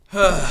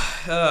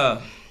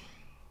Hello,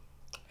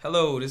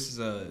 this is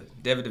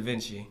David Da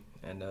Vinci,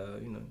 and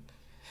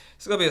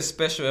it's gonna be a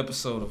special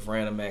episode of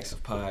Random Acts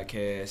of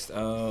Podcast.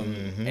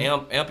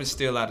 Amp is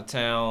still out of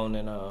town,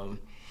 and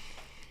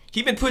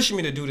he been pushing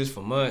me to do this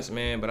for months,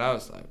 man. But I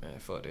was like, man,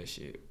 fuck that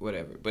shit,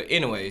 whatever. But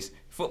anyways,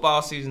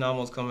 football season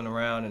almost coming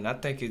around, and I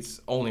think it's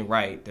only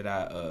right that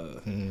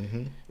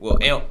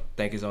Amp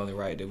think it's only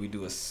right that we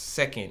do a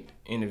second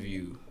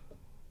interview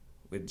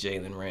with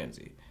Jalen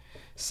Ramsey.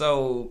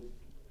 So.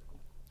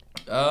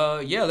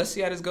 Let's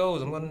see how this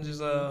goes. I'm gonna just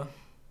let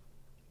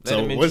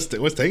him what's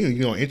taking?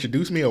 You gonna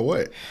introduce me or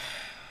what?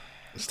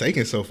 It's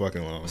taking so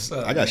fucking long. What's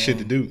up, I got shit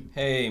to do.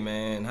 Hey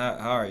man, how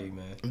are you,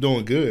 man? I'm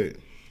doing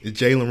good. It's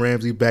Jalen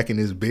Ramsey back in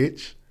this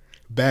bitch.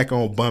 Back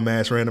on Bum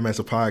Ass Random Ass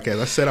Podcast.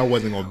 I said I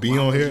wasn't gonna be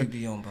on here,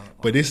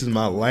 but this is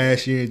my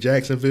last year in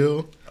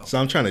Jacksonville, so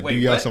I'm trying to do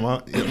y'all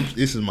some.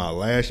 This is my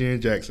last year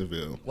in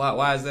Jacksonville.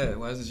 Why is that?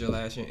 Why is this your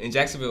last year in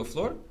Jacksonville,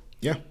 Florida?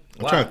 Yeah,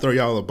 I'm trying to throw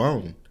y'all a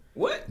bone.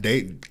 What?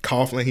 They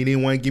Coughlin, he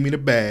didn't want to give me the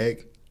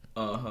bag.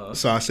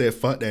 So I said,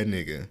 fuck that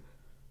nigga.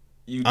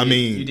 You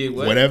did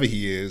what? Whatever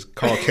he is,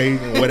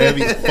 Caucasian, whatever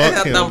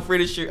fuck him. I'm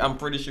pretty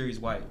sure he's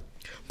white.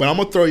 But I'm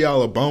gonna throw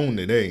y'all a bone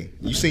today.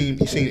 You seen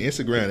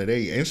Instagram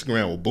today.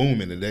 Instagram was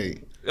booming today.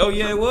 Oh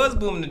yeah, it was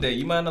booming today.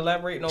 You mind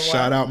elaborating on why?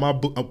 Shout out my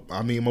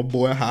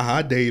boy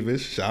Ha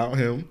Davis. Shout out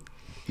him.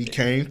 He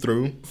came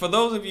through. For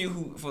those of you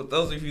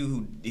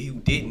who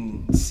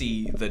didn't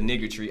see the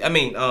niggertree, I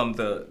mean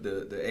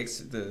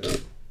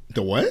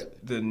The what?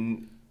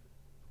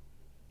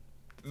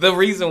 The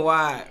reason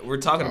why we're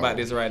talking about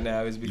this right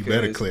now is because... You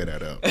better clear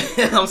that up.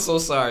 I'm so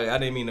sorry. I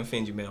didn't mean to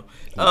offend you, Mel.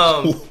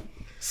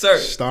 Sir.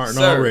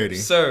 Already.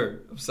 Sir,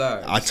 I'm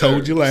sorry. I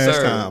told you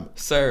last time.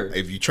 Sir.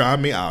 If you try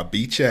me, I'll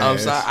beat your ass. I'm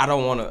sorry. I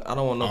don't want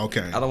no...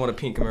 Okay. I don't want a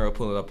pink Camaro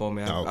pull it up on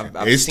me.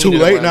 It's too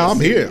late now. I'm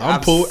here. I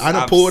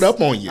done pulled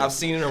up on you. I've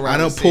seen it around I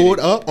done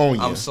pulled up on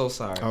you. I'm so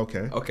sorry.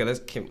 Okay. Okay,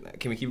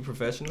 can we keep it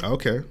professional?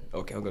 Okay.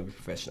 Okay, I'm going to be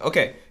professional.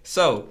 Okay,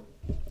 so...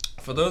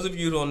 For those of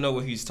you who don't know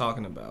what he's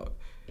talking about,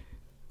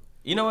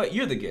 you know what?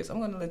 You're the guest. I'm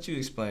going to let you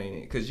explain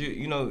it because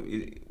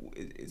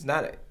it's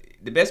not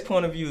the best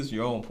point of view is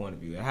your own point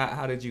of view.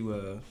 How did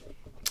you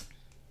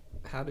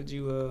How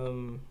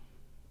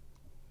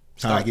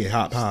I get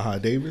Ha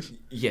Davis?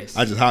 Yes.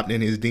 I just hopped in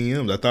his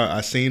DMs. I thought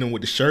I seen him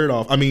with the shirt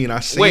off. I mean,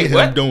 I seen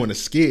him doing a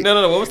skit.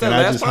 No. What was that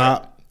last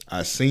part?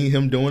 I seen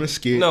him doing a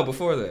skit. No,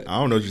 before that. I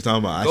don't know what you're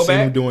talking about. I seen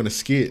him doing a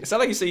skit. It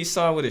sounded like you said you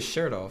saw him with his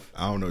shirt off.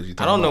 I don't know what you're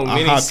talking about. I don't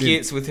know many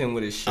skits with him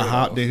with his shirt off. I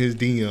hopped in his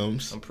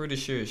DMs. I'm pretty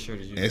sure his shirt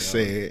is usually and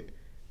said,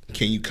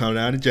 can you come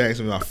down to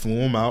Jacksonville? I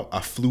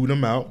flew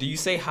them out. Do you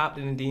say hopped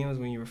in the DMs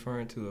when you're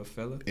referring to a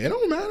fella? It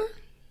don't matter.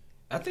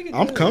 I think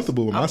I'm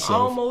comfortable with myself.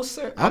 I'm almost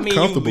certain. I'm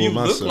comfortable with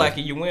myself. You look like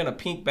it. You're wearing a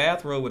pink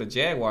bathrobe with a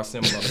Jaguar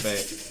symbol on the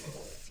back.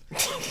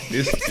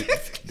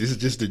 This is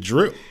just the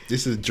drip.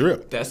 This is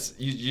drip. That's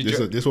you.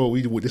 This what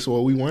we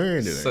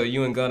wearing today. So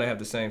you and Gunna have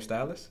the same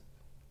stylist?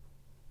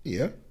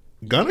 Yeah.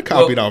 Gunna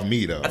copied off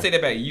me though. I take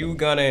that back. You,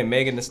 Gunna, and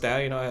Megan Thee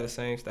Stallion all have the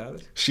same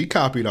stylist. She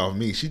copied off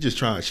me. She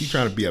trying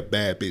to be a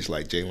bad bitch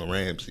like Jalen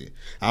Ramsey.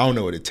 I don't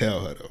know what to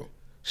tell her though.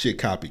 She a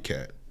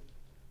copycat.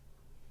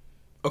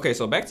 Okay,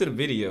 so back to the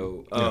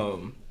video.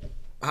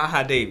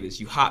 Ha Davis,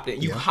 you hopped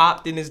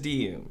in his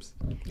DMs.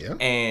 Yeah.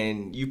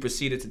 And you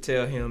proceeded to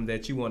tell him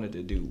that you wanted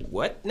to do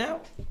what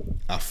now?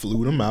 I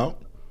flew them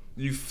out.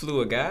 You flew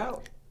a guy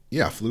out?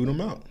 Yeah, I flew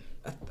them out.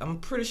 I'm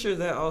pretty sure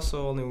that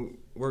also only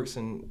works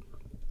in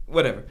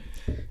whatever.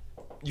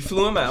 You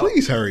flew him out.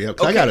 Please hurry up,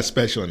 'cause I got a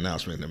special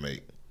announcement to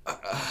make.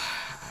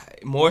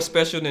 More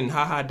special than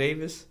Ha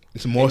Davis?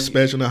 It's more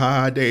special than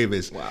Ha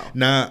Davis. Wow.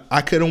 Now,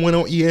 I could have went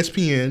on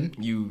ESPN.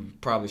 You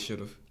probably should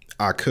have.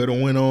 I could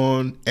have went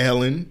on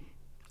Ellen.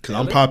 Because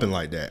I'm popping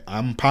like that.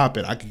 I'm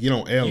popping. I could get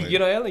on Ellen. You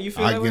get on Ellen? You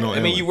feel that way? I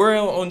mean, you were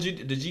on the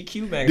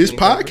GQ magazine. This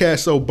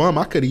podcast so bum,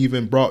 I could have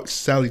even brought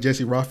Sally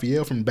Jesse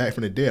Raphael from Back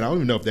from the Dead. I don't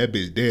even know if that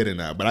bitch dead or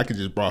not, but I could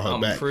just brought her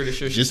back. I'm pretty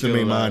sure she's just still to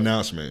make my alive.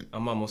 announcement.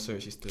 I'm almost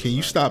certain she's still Can you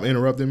alive. stop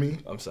interrupting me?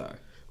 I'm sorry.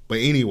 But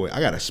anyway, I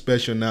got a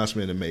special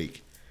announcement to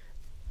make.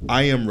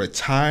 I am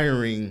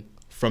retiring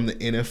from the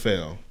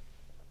NFL.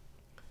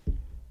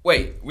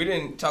 Wait, we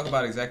didn't talk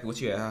about exactly what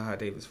you had Ha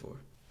Davis for.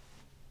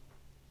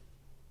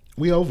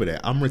 We over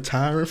that. I'm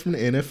retiring from the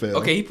NFL.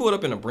 Okay, he pulled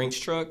up in a Brinks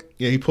truck.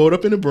 Yeah, he pulled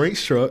up in a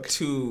Brinks truck.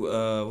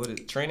 To,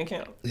 training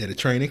camp? Yeah, the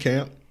training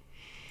camp.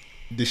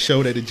 The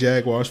show that the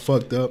Jaguars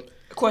fucked up.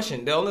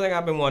 Question, the only thing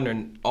I've been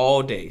wondering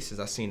all day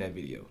since I seen that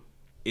video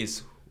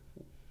is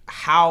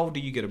how do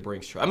you get a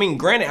Brinks truck? I mean,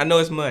 granted, I know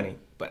it's money,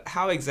 but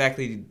how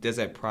exactly does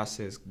that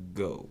process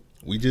go?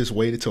 We just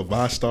waited till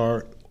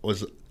Vostar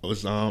was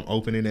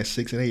opening at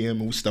 6 a.m.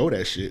 and we stole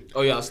that shit.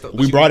 Oh, y'all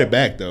we brought it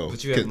back though.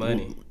 But you have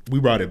money. We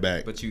brought it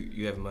back. But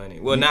you have money.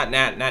 Well, not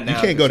now. You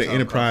can't go to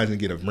Enterprise and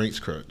get a Brinks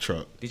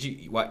truck. Did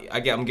you?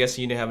 I'm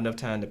guessing you didn't have enough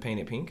time to paint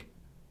it pink.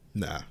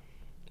 Nah.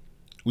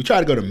 We tried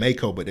to go to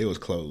Mako, but they was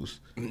closed.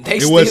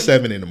 It was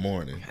 7 in the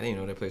morning. I didn't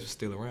know that place was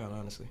still around,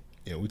 honestly.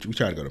 Yeah, we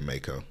tried to go to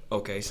Mako.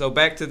 Okay, so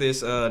back to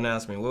this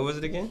announcement. What was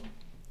it again?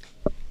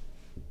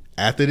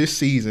 After this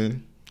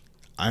season,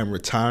 I am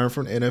retiring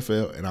from the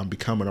NFL and I'm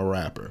becoming a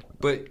rapper.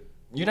 But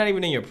you're not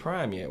even in your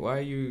prime yet. Why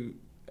a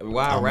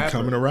rapper? I'm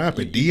becoming a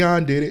rapper.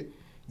 Deion did it.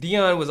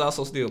 Deion was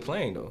also still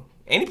playing though,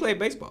 and he played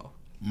baseball.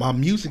 My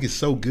music is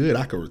so good,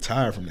 I could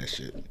retire from that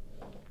shit.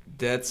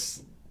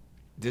 This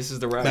is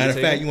the route. Matter of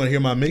fact, you want to hear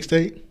my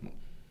mixtape?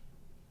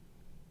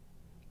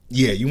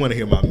 Yeah, you want to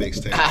hear my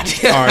mixtape. I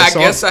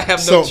guess I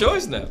have no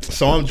choice now.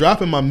 So I'm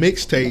dropping my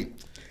mixtape.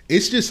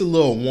 It's just a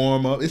little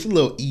warm up. It's a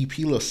little EP,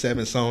 little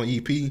 7-song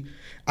EP.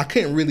 I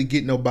couldn't really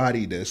get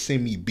nobody to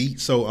send me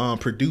beats. So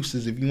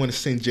producers, if you want to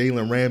send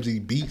Jalen Ramsey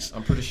beats,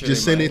 I'm pretty sure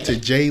just send it to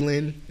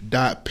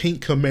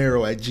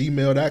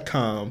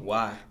jalen.pinkcamaro@gmail.com.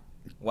 Why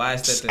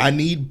is that? I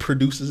need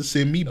producers to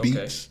send me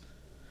beats.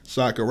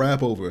 So I could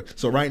rap over.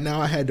 So right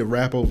now I had to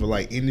rap over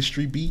like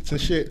industry beats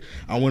and shit.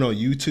 I went on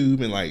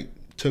YouTube and like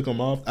took them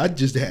off. I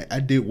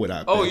did what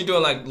I. Oh, you're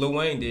doing like Lil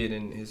Wayne did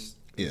in his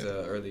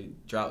early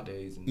drought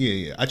days.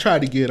 Yeah. I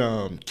tried to get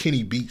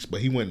Kenny Beats,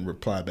 but he wouldn't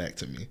reply back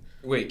to me.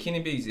 Wait, Kenny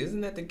Beats,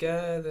 isn't that the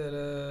guy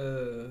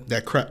that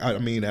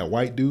that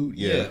white dude?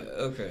 Yeah.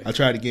 Okay. I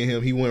tried to get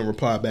him. He wouldn't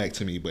reply back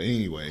to me. But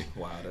anyway.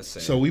 Wow, that's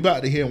sad. So we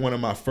about to hear one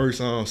of my first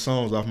songs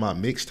off my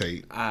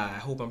mixtape. I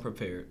hope I'm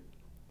prepared.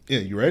 Yeah,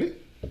 you ready?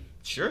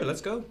 Sure,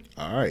 let's go.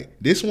 All right.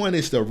 This one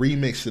is the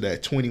remix to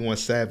that 21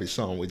 Savage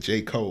song with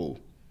J. Cole.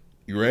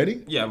 You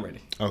ready? Yeah, I'm ready.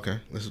 Okay,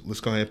 let's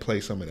go ahead and play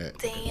some of that.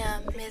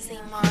 Damn, Missy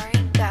Mari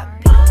got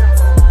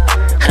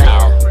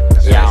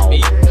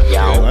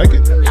You like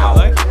it? I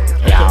like it.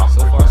 Okay.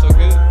 So far, so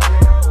good.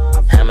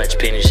 How much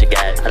penis you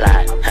got? A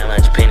lot. How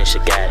much penis you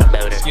got? How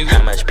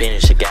much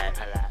penis you got?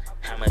 A lot.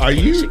 How much Are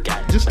penis you? you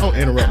got? Just don't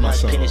interrupt my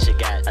song. How much penis you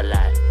got? A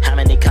lot. How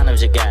many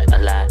condoms you got? A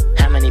lot.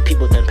 How many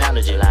people done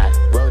pounded you? A lot.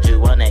 Rode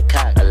you on that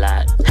cock? A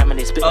lot. How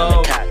many spit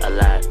on the cock? A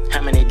lot.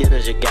 How many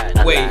diddles you got?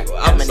 A Wait, lot. How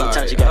I'm many sorry.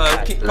 times you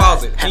got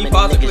Pause it. How Can you many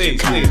pause it, niggas please? you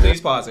cock?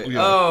 Please pause it.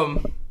 Yeah.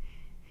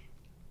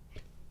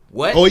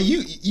 What? Oh,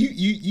 you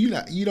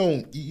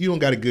don't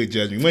got a good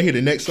judgment. You want to hear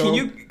the next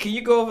song? Can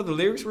you go over the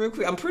lyrics real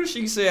quick? I'm pretty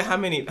sure you said how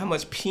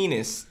much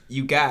penis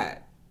you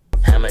got.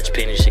 How much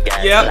penis you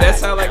got? Yeah, that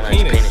sounds like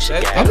penis.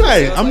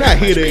 I'm not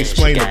here to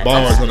explain the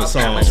bars on the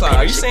song. I'm sorry.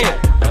 Are you saying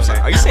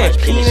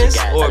penis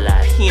or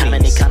penis? How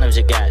many condoms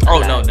you got? Oh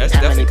no, that's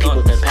definitely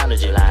people done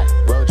pounded you?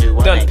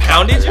 Done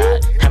pounded you?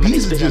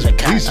 These are just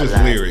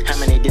lyrics. How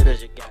many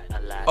diddles you got?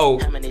 Oh,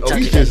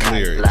 these just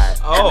lyrics.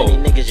 Oh,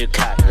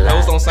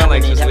 those don't sound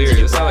like just lyrics.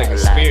 It sound like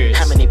experience.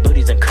 How many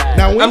booties and cries?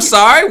 Now, I'm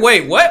sorry.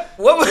 Wait, what?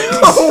 What?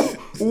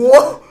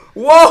 Whoa!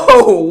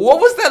 What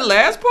was that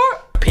last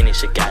part?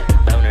 Penis you got,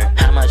 boner.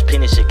 How much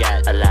penis you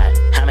got? A lot.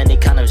 How many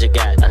condoms you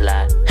got? A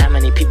lot. How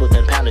many people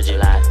done pounded you? A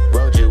lot.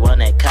 Rode you on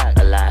that cock?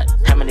 A lot.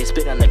 How many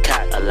spit on the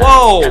cock? A lot.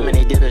 Whoa! How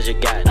many diddles you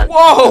got?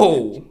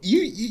 Whoa!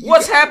 You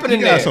What's happening there?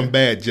 You got there? some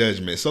bad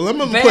judgment. So let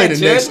me Bad play the next.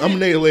 judgment? I'm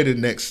gonna play the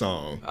next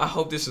song. I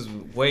hope this is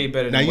way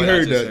better Now than you what I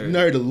heard just you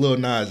heard the Lil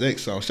Nas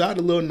X song. Shout out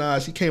to Lil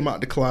Nas. He came out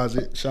the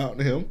closet. Shout out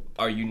to him.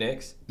 Are you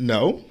next?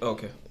 No,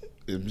 Okay,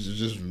 it was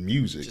just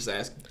music. just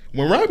asking.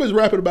 When rappers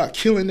rapping about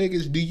killing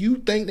niggas, do you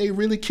think they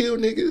really kill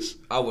niggas?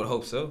 I would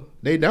hope so.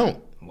 They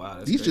don't. Wow,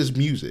 that's These crazy. just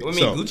music. I mean,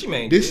 So, Gucci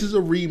Mane this did. is a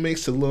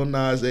remix to Lil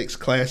Nas X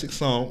classic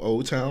song,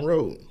 Old Town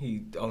Road.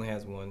 He only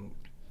has one.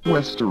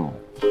 Western.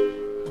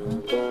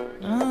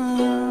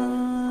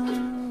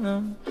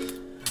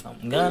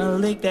 I'm gonna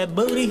lick that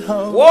booty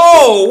hole.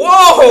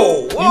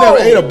 Whoa! You never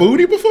ate a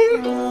booty before?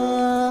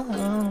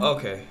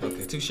 Okay,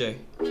 touche.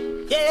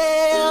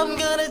 Yeah, I'm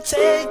gonna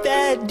take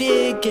that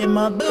dick in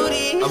my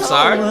booty. I'm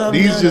sorry?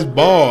 These just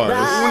bars.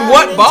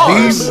 What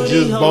bars? These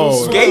just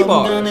bars. Gay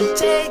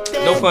bars.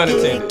 No pun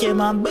intended. In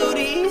my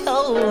booty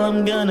hole,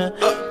 I'm gonna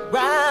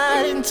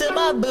ride into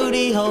my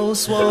booty hole.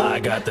 Swole. I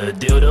got the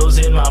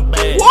dildos in my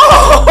bag.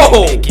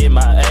 Whoa! Dick in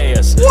my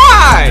ass.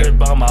 Why?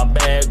 Drip on my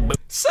bag.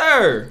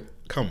 Sir,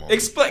 Come on.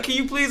 explain. Can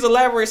you please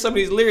elaborate some of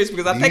these lyrics?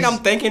 Because I think I'm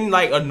thinking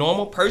like a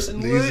normal person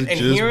These would, are and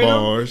just hearing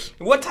bars.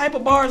 them. What type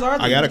of bars are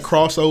these? I gotta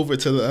cross over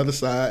to the other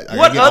side.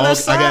 What other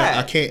side?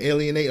 I can't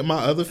alienate my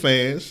other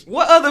fans.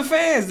 What other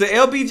fans? The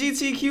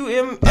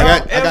LBGTQMLFT?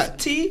 I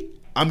got-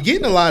 I'm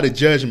getting a lot of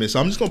judgment, so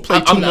I'm just gonna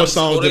play two more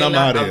songs totally and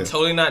I'm out of I'm here.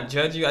 totly not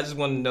judging you. I just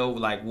want to know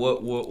like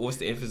what's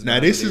the emphasis. Now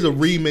on this the is a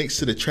lyrics? remix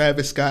to the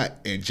Travis Scott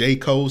and J.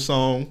 Cole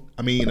song.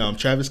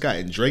 Travis Scott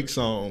and Drake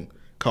song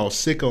called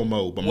Sicko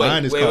Mode, but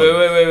mine is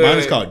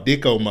called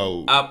Dicko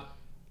Mode.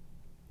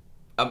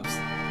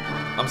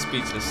 I'm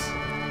speechless.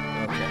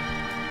 Okay,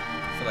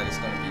 I feel like it's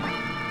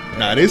gonna be.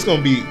 Now this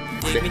gonna be.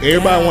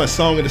 Everybody wants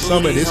song of the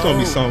summer. This gonna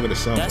be song of the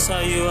summer. That's how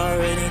you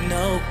already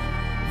know.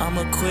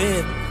 I'ma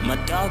quit. My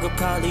dog will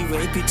probably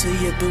rape you till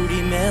your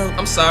booty melt.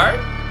 I'm sorry.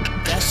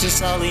 That's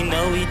just all he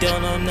know. He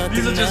don't know nothing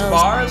These are just else.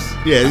 bars.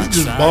 Yeah, it's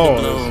just Tried to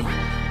bars. blow him. Oh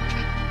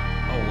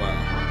wow.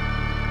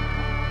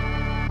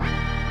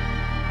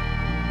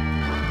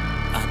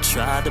 I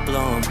tried to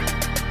blow him.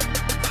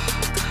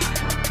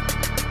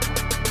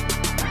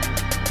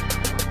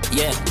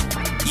 Yeah.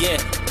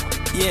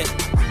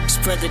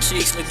 Spread the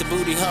cheeks like the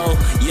booty hole.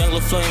 Young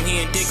LaFlame,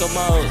 he in Dicko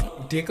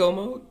mode. Dicko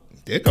mode?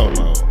 Dicko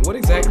Mode. What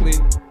exactly?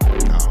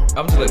 No.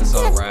 I'm just letting the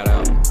song ride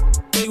out.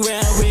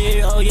 background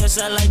red. Oh yes,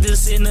 I like to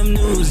send them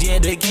news. Yeah,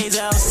 the game's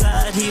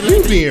outside. He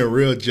You being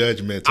real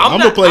judgmental. I'm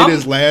gonna play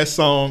this last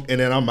song and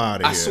then I'm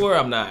out of here. I swear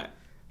I'm not.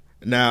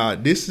 Now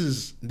this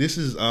is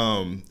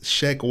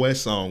Sheck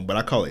West song, but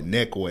I call it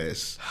Neck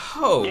West.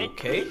 Oh,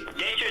 okay.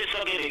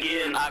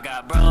 I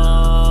got bros.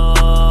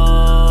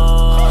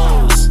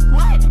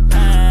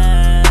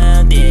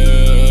 Pounding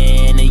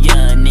a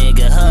young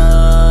nigga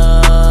hoe.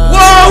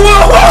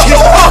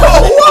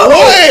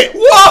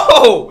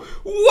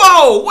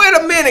 Whoa! Wait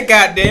a minute,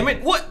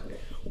 goddammit.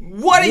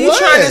 What are you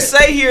trying to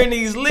say here in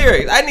these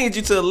lyrics? I need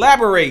you to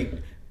elaborate,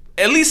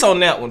 at least on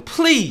that one,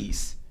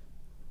 please.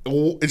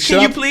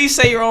 Can you please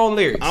say your own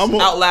lyrics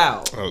out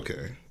loud?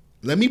 Okay.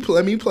 Let me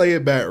play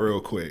it back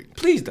real quick.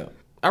 Please don't.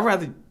 I'd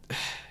rather.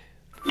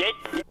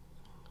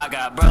 I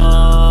got bros.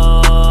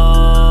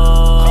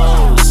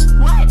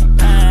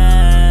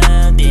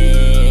 Pounding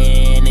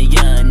a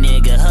young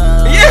nigga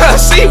hoe. Yeah,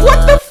 see,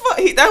 what the fuck?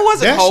 That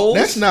wasn't hoes.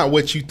 That's not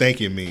what you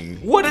think it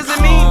means. What does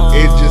it mean?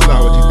 It's just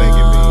not what you think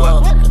it means.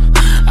 Well,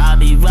 I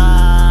be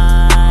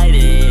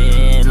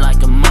riding like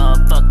a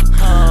motherfucking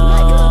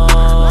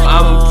pole.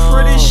 I'm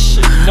pretty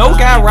sure no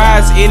guy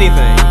rides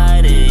anything.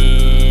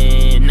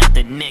 Not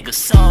the nigga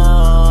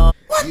soul.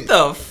 What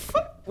the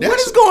fuck? What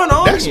is going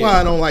on? That's here? why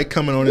I don't like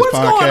coming on this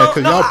podcast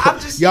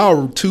because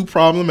y'all too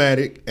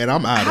problematic, and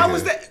I'm out of here. How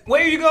was that?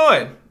 Where are you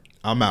going?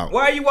 I'm out.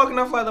 Why are you walking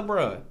off like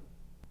LeBron?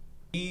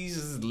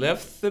 He's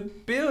left the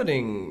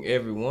building,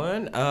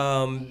 everyone.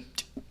 I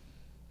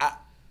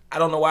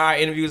don't know why our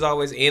interviews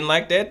always end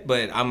like that,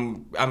 but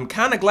I'm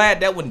kind of glad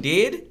that one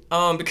did,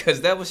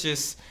 because that was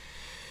just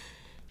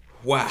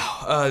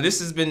wow. This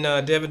has been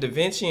Devin Da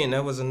Vinci, and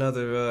that was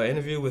another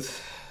interview with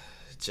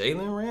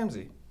Jalen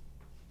Ramsey.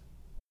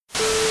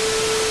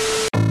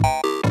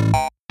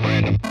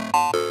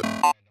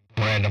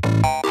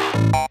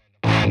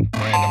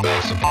 Random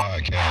Acts of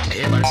Podcast.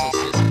 Everybody's so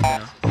sensitive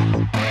now.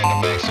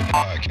 Random Acts of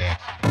Podcast.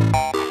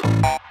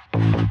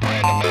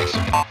 Random Acts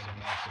of Podcast.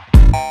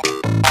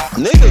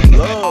 Niggas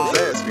love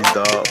Zaxby,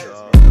 dog.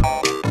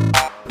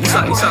 You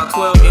saw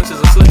 12 inches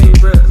of slave,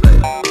 bro.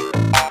 Like,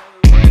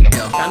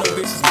 I know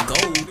bitches with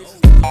gold.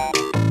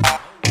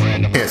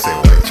 Can't say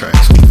white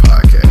trash on the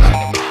podcast.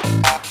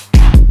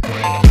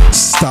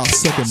 Stop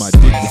sucking my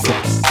dick.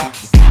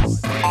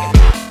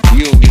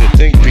 You don't get a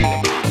think piece.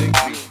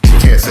 You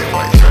can't say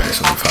white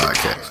trash on the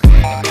podcast.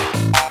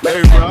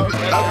 Hey, bro, I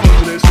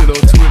posted that shit on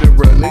Twitter,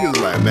 bro.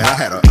 Niggas like, man, I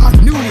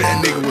knew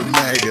that nigga was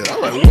mad.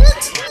 I'm like,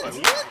 what?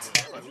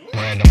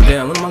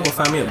 Damn, when am I gonna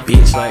find me a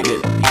bitch like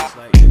that?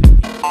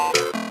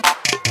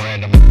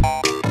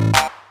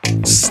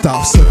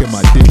 Stop sucking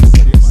my dick.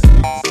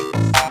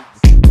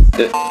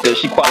 Does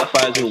she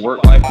qualify as your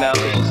work wife now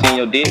since she's seen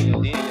your dick?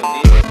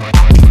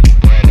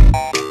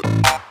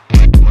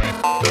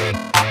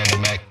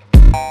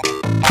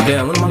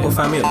 Damn, when am I gonna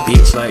find me a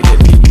bitch like that?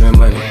 You know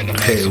money?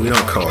 Hey, we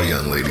don't call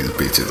young ladies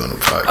bitches on the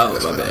podcast. Oh,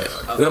 my bad.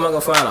 When am I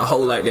gonna find a hoe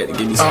like that to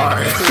give me some?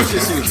 Alright.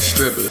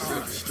 Strippers.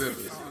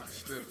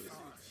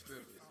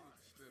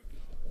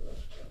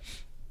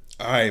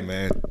 All right,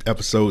 man.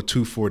 Episode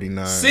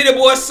 249. City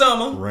Boy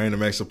Summer.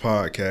 Random Acts of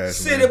Podcast.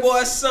 City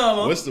Boy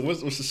Summer. What's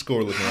the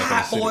score looking like?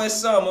 Hot Boy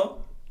Summer.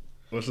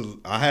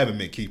 I haven't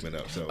been keeping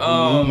up, so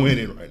who's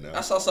winning right now?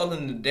 I saw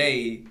something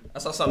today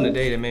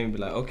that made me be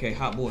like, okay,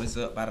 Hot Boy's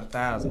up by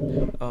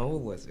 1,000. What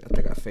was it? I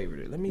think I favored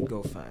it. Let me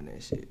go find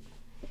that shit.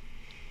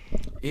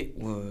 It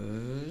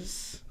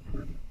was.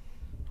 What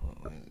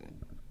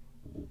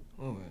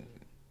was it?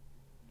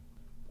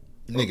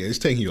 Nigga, it's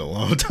taking you a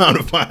long time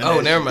to find.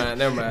 Oh, never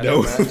mind. I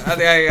think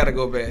I gotta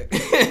go back.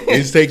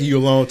 It's taking you a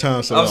long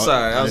time. So I'm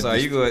sorry.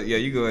 You go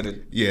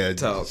ahead and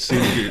talk.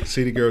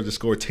 City Girl just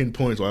scored 10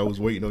 points while I was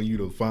waiting on you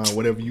to find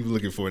whatever you were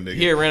looking for, nigga.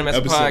 Here, Random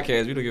Acts of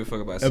Podcast. We don't give a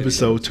fuck about City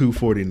episode Girl.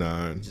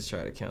 249. Just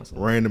try to cancel.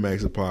 Random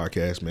Acts of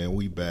Podcast, man.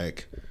 We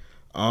back.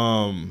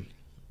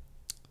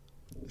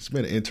 It's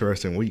been an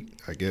interesting week,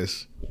 I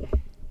guess.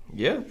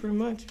 Yeah, pretty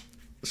much.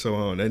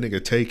 So that nigga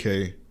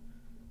TK,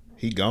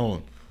 he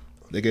gone.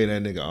 They gave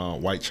that nigga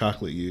white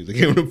chocolate years. They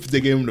gave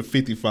him the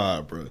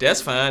 55, bro.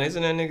 That's fine.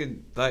 Isn't that nigga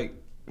like?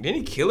 Didn't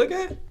he kill a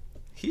guy?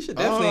 He should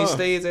definitely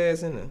stay his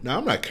ass in there. Nah,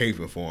 I'm not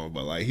caping for him,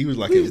 but like he was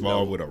like Please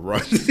involved don't. with a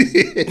run.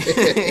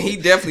 He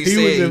definitely he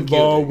said was he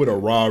involved with a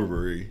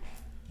robbery,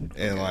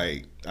 and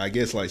like I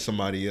guess like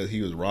somebody else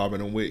he was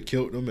robbing him with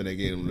killed him, and they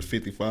gave him the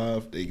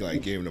 55. They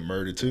like gave him the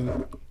murder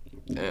too.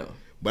 Damn.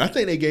 But I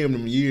think they gave him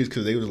them years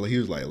because he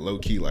was like low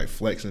key like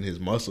flexing his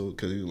muscle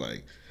because he was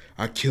like,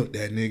 I killed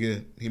that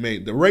nigga. He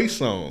made the race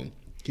song.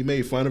 He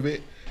made fun of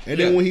it, and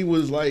then when he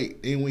was like,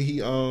 and when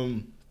he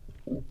was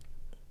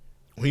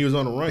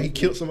on the run, he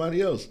killed somebody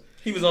else.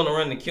 He was on the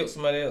run to kill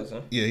somebody else,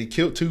 huh? Yeah, he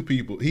killed 2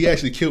 people. He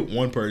actually killed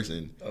 1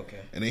 person. Okay.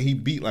 And then he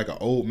beat like an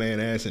old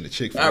man ass in the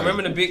Chick-fil-A. I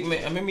remember the big man.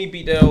 I remember he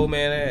beat that old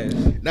man ass.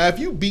 Now, if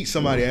you beat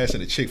somebody ass in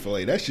the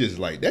Chick-fil-A, that's just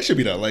like that should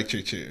be the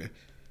electric chair.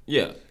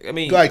 Yeah, I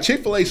mean, like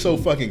Chick-fil-A so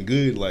fucking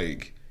good,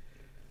 like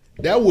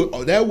that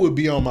would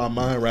be on my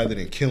mind rather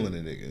than killing a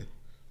nigga.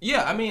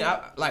 Yeah, I mean,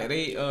 I like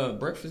they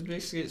breakfast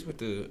biscuits with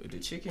the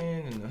chicken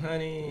and the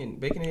honey and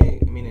bacon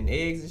egg. I mean, and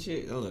eggs and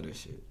shit. I love that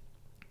shit.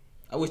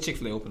 I wish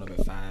Chick-fil-A opened up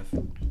at 5.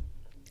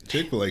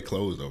 Chick-fil-A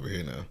closed over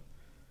here now.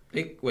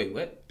 Wait,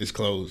 what? It's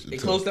closed. They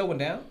closed that one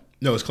down?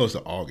 No, it's close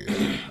to August.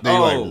 They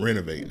like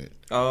renovating it.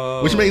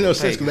 Oh, which makes no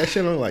sense because that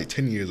shit only like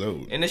 10 years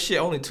old. And that shit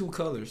only 2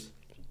 colors.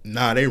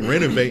 Nah, they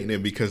renovating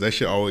it because that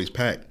shit always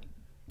packed.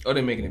 Oh,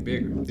 they making it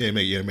bigger. Yeah,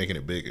 they're making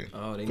it bigger.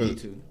 Oh, they need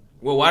to.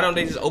 Well, why don't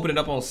they just open it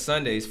up on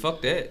Sundays?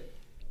 Fuck that,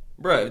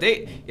 bro.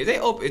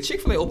 If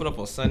Chick-fil-A open up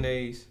on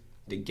Sundays,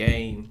 the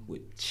game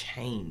would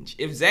change.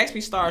 If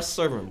Zaxby starts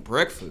serving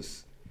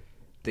breakfast,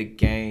 the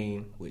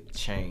game would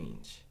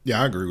change.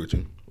 Yeah, I agree with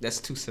you. That's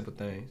 2 simple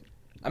things.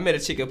 I met a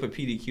chick up at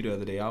PDQ the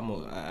other day.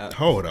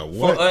 Hold up,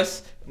 what? For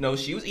us, no,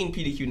 she was eating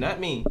PDQ, not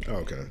me.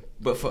 Okay.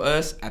 But for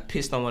us, I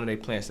pissed on one of their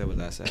plants that was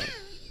outside.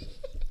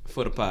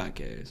 For the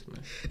podcast,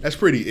 man. That's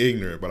pretty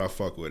ignorant, but I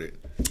fuck with it.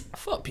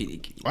 Fuck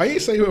PDQ. Why you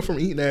say her from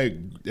eating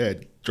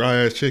that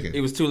dry ass chicken?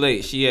 It was too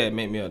late. She had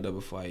made me a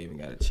double before I even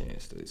got a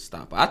chance to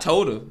stop her. I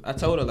told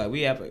her like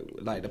we have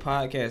like the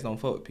podcast don't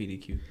fuck with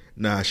PDQ.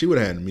 Nah, she would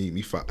have had to meet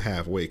me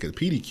halfway because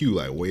PDQ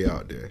like way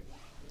out there.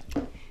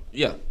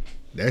 Yeah.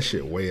 That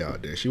shit way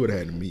out there. She would have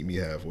had to meet me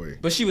halfway.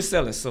 But she was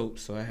selling soap,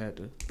 so I had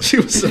to. She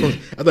was selling.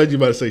 I thought you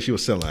were about to say she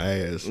was selling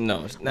ass.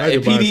 No, not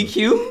at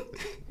PDQ.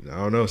 I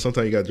don't know.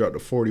 Sometimes you got to drop the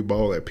 40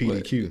 ball at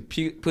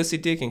PDQ. Pussy,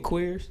 dick, and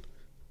queers.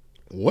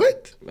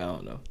 What? I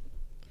don't know.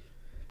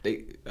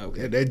 Okay.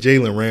 Yeah, that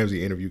Jalen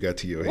Ramsey interview got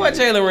to your head. What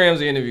Jalen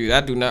Ramsey interview?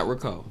 I do not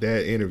recall.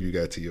 That interview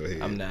got to your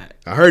head. I'm not.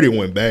 I heard it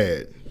went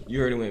bad. You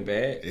heard it went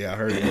bad? Yeah, I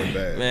heard it went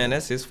bad. Man,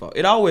 that's his fault.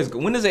 It always.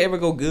 When does it ever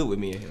go good with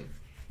me and him?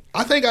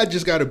 I think I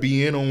just got to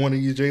be in on one of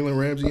these Jalen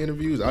Ramsey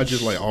interviews. I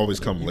just like always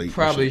come late.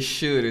 Probably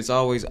should. It's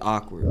always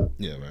awkward.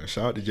 Yeah, man.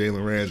 Shout out to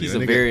Jalen Ramsey. He's a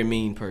very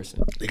mean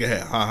person. Nigga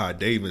had Ha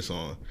Davis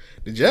on.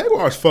 The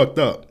Jaguars fucked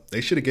up. They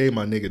should have gave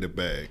my nigga the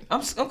bag.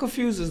 I'm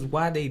confused as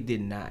why they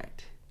did not.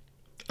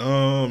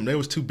 They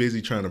was too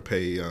busy trying to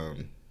pay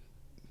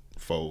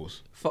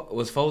Foles.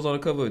 Was Foles on the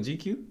cover of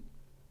GQ?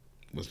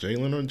 Was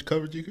Jalen on the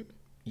cover of GQ?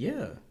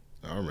 Yeah.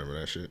 I remember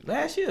that shit.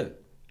 Last year.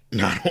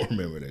 No, I don't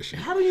remember that shit.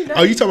 How do you know?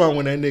 Oh, you talking about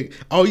when that nigga?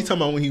 Oh, you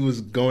talking about when he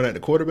was going at the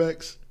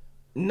quarterbacks?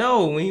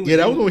 No, when he was. Yeah,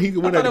 that was when he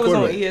went at the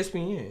quarterback. I thought it was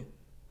on ESPN.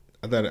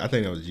 I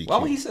think that was GQ. Why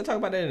would he still talk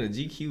about that in a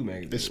GQ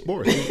magazine? It's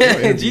sports.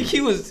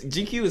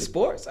 GQ is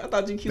sports. I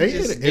thought GQ was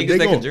just niggas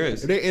that could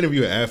dress. If they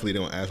interview an athlete, they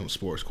don't ask them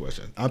sports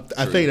questions. I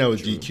think that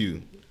was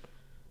GQ.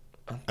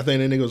 I think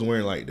that nigga was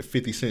wearing like the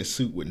 50 Cent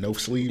suit with no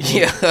sleeves.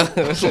 Yeah.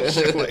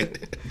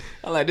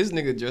 I like this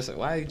nigga dressing.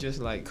 Why he dressed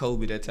like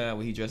Kobe that time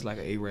when he dressed like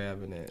an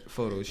A-Rab in that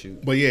photo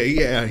shoot? But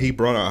yeah, he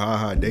brought out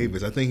Ha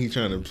Davis. I think he's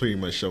trying to pretty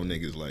much show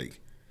niggas like,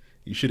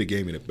 you should have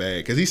gave me the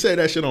bag. Because he said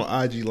that shit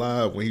on IG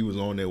Live when he was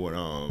on there with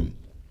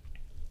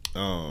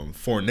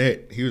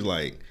Fournette. He was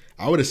like,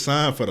 I would have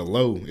signed for the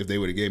low if they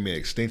would have gave me an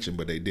extension,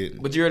 but they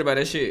didn't. But you heard about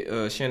that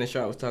shit Shannon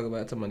Sharp was talking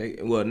about?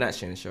 Well, not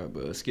Shannon Sharp,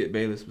 but Skip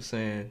Bayless was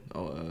saying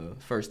on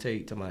First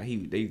Take, talking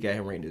about they got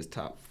him ranked as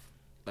top,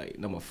 like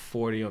number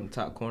 40 on the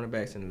top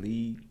cornerbacks in the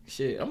league.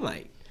 Shit, I'm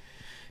like,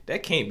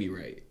 that can't be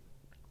right.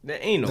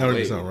 That ain't no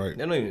way. That sound right.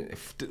 That don't even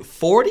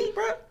 40,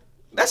 bro.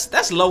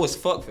 That's low as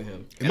fuck for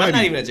him. And I'm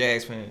not even a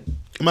Jags fan.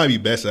 It might be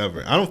best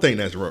ever. I don't think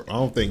that's right. I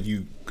don't think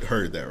you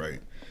heard that right.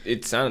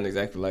 It sounded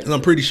exactly like. And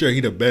I'm pretty sure he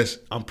the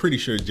best. I'm pretty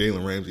sure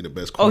Jalen Ramsey the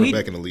best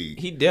cornerback in the league.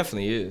 He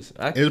definitely is.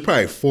 It's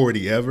probably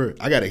 40 ever.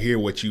 I got to hear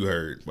what you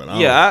heard, but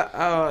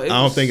I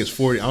don't think it's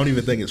 40. I don't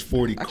even think it's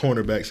 40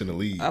 cornerbacks in the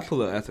league. I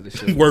pull it up after the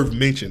show. Worth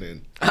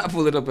mentioning. I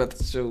pull it up after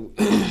the show.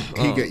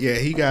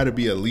 He got to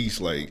be at least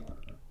like.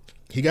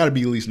 He got to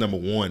be at least number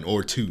 1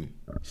 or 2.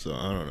 So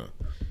I don't know,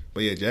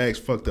 but yeah, Jags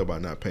fucked up by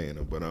not paying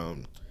him. But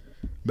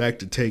back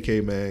to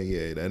TK, man.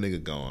 Yeah, that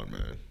nigga gone,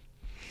 man.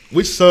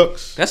 Which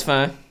sucks. That's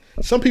fine.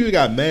 Some people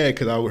got mad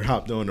because I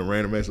hopped on the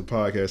Random Acts of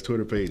Podcast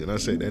Twitter page and I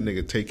said that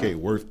nigga TK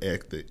worth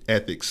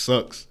ethic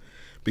sucks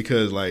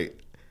because like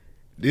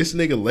this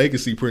nigga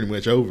legacy pretty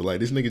much over. Like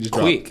this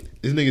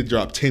nigga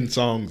dropped 10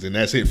 songs and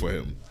that's it for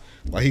him.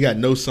 Like he got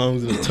no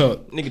songs in the tuck.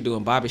 Nigga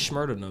doing Bobby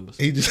Shmurda numbers.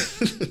 He just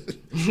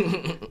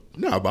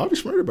Bobby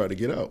Shmurda about to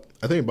get out.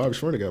 I think Bobby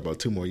Shmurda got about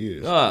 2 more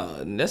years.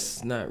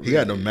 That's not. Really. He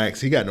got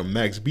no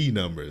Max B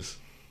numbers.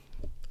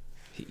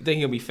 You think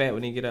he'll be fat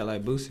when he get out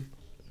like Boosie?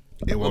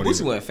 Well,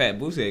 Boosie wasn't fat.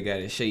 Boosie got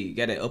his shape,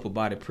 got that upper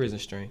body prison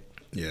strength.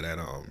 Yeah, that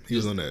he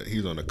was on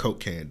the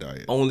coke can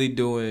diet. Only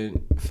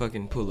doing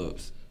fucking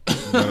pull-ups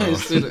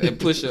and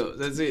push-ups.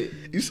 That's it.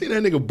 You see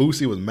that nigga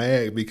Boosie was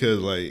mad because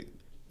like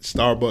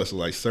Starbucks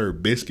like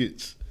served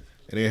biscuits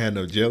and they had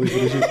no jelly for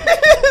this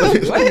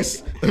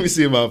shit. Let me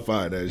see if I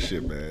find that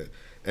shit, man.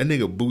 That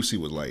nigga Boosie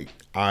was like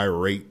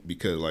irate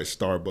because like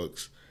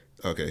Starbucks.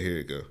 Okay, here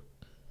you go.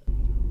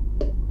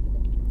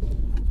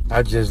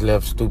 I just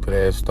left stupid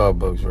ass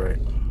Starbucks, right?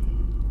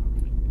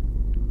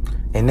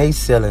 And they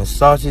selling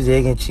sausage,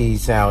 egg, and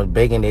cheese sandwich,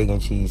 bacon, egg,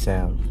 and cheese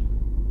sandwich.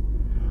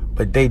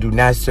 But they do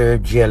not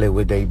serve jelly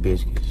with their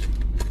biscuits.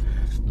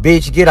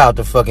 Bitch, get out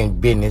the fucking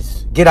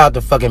business. Get out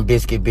the fucking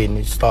biscuit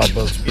business,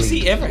 Starbucks, please. Is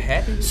he ever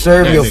happy?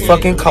 Serve your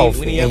fucking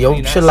coffee and your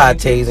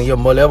chilates and your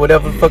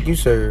whatever the fuck you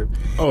serve.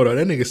 Hold on,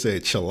 that nigga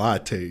said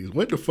chilates.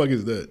 What the fuck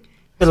is that?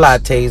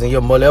 lattes and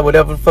your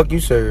whatever the fuck you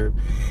serve,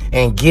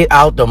 and get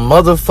out the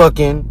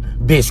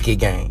motherfucking biscuit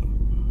game.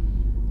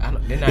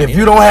 If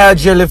you don't have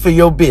jelly for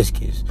your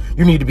biscuits,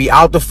 you need to be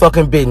out the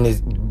fucking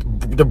business,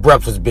 the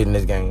breakfast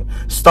business game.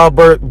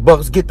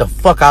 Starbucks, get the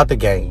fuck out the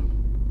game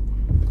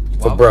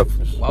for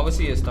breakfast. Why was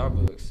he at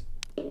Starbucks?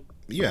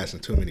 You asking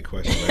too many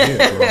questions.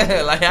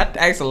 Like I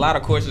ask a lot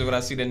of questions when I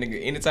see that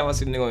nigga. Anytime I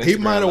see the nigga on Instagram, he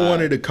might have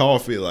wanted a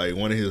coffee, like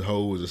one of his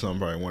hoes or something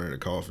probably wanted a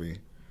coffee.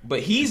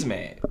 But he's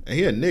mad. And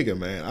he a nigga,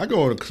 man. I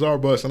go to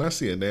Starbucks and I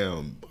see a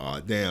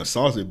damn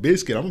sausage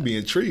biscuit. I'm gonna be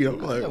intrigued. I'm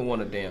like, I don't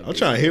want a damn. I'm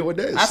trying to hit with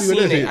that.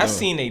 I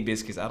seen they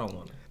biscuits. I don't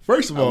want it.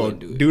 First of all,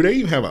 do they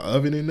even have an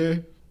oven in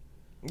there?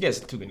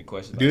 Yes, too many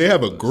questions. Do they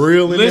have a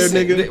grill in there,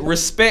 nigga?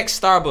 Respect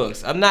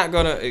Starbucks. I'm not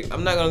gonna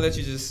let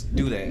you just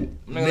do that. I'm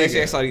not gonna let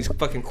you ask all these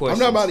fucking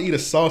questions. I'm not about to eat a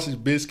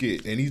sausage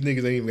biscuit and these niggas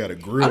ain't even got a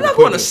grill. I'm not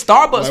going to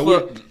Starbucks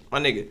for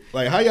my nigga.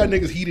 Like, how y'all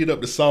niggas heated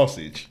up the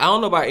sausage? I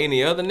don't know about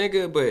any other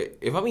nigga, but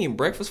if I'm eating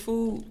breakfast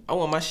food, I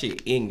want my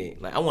shit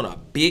ignorant. Like, I want a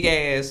big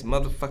ass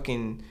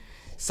motherfucking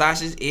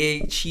sausage,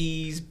 egg,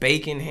 cheese,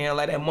 bacon, ham,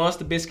 like that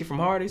monster biscuit from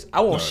Hardee's. I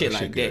want shit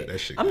like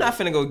that. I'm not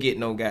finna go get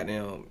no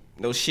goddamn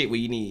no shit where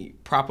you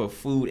need proper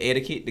food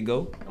etiquette to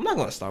go. I'm not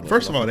going to Starbucks.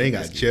 First of all, they ain't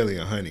got jelly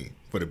or honey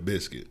for the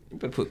biscuit. You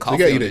better put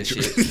coffee on that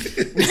shit.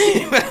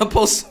 You better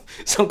put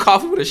some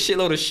coffee with a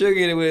shitload of sugar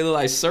in it where it look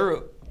like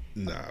syrup.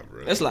 Nah,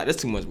 bro. That's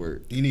too much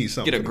work. You need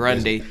something. Get a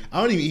grande. I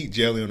don't even eat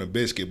jelly on a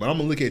biscuit, but I'm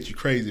gonna look at you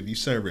crazy if you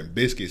serving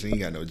biscuits and you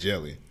got no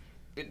jelly.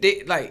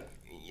 They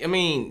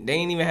ain't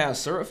even have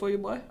syrup for you,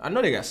 boy. I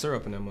know they got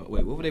syrup in them.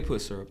 Wait, what would they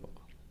put syrup on?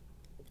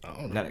 I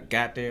don't know. Not a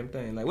goddamn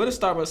thing. Like, what if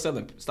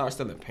Starbucks start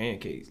selling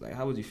pancakes? Like,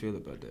 how would you feel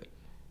about that?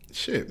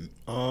 Shit.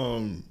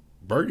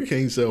 Burger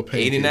King sell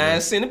pancakes.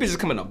 89 cents. Them bitches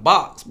come in a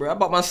box, bro. I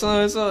bought my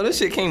son so this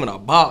shit came in a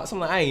box. I'm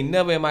like, I ain't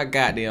never in my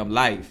goddamn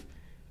life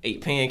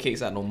ate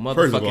pancakes out no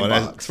motherfucking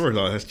box. First of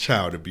all, that's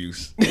child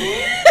abuse.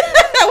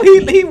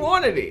 he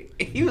wanted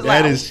it. He was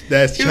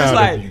that's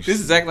child abuse. This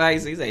is exactly how he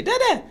said. He's like,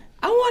 Dad,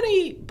 I want to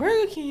eat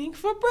Burger King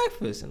for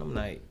breakfast. And I'm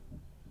like,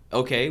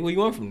 okay, what you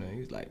want from there? He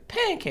was like,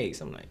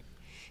 pancakes. I'm like,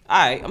 all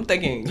right, I'm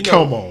thinking,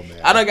 come on,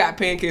 man. I done got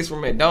pancakes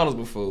from McDonald's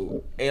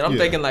before, and I'm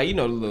thinking like,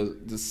 the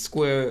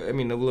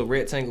little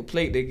rectangle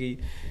plate they give.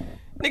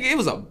 Nigga, it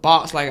was a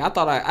box. Like I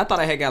thought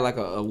I had got like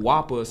a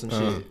Whopper or some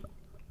shit,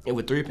 and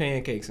with 3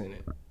 pancakes in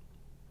it.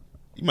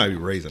 You might be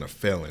raising a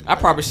felon. I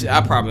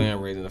probably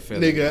am raising a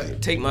felon. Nigga,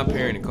 take my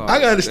parenting card. I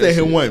gotta understand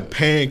him wanting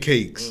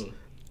pancakes,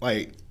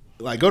 like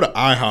go to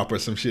IHOP or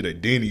some shit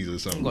at Denny's or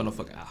something. I'm going to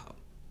fucking IHOP.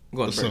 I'm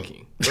going to Burger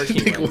King. Burger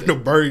King right the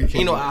Burger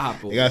King. You know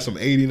IHOP. They got some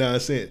 89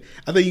 cents.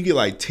 I think you get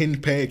like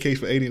 10 pancakes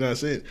for 89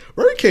 cents.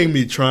 Burger King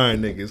be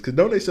trying niggas, because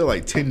don't they sell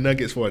like 10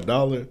 nuggets for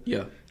 $1?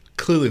 Yeah.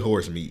 Clearly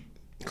horse meat.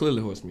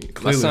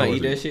 My son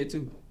eat that shit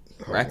too.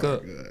 Rack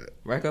up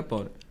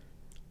on it.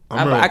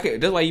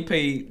 That's why you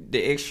pay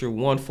the extra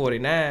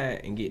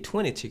 $149 and get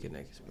 20 chicken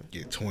nuggets, bro.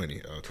 Get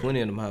 20. Okay.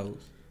 20 of them hoes.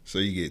 So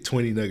you get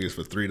 20 nuggets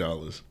for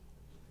 $3.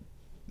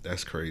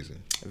 That's crazy.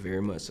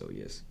 Very much so,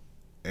 yes.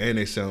 And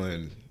they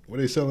selling, what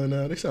are they selling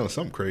now? They selling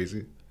something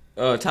crazy.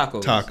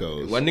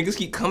 Tacos. Well, niggas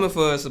keep coming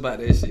for us about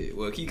that shit.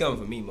 Well, keep coming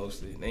for me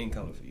mostly. They ain't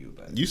coming for you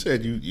about it. You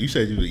said you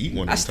would eat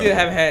one. I still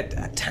haven't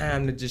had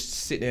time to just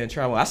sit there and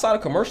try one. I saw the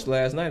commercial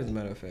last night, as a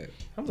matter of fact.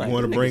 I'm like, you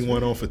want to bring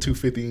one on for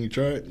 $250 and you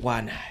try it?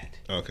 Why not?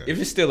 Okay. If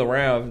it's still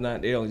around, if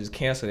not, they don't just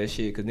cancel that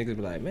shit because niggas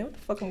be like, man, what the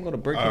fuck I'm gonna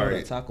Burger King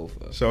with a taco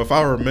for? So if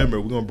I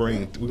remember, we're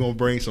gonna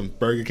bring some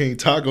Burger King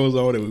tacos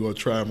on and we're gonna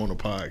try them on the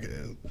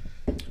podcast.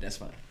 That's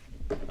fine.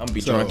 I'm gonna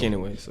be drunk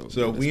anyway.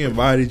 So we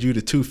invited you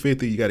to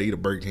 $250. You gotta eat a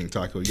Burger King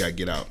taco. You gotta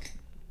get out.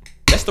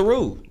 That's the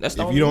rule. That's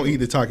the if you don't eat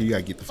the taco, you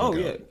gotta get the fuck out. Oh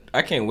yeah.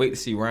 I can't wait to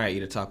see Ryan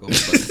eat a taco.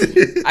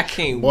 I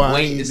can't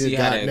wait to see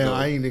how that goes.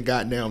 I ain't a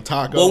goddamn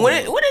taco. Well, when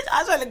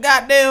I said the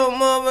goddamn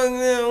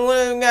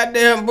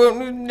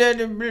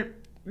motherfucker,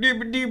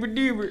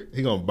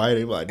 he gonna bite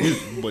it like this,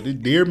 but this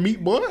deer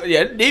meat, boy.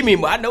 Yeah, deer meat,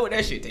 boy. I know what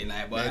that shit taste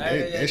like, boy.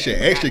 That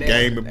shit extra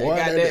gamey, boy.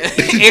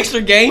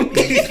 Extra game.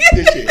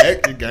 This shit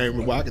extra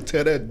gamey, boy. I can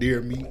tell that deer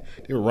meat,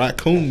 that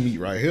raccoon meat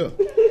right here.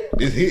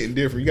 It's hitting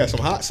different. You got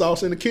some hot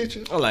sauce in the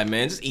kitchen. I'm like,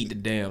 man, just eat the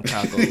damn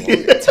taco.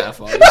 Time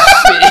for all this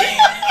shit.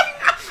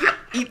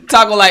 Eat the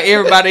taco like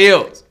everybody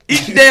else.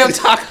 Eat the damn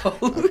taco. I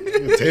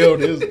can tell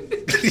this.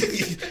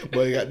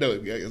 Boy,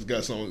 it's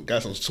got some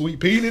sweet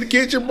pea in the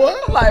kitchen, boy.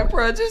 I'm like,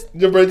 bro, just eat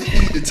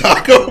the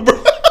taco,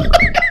 bro.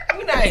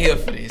 We're not here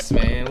for this,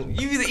 man.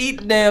 You either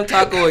eat the damn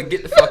taco or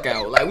get the fuck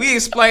out. Like, we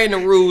explained the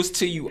rules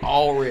to you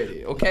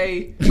already,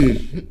 okay?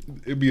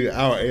 It'd be an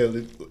hour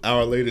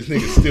later, this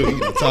nigga still eating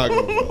the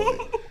taco.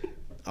 Bro.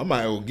 I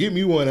might well get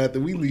me one after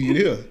we leave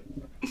here.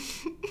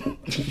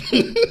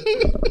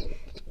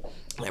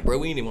 Like, bro,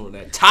 we ain't even on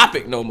that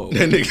topic no more.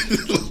 That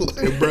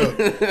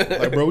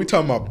nigga, bro, we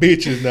talking about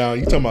bitches now.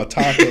 You talking about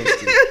tacos?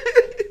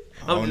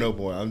 I don't know,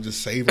 boy. I'm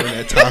just savoring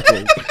that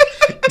taco.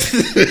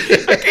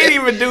 I can't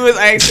even do his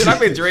accent.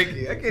 I've been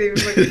drinking. I can't even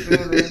fucking do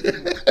it.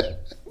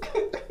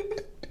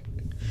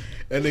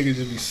 That nigga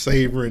just be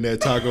savoring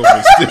that taco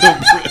for still.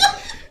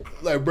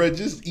 Like, bro,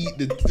 just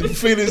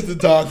finish the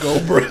taco,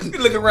 bro.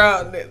 Look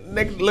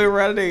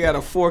around, they got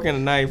a fork and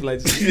a knife.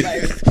 Like,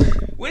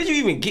 where did you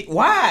even get?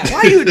 Why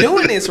are you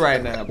doing this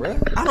right now, bro?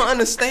 I don't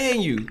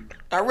understand you.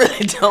 I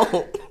really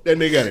don't. That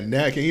nigga got a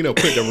napkin. You know,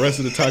 put the rest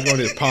of the taco in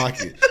his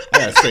pocket.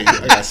 I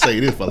gotta say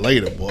this for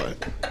later, boy.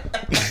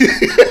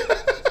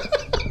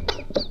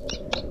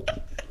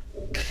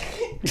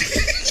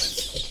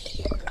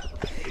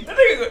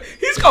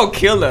 He's gonna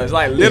kill us,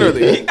 like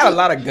literally. He got a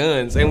lot of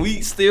guns, and we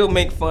still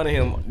make fun of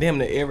him damn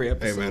near every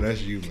episode. Hey man,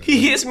 that's you, man.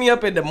 He hits me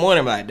up in the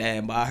morning, like,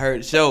 damn, but I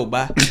heard the show,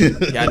 bye.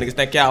 Y'all niggas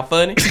think y'all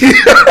funny?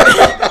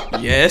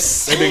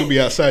 Yes. That nigga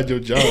be outside your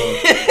job.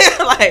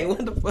 Like,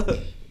 what the fuck?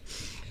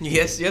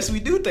 Yes, we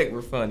do think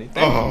we're funny.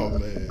 Thank you.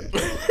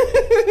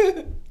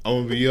 Man.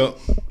 I'm gonna be up.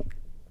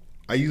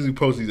 I usually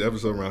post these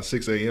episodes around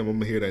 6 a.m. I'm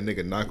gonna hear that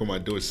nigga knock on my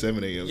door at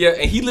 7 a.m. Yeah,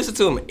 and he listens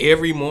to him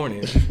every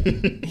morning.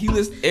 He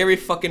listens every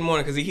fucking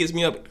morning because he hits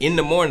me up in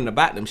the morning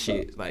about them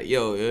shit. Like,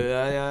 yo,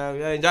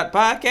 you got the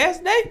podcast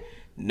today?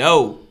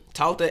 No.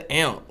 Talk to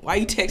Amp. Why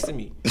you texting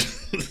me?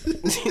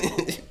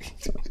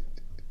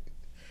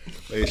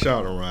 Hey, shout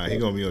out to Ryan. He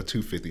gonna be on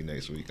 250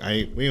 next week.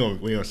 We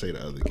don't say the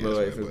other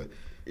guest, but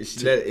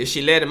if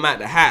she let him out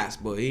the house,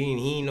 but he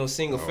ain't no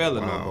single fella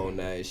no more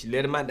now. If she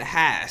let him out the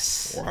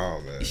house. Wow,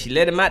 man. If she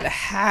let him out the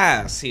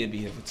house, he'll be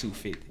here for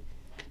 250.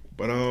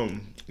 But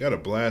got a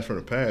blast from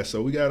the past.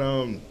 So we got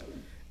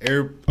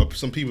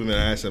some people been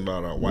asking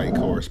about our white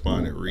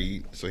correspondent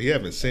Reed. So he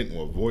haven't sent a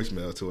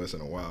voicemail to us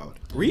in a while.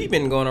 Reed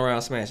been going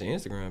around smashing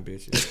Instagram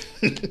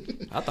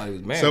bitches. I thought he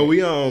was married. So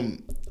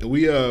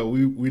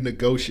we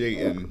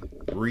negotiating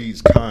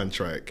Reed's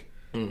contract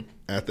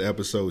after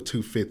episode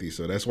 250.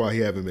 So that's why he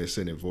haven't been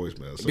sending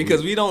voicemails. So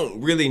because we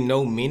don't really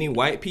know many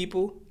white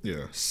people.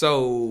 Yeah.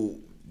 So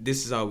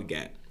this is all we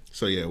got.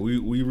 So yeah,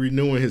 we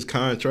renewing his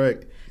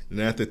contract. And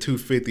after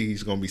 250,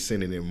 he's gonna be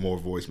sending in more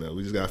voicemail.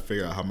 We just gotta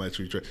figure out how much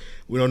we try.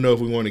 We don't know if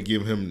we want to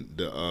give him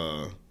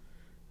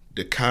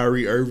the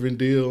Kyrie Irving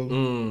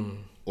deal,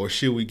 or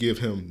should we give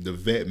him the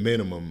vet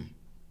minimum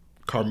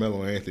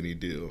Carmelo Anthony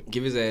deal?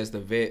 Give his ass the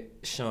vet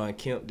Sean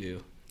Kemp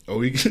deal. Or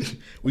we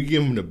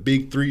give him the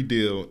big 3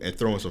 deal and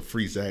throw in some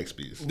free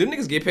Zaxby's. Them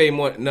niggas get paid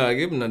more. No,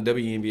 give him the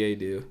WNBA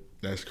deal.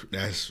 That's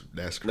crazy.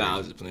 Nah, I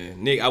was just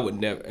playing. Nick, I would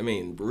never. I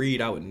mean, Reed,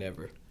 I would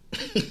never.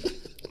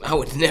 I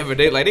would never.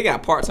 They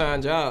got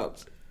part-time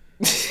jobs.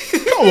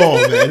 Come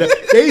on, man.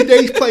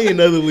 They play in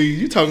other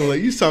leagues. You talking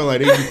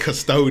like they be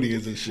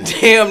custodians and shit.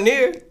 Damn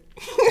near.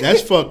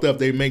 That's fucked up.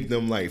 They make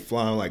them like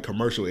flying like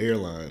commercial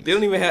airlines. They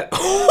don't even have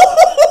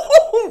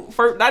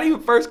not even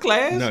first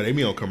class. No, they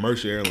be on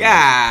commercial airlines.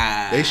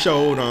 God. They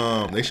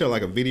showed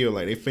like a video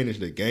like they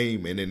finished the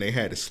game and then they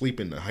had to sleep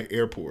in the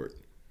airport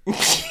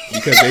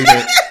because they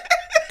didn't.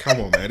 Come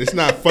on, man. It's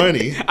not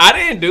funny. I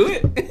didn't do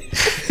it.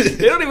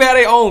 They don't even have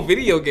their own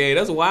video game.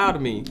 That's wild to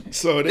me.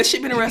 So that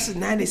shit been around since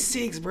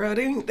 '96, bro.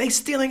 They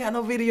still ain't got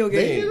no video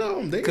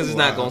game. Because it's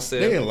not gonna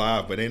sell. They ain't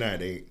live, but they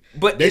not.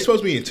 But they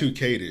supposed to be in 2K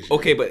this year.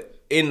 Okay, but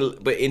in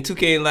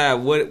 2K and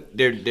Live, what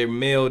they're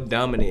male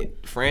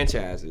dominant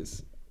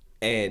franchises,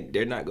 and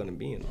they're not gonna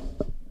be in them.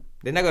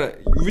 They're not gonna.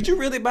 Would you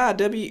really buy a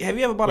W? Have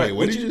you ever bought Wait,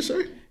 what did you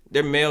say?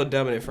 They're male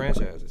dominant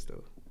franchises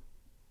though.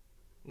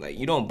 Like,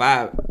 you don't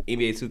buy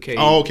NBA 2K.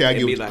 Oh, okay, I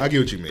get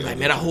what you mean. Like,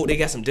 man, I hope they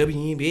got some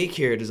WNBA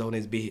characters on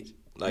this bitch.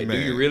 Like, man,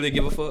 do you really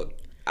give a fuck?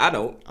 I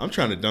don't. I'm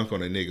trying to dunk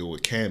on a nigga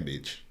with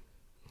Cambridge.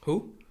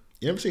 Who?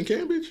 You ever seen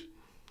Cambridge?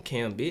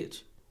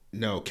 Cambridge?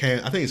 No,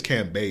 I think it's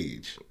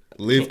Cambage.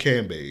 Liv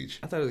Cambage.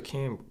 I thought it was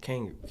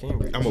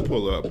Cambridge. I'm gonna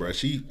pull her up, bro.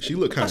 She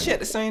look kind of. She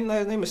had the same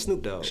last name as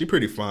Snoop Dogg. She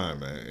pretty fine,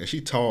 man, and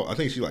she tall. I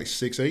think she like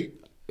 6'8".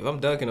 If I'm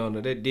dunking on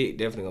her, that dick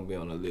definitely gonna be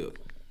on her lip.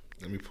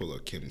 Let me pull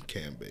up Kim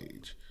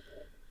Cambage.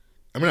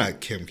 I mean,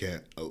 not Kim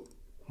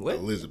what?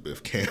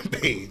 Elizabeth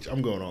Cambage.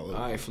 I'm going all over.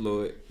 All right,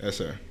 Floyd. That's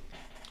her.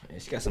 Yeah,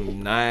 she got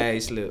some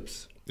nice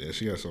lips. Yeah,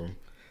 she got some.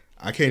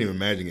 I can't even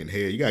imagine getting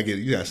hair. You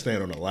gotta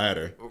stand on a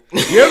ladder.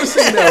 You ever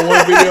seen that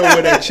one video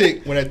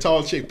where that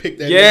tall chick picked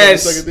that?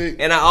 Yes, dick?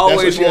 And I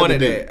always wanted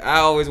that. I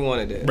always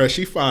wanted that. Bro,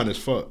 she fine as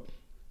fuck.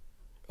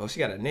 Oh, she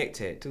got a neck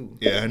tattoo.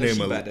 Yeah, her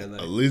name is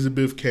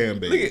Elizabeth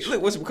Cambage.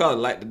 Look what's it called?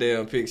 Like the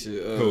damn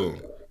picture. Who?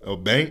 Oh,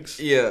 Banks?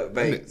 Yeah,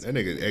 Banks. That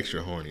nigga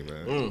extra horny,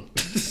 man.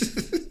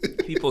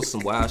 He posts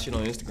some wild shit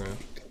on Instagram.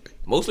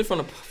 Mostly from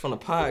the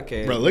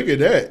podcast. Bro, look at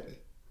that.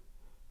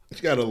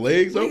 She got her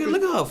legs open.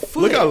 Look at her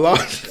foot. Look how long.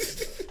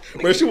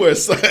 Bro, she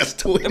wears size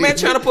 20. The man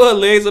trying to put her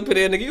legs up in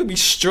there, nigga. You'll be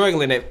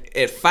struggling at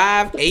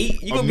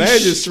 5'8". You gonna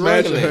Imagine be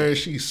struggling. smashing her and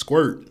she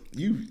squirt.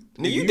 You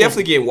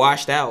definitely get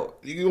washed out.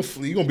 You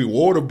gonna be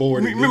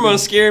waterboarding. Remember on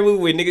Scary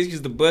Movie where niggas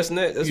used to bust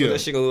nut? That's what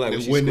that shit gonna look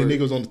like when the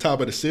niggas on the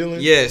top of the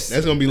ceiling? Yes.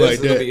 That's gonna be like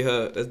that. That's gonna be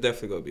her. That's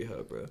definitely gonna be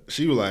her, bro.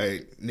 She was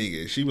like,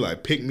 nigga, she was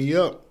like, pick me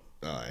up.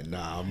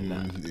 Nah.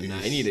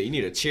 You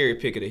need a cherry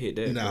picker to hit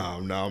that. Nah,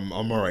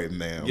 I'm all right,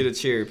 man. Get a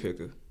cherry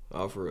picker.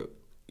 Offer up.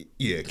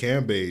 Yeah,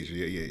 Cambage.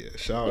 Yeah.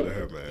 Shout out to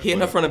her, man.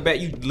 Hitting her from the back,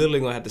 you literally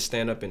gonna have to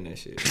stand up in that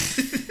shit.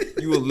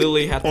 You will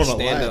literally have to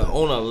stand up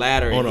on a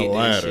ladder and hit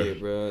that shit,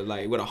 bro.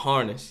 Like with a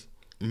harness.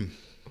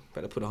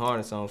 Better put a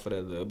harness on for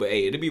that little. But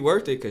hey, it'd be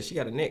worth it because she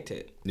got a neck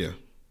tat. Yeah,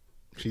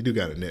 she do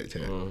got a neck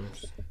tat.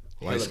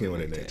 Light skin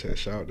with a neck tat.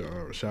 Shout out to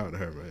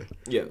her, man.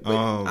 Yeah, but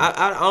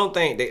I don't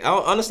think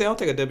honestly, I don't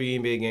think a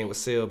WNBA game would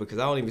sell because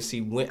I don't even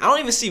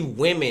see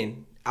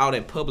women out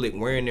in public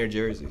wearing their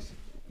jerseys.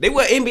 They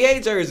wear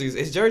NBA jerseys.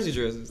 It's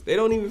jerseys. They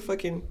don't even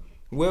fucking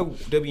wear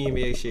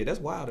WNBA shit. That's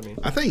wild to me.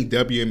 I think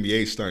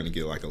WNBA is starting to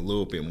get like a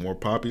little bit more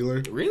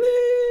popular.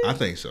 Really? I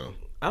think so.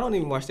 I don't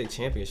even watch their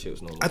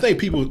championships no more. I think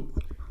people.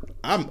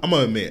 I'm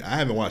gonna admit I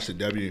haven't watched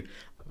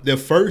the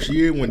first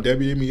year when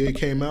WNBA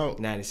came out.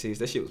 96.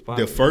 That shit was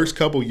popular. The first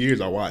couple years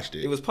I watched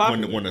it. It was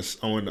popular when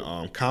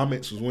the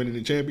Comets was winning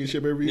the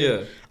championship every year.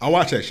 Yeah, I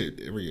watched that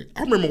shit every year.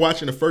 I remember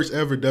watching the first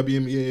ever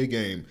WNBA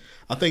game.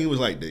 I think it was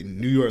like the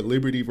New York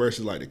Liberty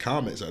versus like the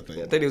Comets. I think.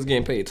 Yeah, I think they was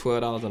getting paid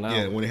 $12 an hour.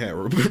 Yeah, when they had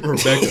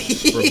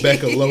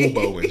Rebecca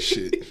Lobo and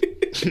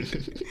shit.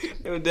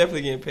 They were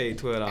definitely getting paid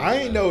 $12. I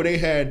ain't know they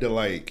had to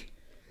like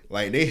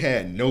they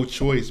had no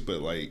choice but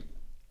like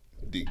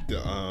the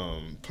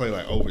play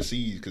like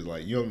overseas because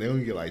like they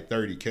only get like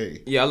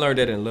 $30K. Yeah, I learned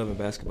that in Love and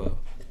Basketball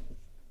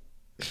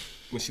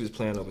when she was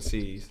playing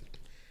overseas.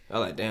 I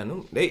was like,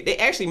 damn, they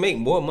actually make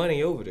more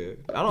money over there.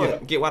 I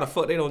don't get why the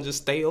fuck they don't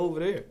just stay over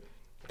there.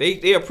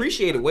 They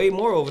appreciate it way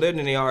more over there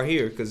than they are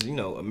here because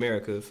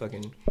America,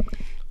 fucking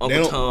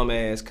Uncle Tom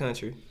ass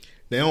country.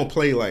 They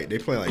play like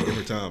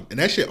different time, and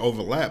that shit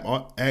overlap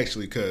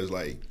actually because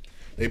like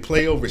they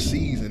play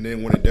overseas, and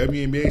then when the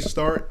WNBA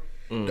start.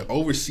 The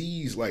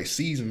overseas like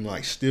season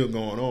like still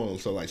going on,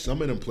 so like some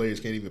of them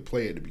players can't even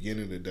play at the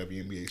beginning of the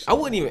WNBA season. I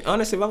wouldn't even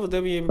honestly if I was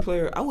a WNBA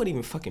player, I wouldn't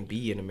even fucking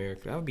be in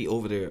America. I would be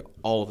over there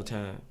all the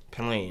time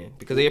playing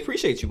because they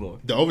appreciate you more.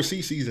 The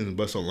overseas season is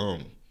but so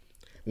long.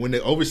 When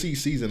the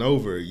overseas season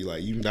over,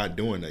 you're not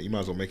doing that. You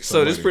might as well make some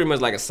money. This is pretty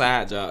much like a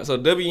side job. So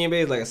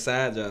WNBA is like a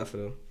side job for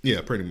them.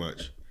 Yeah, pretty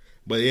much.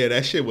 But yeah,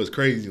 that shit was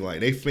crazy.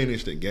 Like they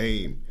finished the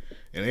game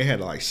and they had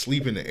to like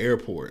sleep in the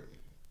airport,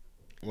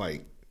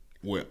 like.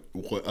 Where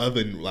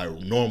other like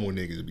normal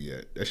niggas be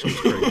at. That shit was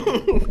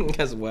crazy.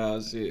 That's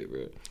wild shit,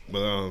 bro.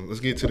 But let's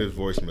get to this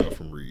voicemail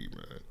from Reed,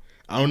 man.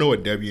 I don't know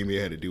what WNBA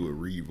had to do with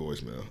Reed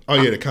voicemail.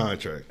 Oh yeah, the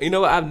contract. You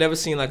know what? I've never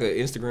seen like an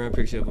Instagram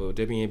picture of a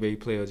WNBA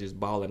player just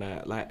balling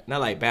out, like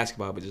not like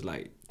basketball, but just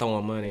like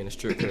throwing money in a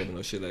strip club and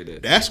no shit like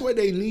that. That's what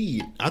they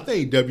need. I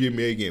think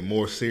WNBA getting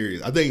more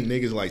serious. I think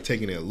niggas like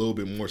taking it a little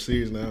bit more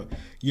serious now.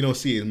 You don't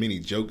see as many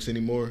jokes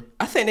anymore.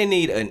 I think they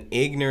need an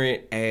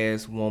ignorant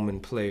ass woman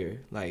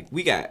player. Like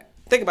we got.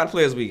 Think about the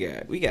players we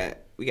got. We got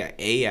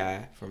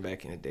AI from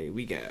back in the day.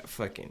 We got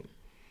fucking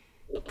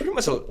pretty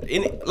much a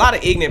lot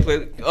of ignorant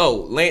players.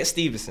 Oh, Lance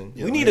Stevenson.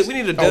 Yeah, we need a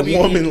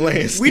woman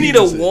Lance. We need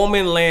a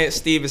woman Lance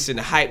Stevenson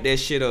to hype that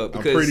shit up.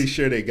 Because I'm pretty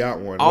sure they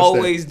got one.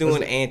 Always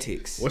doing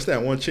antics. What's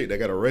that one chick that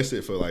got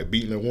arrested for like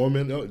beating a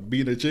woman up,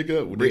 beating a chick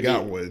up? They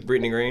got one.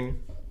 Brittany Green.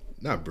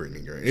 Not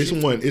Brittany Green.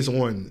 It's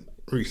one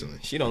recently.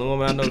 She the only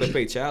woman I know that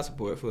paid child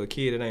support for a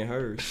kid that ain't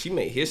hers. She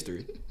made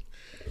history.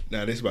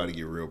 Now this about to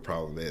get real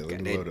problematic.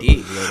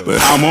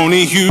 But I'm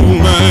only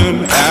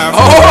human.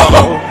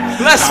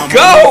 Let's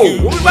go.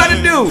 What we about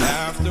to do?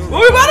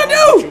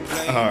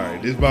 All right,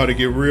 this about to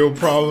get real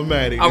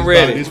problematic. I'm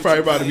ready. This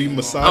probably about to be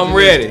misogynistic. I'm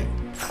ready.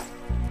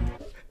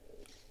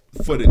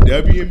 For the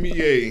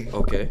WNBA,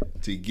 okay,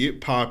 to get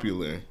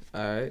popular,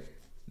 all right,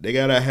 they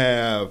gotta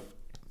have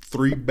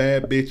 3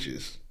 bad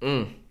bitches,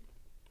 and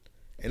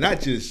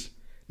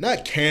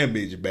not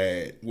Cambridge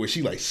bad, where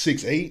she like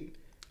 6'8".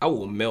 I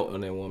will melt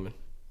on that woman.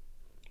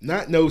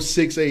 Not no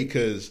 6'8",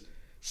 because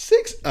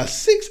a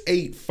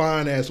 6'8"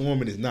 fine ass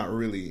woman is not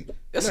really.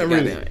 That's not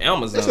really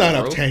Amazon. That's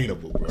not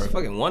obtainable, bro. It's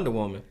fucking Wonder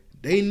Woman.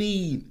 They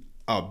need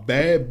a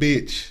bad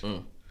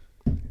bitch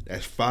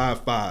that's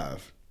 5'5",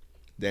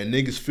 that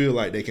niggas feel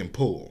like they can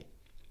pull.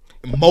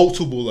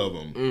 Multiple of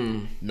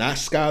them. Not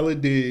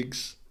Skylar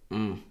Diggs.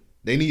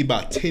 They need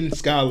about 10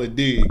 Skylar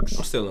Diggs.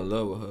 I'm still in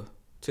love with her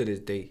to this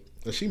day.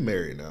 Well, she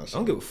married now. So. I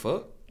don't give a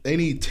fuck. They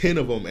need 10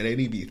 of them, and they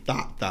need to be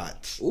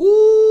thoughts.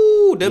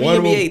 Ooh,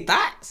 WNBA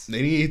thoughts.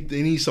 They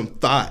need some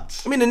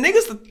thoughts. I mean, the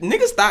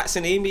niggas thoughts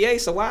in the NBA.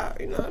 So why?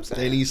 You know what I'm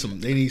saying?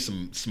 They need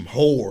some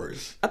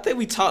whores. I think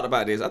we talked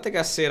about this. I think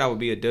I said I would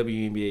be a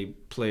WNBA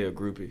player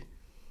groupie.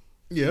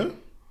 Yeah.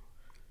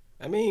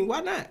 I mean, why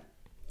not?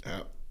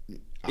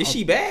 Is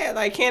she bad?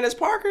 Like Candace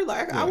Parker?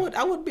 Like yeah.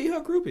 I would be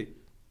her groupie.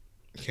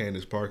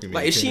 Candace Parker.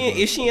 Like is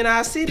she in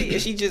our city?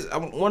 Is she just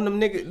one of them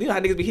niggas? You know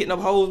how niggas be hitting up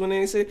hoes when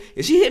they say,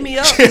 "If she hit me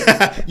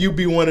up, you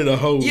be one of the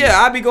hoes." Yeah,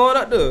 I'll be going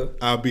up there.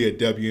 I'll be a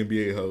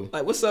WNBA hoe.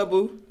 Like, what's up,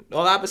 boo?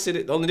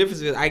 The only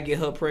difference is I get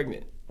her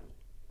pregnant.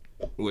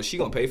 Well, she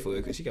gonna pay for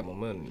it because she got more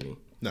money than me.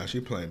 Nah, she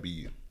playing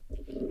BU.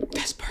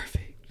 That's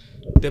perfect.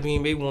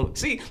 WNBA woman.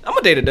 See, I'm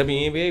gonna date a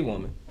WNBA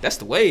woman. That's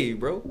the wave,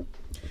 bro.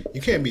 You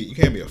can't be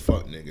a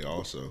fuck nigga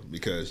also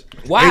because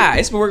why?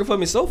 It's been working for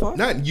me so far.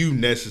 Not you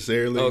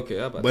necessarily.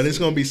 Okay, but it's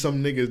gonna be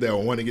some niggas that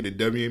want to get a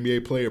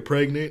WNBA player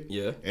pregnant.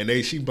 Yeah. And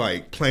she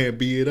like playing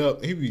B it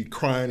up. He be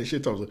crying and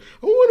shit. I was like,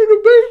 I wanted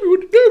a baby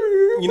with the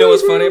WNBA. You know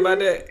what's funny about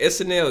that?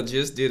 SNL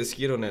just did a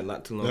skit on that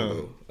not too long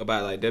ago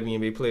about like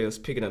WNBA players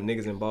picking up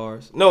niggas in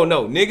bars. No,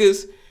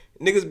 niggas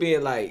niggas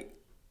being like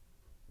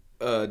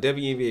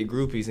WNBA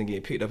groupies and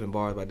getting picked up in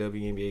bars by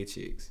WNBA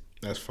chicks.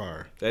 That's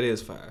fire. That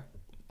is fire.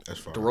 That's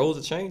fire. The roles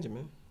are changing,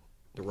 man.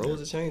 The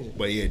roles are changing.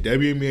 But yeah,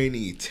 WNBA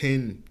need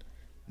 10.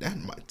 I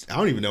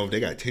don't even know if they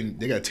got 10.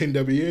 They got 10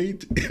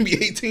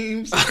 NBA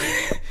teams. I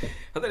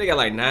think they got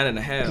like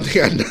 9.5.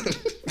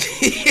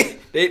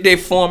 They got they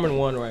forming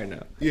one right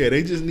now. Yeah,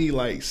 they just need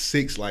like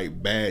 6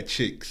 like bad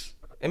chicks.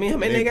 I mean, how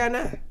many they got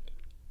now?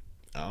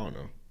 I don't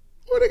know.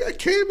 Well, they got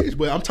Cammys,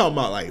 but I'm talking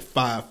about like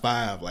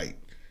 5'5", like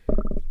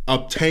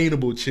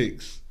obtainable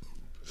chicks.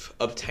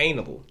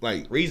 Obtainable,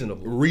 like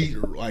reasonable,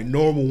 like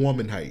normal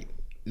woman height,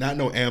 not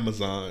no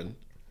Amazon.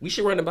 We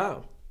should run the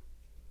battle.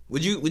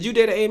 Would you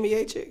date an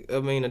NBA chick? I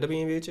mean, a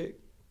WNBA chick?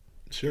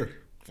 Sure.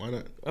 Why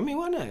not? I mean,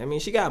 why not? I mean,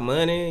 she got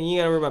money. You ain't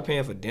gotta worry about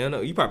paying for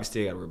dinner. You probably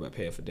still gotta worry about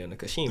paying for dinner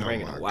because she ain't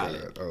bringing no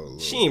wallet.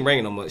 She ain't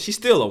bringing no money. She's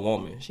still a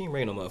woman. She ain't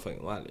bringing no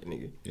motherfucking wallet,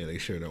 nigga. Yeah, they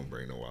sure don't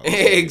bring no wallet.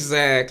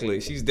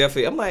 Exactly. She's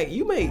definitely. I'm like,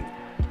 you make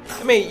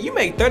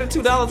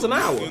 $32 an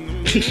hour.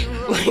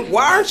 Like,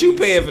 why aren't you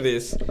paying for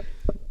this?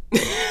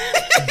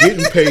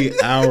 Getting paid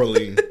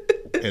hourly in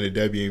the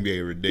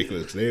WNBA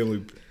ridiculous. They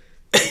only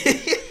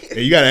and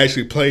you gotta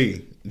actually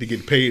play to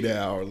get paid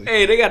hourly.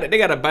 Hey, they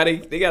gotta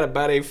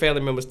buy their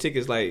family members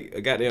tickets like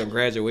a goddamn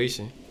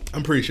graduation.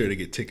 I'm pretty sure they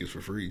get tickets for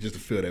free just to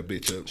fill that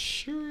bitch up.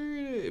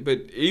 Sure,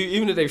 but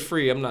even if they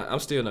free, I'm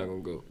still not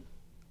gonna go.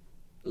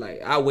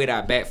 Like, I wait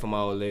out back for my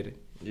old lady,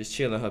 just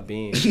chilling her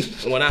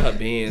Benz. Well, not her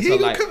Benz, her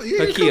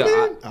Kia,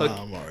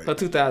 her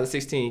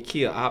 2016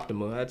 Kia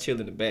Optima. I chill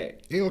in the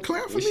back. You gonna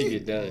clap for me? When she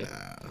get done.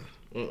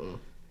 Nah.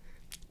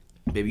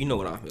 Baby, you know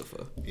what I'm here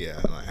for. Yeah,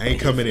 like, I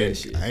ain't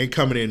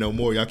coming in no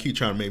more. Y'all keep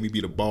trying to make me be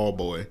the ball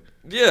boy.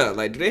 Yeah,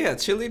 like, do they have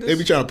cheerleaders? They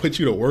be trying to put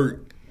you to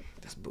work.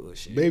 That's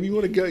bullshit. Baby, you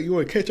want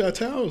to catch our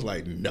towels?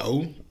 Like,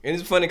 no. And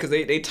it's funny because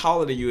they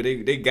taller than you.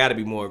 They got to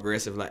be more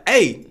aggressive. Like,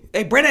 hey,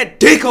 bring that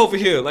dick over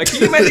here. Like, can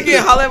you imagine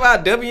getting hollered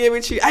about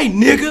WNBA chick? Hey,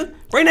 nigga,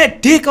 bring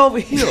that dick over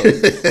here.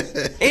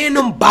 And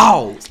them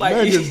balls. Like,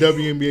 imagine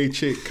WNBA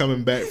chick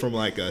coming back from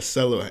like a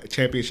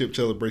championship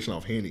celebration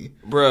off Henny.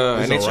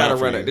 Bruh, and they try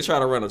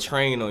to run a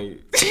train on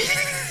you.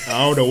 I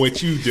don't know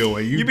what you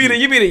doing. You be the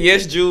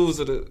Yes Jews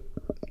of the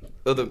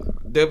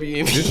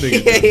WNBA.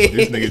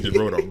 This nigga just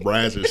wrote a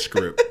Brazzer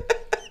script.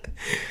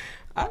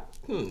 I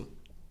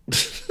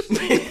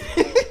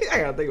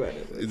gotta think about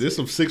that. Is there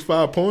some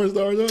 6'5" porn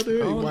stars out there?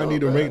 You might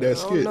need to make that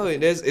skit. No,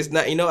 it's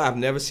not. You know, I've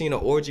never seen an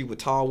orgy with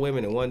tall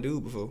women and one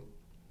dude before.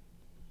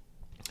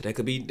 That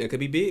could be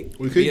big.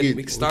 We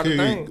could start a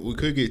thing. We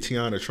could get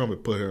Tiana Trump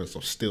and put her on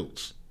some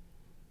stilts.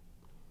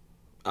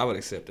 I would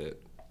accept that.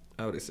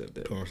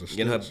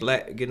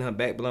 Getting her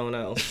back blown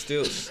out on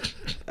stilts.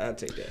 I'd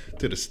take that.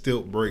 To the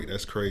stilt break,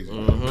 that's crazy.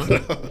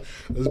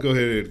 Mm-hmm. Let's go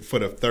ahead and, for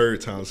the third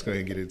time, let's go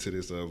ahead and get into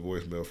this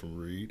voicemail from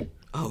Reed.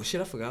 Oh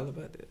shit, I forgot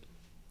about that.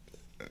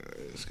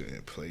 Let's go ahead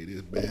and play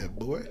this bad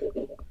boy.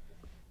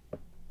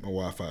 My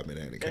Wi-Fi been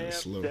acting kind of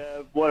slow.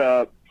 Dev, what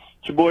up?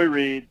 It's your boy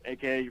Reed,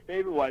 aka your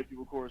favorite white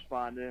people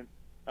correspondent.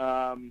 Been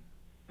on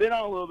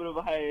a little bit of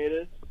a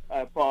hiatus. I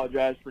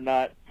apologize for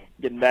not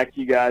getting back to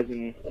you guys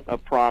in a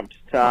prompt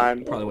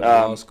time. Probably went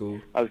to law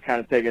school. I was kind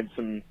of taking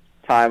some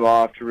time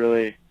off to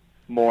really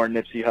mourn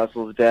Nipsey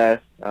Hussle's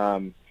death.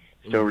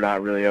 Still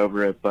not really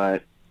over it,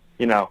 but,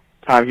 you know,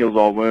 time heals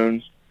all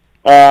wounds.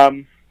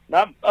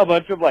 Not a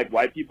bunch of, like,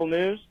 white people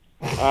news.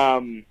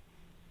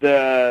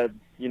 The,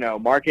 you know,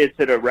 market's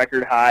at a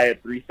record high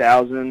at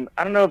 3,000.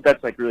 I don't know if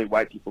that's, like, really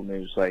white people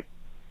news. Like,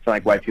 it's not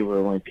like white people are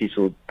the only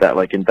people that,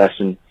 like,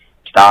 invest in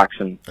stocks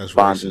and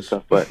bonds and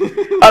stuff, but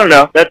I don't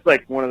know. That's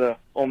like one of the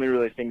only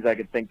really things I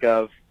could think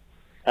of.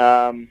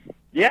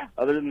 Yeah,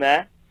 other than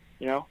that,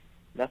 you know,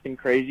 nothing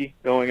crazy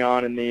going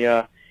on in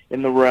the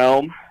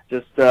realm.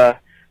 Just thought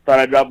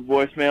I'd drop a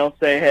voicemail,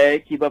 say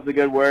hey, keep up the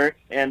good work,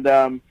 and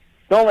don't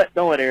let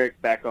Eric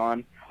back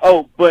on.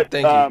 Oh, but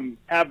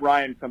have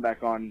Ryan come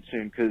back on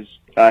soon because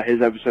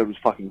his episode was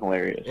fucking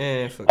hilarious.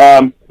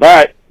 All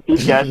right,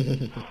 peace, guys.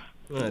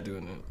 I'm not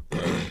doing that.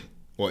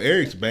 Well,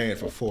 Eric's banned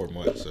for 4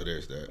 months, so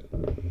there's that.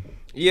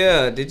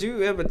 Yeah, did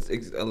you ever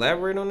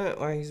elaborate on that?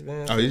 Why he's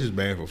banned? Oh, he's just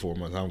banned for 4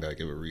 months. I don't gotta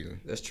give a reason.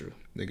 That's true.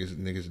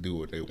 Niggas do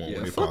what they want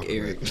when they fuck pop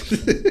Eric.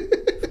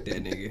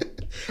 That nigga.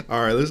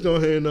 All right, let's go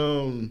ahead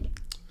and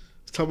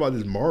let's talk about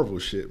this Marvel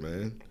shit,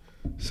 man.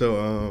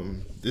 So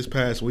this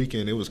past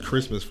weekend it was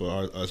Christmas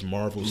for us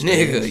Marvel stars.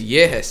 Nigga,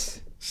 yes.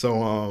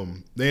 So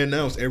they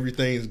announced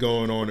everything's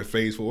going on in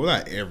Phase 4. Well,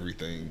 not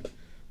everything,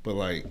 but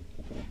like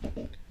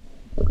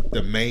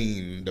the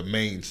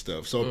main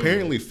stuff. So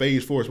apparently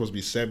Phase 4 is supposed to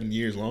be 7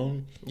 years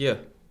long. Yeah.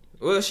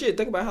 Well, shit,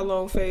 think about how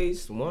long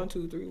Phase 1,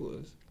 2, 3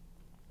 was.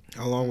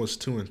 How long was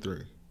 2 and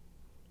 3?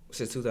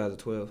 Since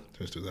 2012.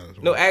 Since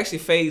 2012. No, actually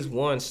Phase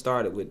 1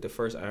 started with the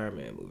first Iron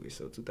Man movie,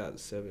 so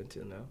 2007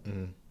 till now.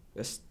 Mm-hmm.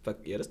 That's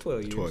 12 years.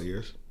 12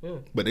 years. Yeah.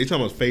 But they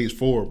talking about Phase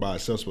 4 by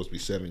itself supposed to be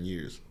 7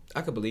 years.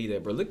 I could believe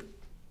that, bro. Look,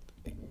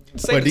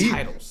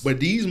 titles. But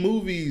these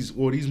movies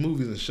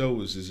and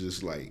shows is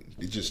just like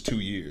it's just 2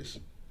 years.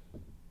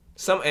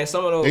 Some of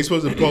those they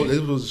supposed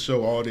to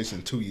show all this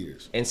in 2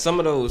 years. And some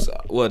of those,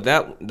 well,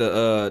 that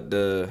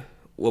the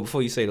well,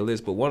 before you say the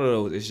list, but one of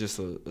those is just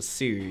a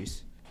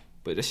series.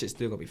 But that shit's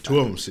still gonna be fire. 2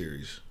 of them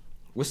series.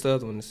 What's the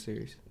other one in the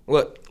series?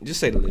 What? Just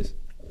say the list.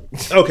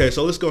 Okay,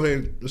 so let's go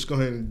ahead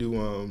and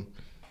do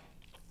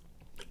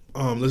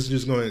let's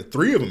just go ahead.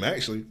 3 of them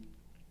actually.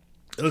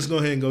 Let's go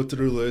ahead and go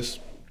through the list.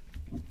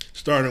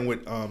 Starting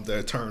with the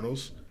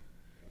Eternals.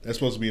 That's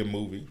supposed to be a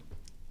movie.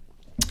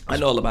 I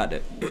know all about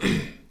that.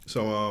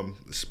 So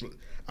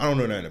I don't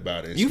know nothing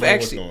about it. You've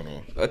actually what's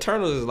going on.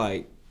 Eternals is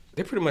like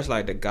they're pretty much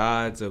like the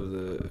gods of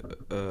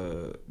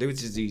the. They were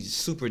just these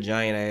super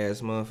giant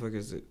ass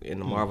motherfuckers in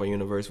the Marvel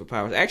universe with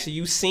powers. Actually,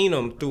 you've seen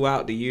them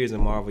throughout the years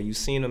in Marvel. You've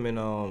seen them in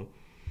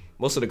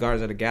most of the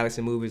Guardians of the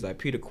Galaxy movies. Like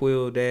Peter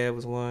Quill, dad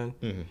was one.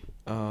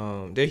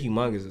 Mm-hmm. They're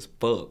humongous as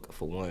fuck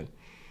for one.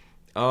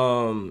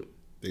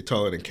 They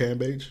taller than Cam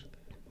Page?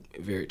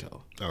 Very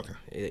tall. Okay.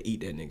 Yeah, eat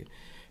that nigga.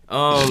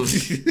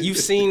 You've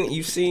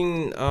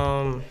seen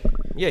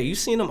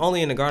them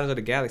only in the Guardians of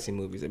the Galaxy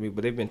movies. I mean,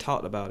 but they've been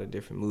talked about in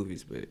different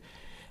movies. But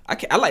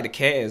I like the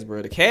cast,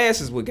 bro. The cast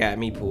is what got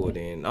me pulled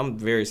in. I'm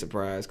very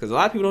surprised because a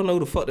lot of people don't know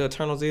who the fuck the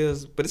Eternals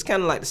is. But it's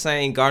kind of like the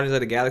same Guardians of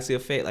the Galaxy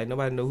effect. Like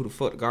nobody know who the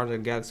fuck the Guardians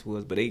of the Galaxy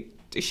was, but they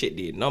shit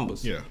did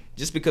numbers. Yeah.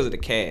 Just because of the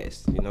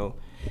cast, you know,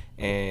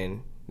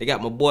 and. They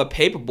got my boy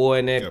Paperboy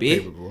in that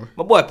bitch. Paperboy.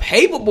 My boy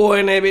Paperboy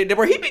in that bitch.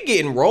 Bro, he be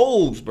getting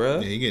roles, bro.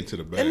 Yeah, he getting to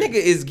the bag. That nigga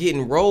is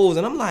getting roles,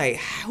 and I'm like,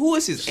 who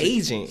is his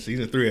agent?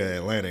 Season 3 of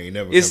Atlanta ain't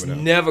never it's coming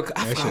out. never.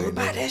 I forgot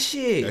about that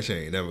shit. That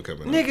shit ain't never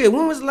coming out. Nigga,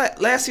 when was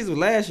last season? Was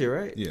last year,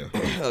 right? Yeah.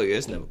 Oh yeah,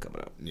 it's never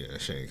coming out. Yeah,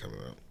 that shit ain't coming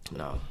out.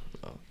 No.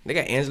 They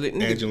got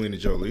Angelina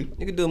Jolie.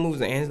 Nigga doing movies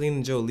with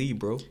Angelina Jolie,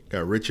 bro.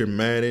 Got Richard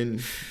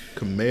Madden,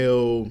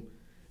 Kumail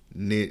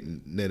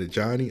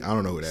Nanjiani. I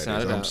don't know who that is.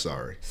 I'm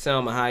sorry.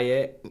 Salma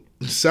Hayek.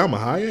 Salma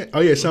Hayek? Oh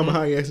yeah, Salma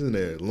Hayek's in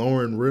there.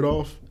 Lauren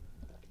Ridolph.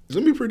 It's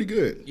gonna be pretty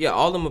good. Yeah,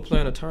 all of them are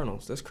playing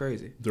Eternals. That's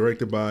crazy.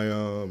 Directed by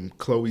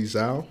Chloe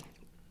Zhao.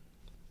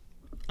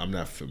 I'm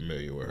not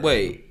familiar with her.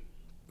 Wait,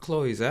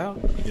 Chloe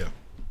Zhao? Yeah,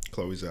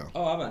 Chloe Zhao.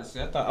 Oh, I'm about to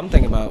say. I'm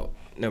thinking about.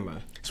 Never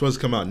mind. It's supposed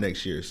to come out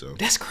next year, so.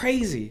 That's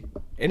crazy.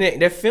 And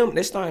they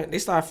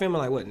start filming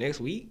like what, next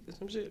week or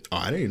some shit? Oh,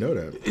 I didn't know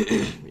that.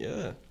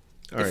 Yeah.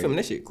 All They right. filming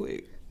that shit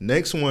quick.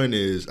 Next one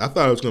is, I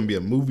thought it was going to be a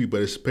movie,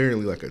 but it's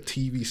apparently like a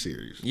TV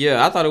series.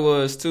 Yeah, I thought it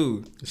was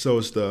too. So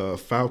it's the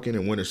Falcon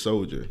and Winter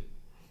Soldier.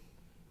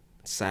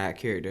 Side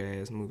character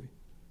ass movie.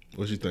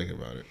 What you think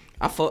about it?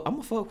 I'm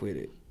gonna fuck with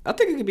it. I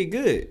think it could be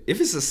good. If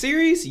it's a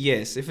series,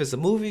 yes. If it's a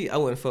movie, I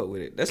wouldn't fuck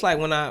with it. That's like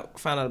when I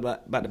found out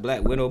about the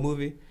Black Widow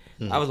movie.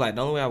 I was like,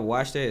 the only way I would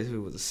watch that is if it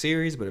was a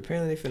series, but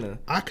apparently they finna.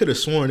 I could have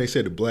sworn they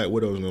said the Black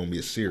Widow was going to be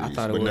a series, I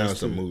thought it but was now it's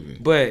too. a movie.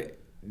 But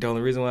the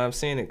only reason why I'm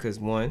saying it, because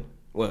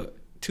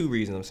two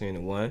reasons I'm saying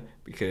it. One,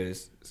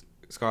 because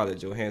Scarlett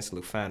Johansson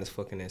look fine as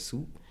fuck in that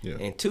suit. Yeah.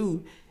 And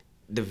two,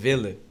 the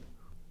villain,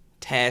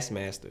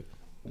 Taskmaster.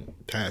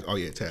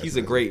 Taskmaster. He's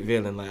a great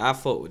villain. Like, I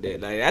fuck with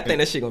that. Like, I think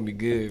that shit gonna be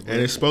good, bro.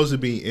 And it's supposed to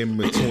be in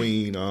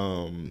between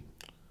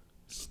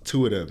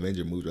 2 of the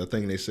Avenger movies. I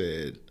think they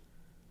said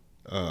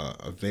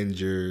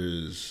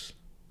Avengers.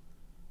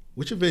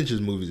 Which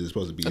Avengers movies is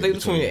supposed to be? I think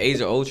between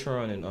Age of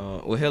Ultron and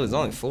it's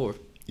only 4.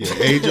 Yeah,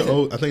 Age of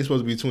I think it's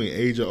supposed to be between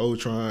Age of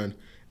Ultron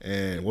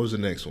and what was the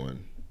next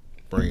one?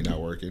 Brain not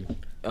working.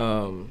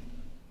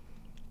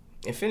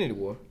 Infinity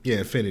War. Yeah,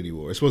 Infinity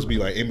War. It's supposed to be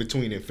like in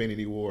between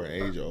Infinity War and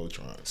Age of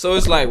Ultron. So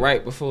it's like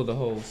right before the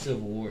whole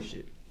Civil War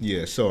shit.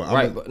 Yeah, so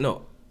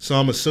So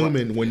I'm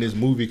assuming when this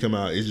movie come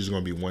out, it's just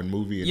gonna be one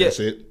movie and that's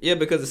it. Yeah,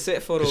 because the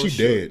set photo. She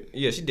dead.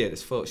 Yeah, she dead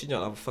as fuck. She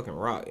jumped off a fucking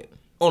rocket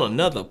on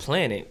another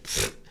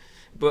planet.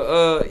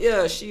 But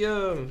yeah, she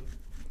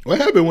What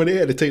happened when they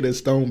had to take that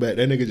stone back?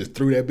 That nigga just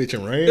threw that bitch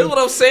and ran. That's what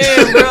I'm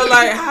saying, bro.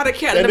 Like, how did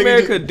Captain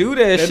America do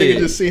that shit? That nigga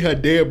just seen her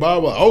dead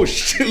body. Oh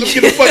shit! Let's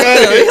get the fuck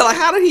out of here. Like,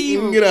 how did he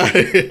even get out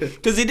of here?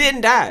 Because he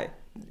didn't die.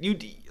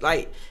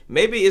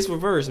 Maybe it's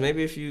reversed.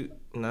 Maybe if you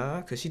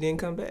because she didn't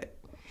come back.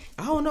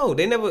 I don't know.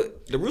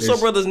 The Russo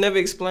brothers never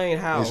explained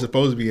how. It's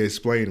supposed to be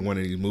explained in one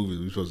of these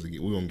movies.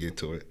 We're gonna get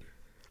to it.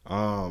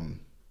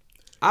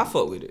 I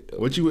fuck with it though.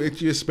 What you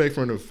expect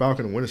from the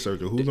Falcon and Winter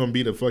Soldier? Who's gonna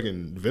be the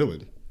fucking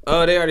villain?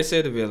 Oh, they already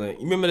said the villain.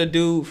 You remember the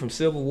dude from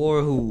Civil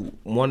War who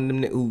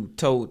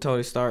told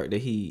Tony Stark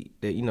that the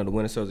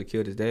Winter Soldier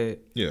killed his dad?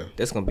 Yeah,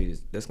 that's gonna be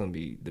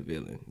the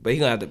villain. But he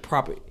gonna have the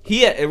proper.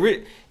 He had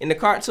in the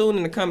cartoon,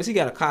 in the comics, he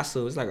got a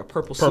costume. It's like a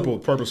purple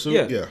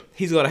suit. Yeah.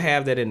 He's gonna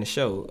have that in the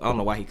show. I don't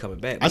know why he coming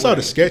back. I saw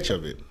the sketch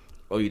of it.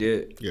 Oh, you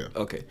did? Yeah.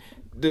 Okay.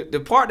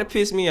 The part that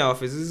pissed me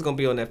off is this is gonna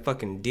be on that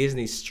fucking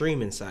Disney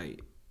streaming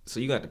site,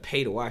 so you got to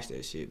pay to watch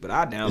that shit. But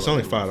I download. It's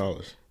only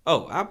 $5.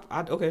 Oh,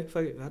 I okay,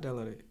 fuck it, I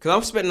download it because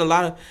I'm spending a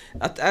lot of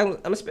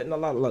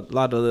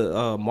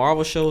the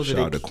Marvel shows. Shout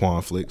out to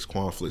Quanflix.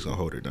 Quanflix gonna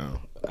hold it down.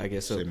 I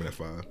guess so. Save me that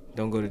 $5.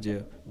 Don't go to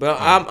jail. But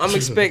I'm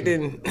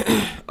expecting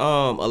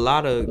a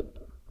lot of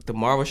the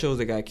Marvel shows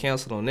that got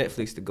canceled on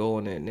Netflix to go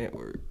on that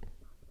network.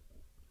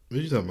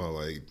 What you talking about,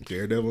 like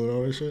Daredevil and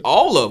all that shit?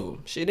 All of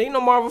them. Shit, ain't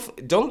no Marvel.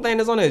 The only thing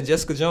that's on there is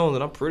Jessica Jones,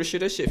 and I'm pretty sure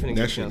that shit finna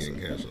get canceled.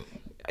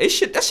 That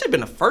shit That should have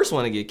been the first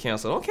one to get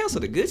canceled. Don't cancel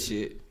the good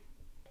shit.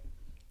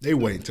 They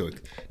wait till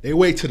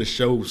the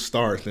show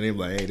starts and they be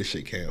like, hey, this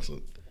shit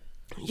canceled.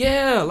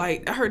 Yeah,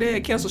 like I heard they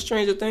had canceled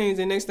Stranger Things,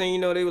 and next thing you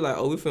know, they were like,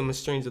 "Oh, we filming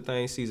Stranger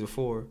Things season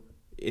 4 at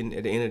the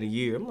end of the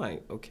year." I'm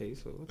like, okay,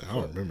 so I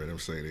don't remember them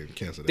saying they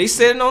canceled. They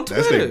said it on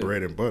Twitter. That's their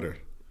bread and butter.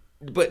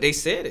 But they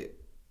said it.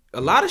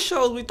 A lot of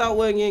shows we thought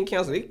wasn't getting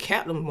canceled, they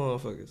capped them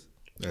motherfuckers.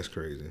 That's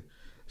crazy.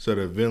 So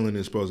the villain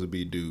is supposed to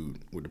be dude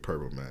with the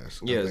purple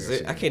mask. Yeah,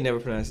 I can't never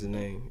pronounce his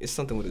name. It's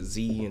something with a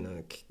Z and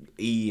a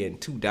E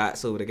and 2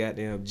 dots over the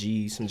goddamn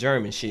G. Some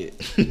German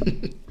shit.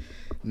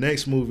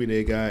 Next movie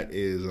they got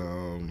is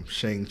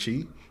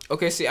Shang-Chi.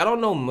 Okay, see, I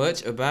don't know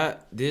much about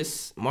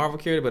this Marvel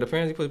character, but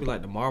apparently it's supposed to be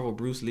like the Marvel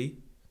Bruce Lee.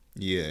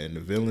 Yeah, and the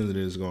villain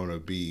is going to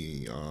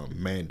be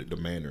the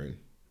Mandarin.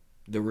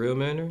 The real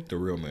Mandarin? The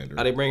real Mandarin.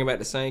 Are they bringing back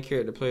the same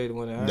character that played the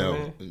one in Iron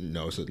Man?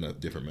 No, it's a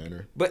different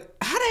Mandarin. But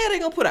how the hell they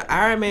gonna put an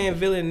Iron Man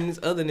villain in this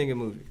other nigga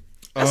movie?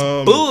 That's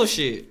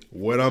bullshit.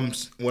 What I'm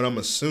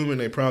assuming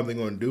they probably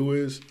gonna do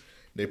is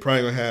they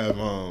probably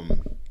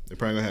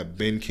gonna have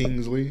Ben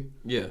Kingsley.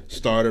 Yeah.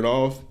 Started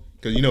off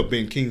because you know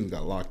Ben Kingsley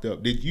got locked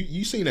up. Did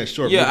you seen that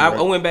short? Yeah, movie,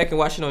 I went back and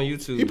watched it on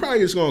YouTube. He probably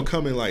just gonna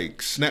come and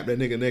like snap that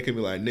nigga neck and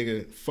be like,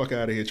 "Nigga, fuck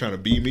out of here, trying to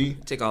be me."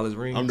 Take all his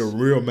rings. I'm the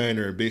real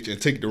Mandarin, bitch,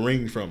 and take the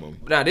ring from him.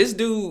 Now this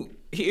dude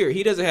here,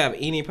 he doesn't have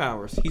any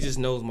powers. He just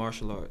knows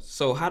martial arts.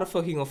 So how the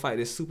fuck he gonna fight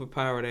this super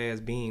powered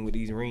ass being with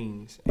these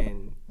rings?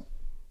 And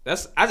I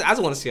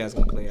just want to see how it's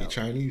gonna play out. He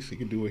Chinese, he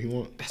can do what he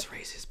wants. That's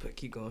racist, but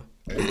keep going.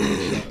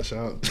 Hey,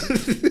 shout out.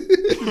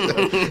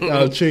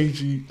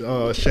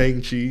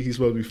 Shang-Chi, he's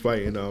supposed to be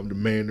fighting the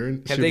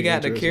Mandarin. Have they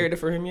got the character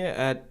for him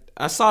yet?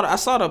 I saw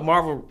the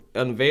Marvel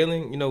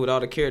unveiling, with all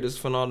the characters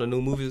from all the new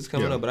movies that's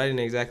coming up, but I didn't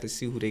exactly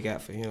see who they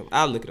got for him.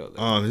 I'll look it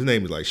up. His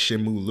name is like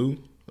Shimu Lu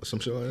or some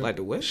shit like that. Like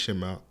the what?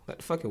 Shimao. Like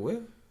the fucking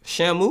what?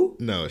 Shamu?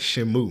 No,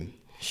 Shimu.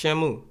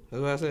 Shamu.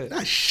 That's what I said.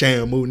 Not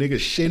Shamu, nigga.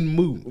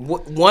 Shinmu.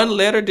 One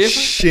letter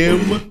different?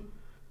 Shim.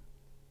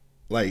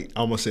 Like, I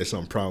almost said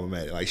something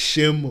problematic. Like,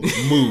 Shim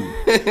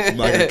Moo.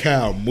 Like a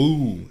cow.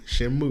 Moo.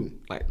 Shim Moo.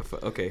 Like,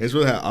 okay. It's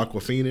really had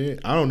Aquafina in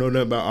it. I don't know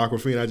nothing about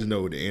Aquafina. I just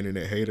know the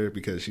internet hater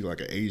because she's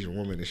like an Asian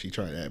woman and she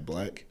tried to act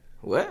black.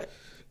 What?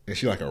 And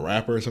she like a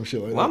rapper or some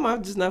shit like that. Why am I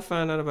just not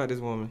finding out about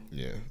this woman?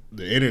 Yeah.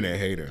 The internet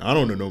hater. I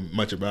don't know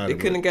much about it. They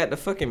couldn't have got the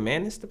fucking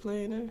Manus to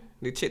play in there?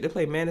 The chick that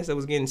played Manus that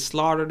was getting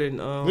slaughtered and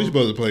We're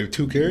supposed to play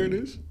 2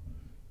 characters?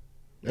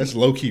 That's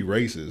low-key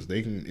racist.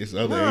 It's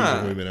other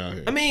Asian women out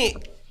here. I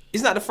mean,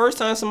 it's not the first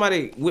time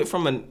somebody went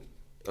from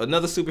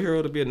another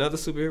superhero to be another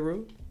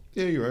superhero.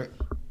 Yeah, you're right.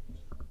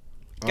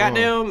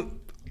 Goddamn,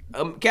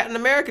 Captain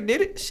America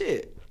did it.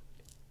 Shit.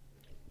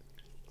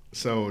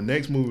 So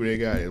next movie they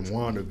got is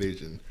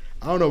WandaVision.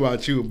 I don't know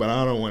about you, but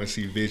I don't want to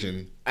see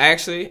Vision.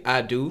 Actually,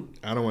 I do.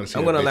 I don't want to see.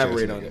 I'm going to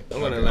elaborate on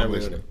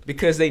it.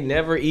 Because they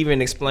never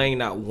even explained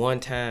not one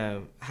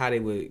time how they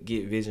would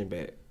get Vision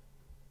back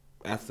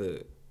after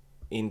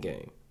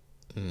Endgame.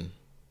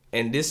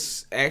 And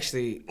this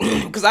actually,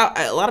 because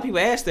a lot of people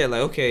asked that,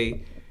 like,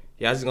 okay,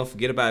 y'all just gonna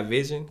forget about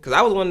Vision? Because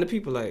I was one of the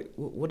people like,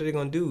 what are they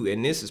gonna do?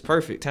 And this is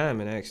perfect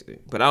timing actually.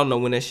 But I don't know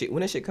when that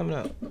shit coming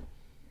out.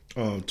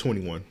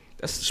 21.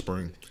 That's the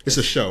spring. It's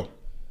a show.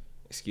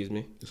 Excuse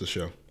me. It's a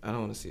show. I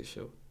don't want to see a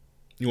show.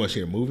 You want to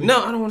see a movie?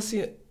 No, I don't want to see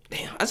it.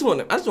 Damn, I just want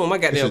my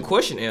goddamn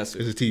question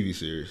answered. It's a TV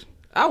series.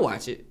 I'll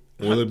watch it.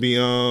 Will it be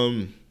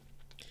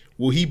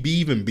Will he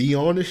even be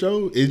on the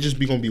show? It'd just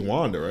be gonna be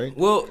Wanda, right?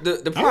 Well,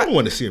 I don't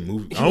want to see a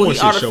movie. I don't want to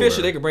see a show.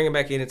 Artificial. They could bring him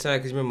back anytime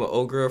because remember,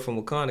 old girl from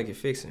Wakanda can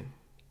fix him.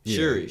 Yeah.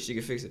 Sure, she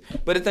can fix it.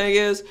 But the thing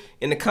is,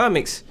 in the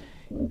comics,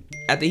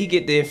 after he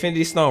get the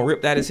Infinity Stone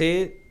ripped out his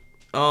head,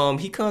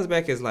 he comes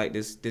back as like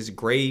this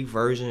gray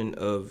version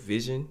of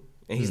Vision,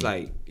 and he's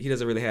like he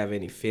doesn't really have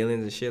any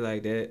feelings and shit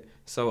like that.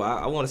 So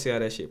I want to see how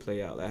that shit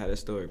play out, like how that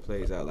story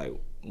plays out. Like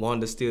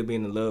Wanda still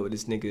being in love with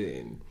this nigga,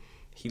 and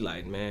he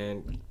like,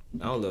 man,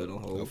 I don't love no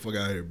hoe. Go fuck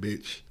out here,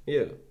 bitch.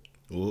 Yeah.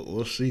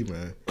 We'll see,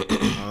 man.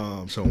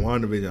 So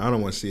WandaVision, I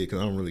don't want to see it because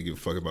I don't really give a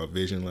fuck about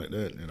Vision like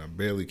that, and I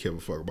barely give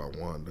a fuck about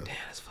Wanda. Damn,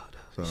 that's fucked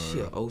up.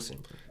 Shit, Olsen.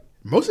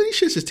 Most of these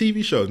shits is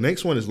TV shows.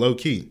 Next one is Low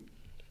Key.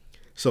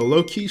 So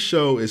Low Key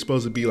show is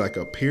supposed to be like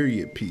a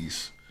period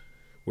piece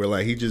where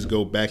like he just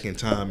go back in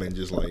time and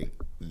just like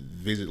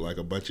visit like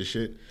a bunch of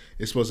shit.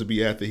 It's supposed to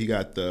be after he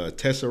got the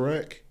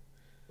Tesseract.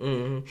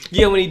 Mm-hmm.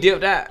 Yeah, when he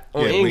dipped out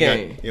on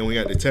Endgame. We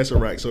got the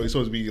Tesseract. So it's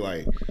supposed to be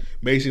like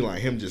basically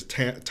like him just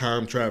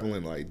time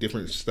traveling like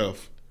different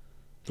stuff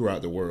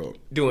throughout the world,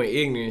 doing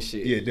ignorant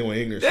shit. Yeah, doing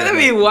ignorant. That'd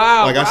be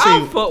wild.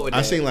 Like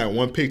I seen like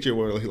one picture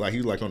where like he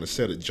was like on the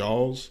set of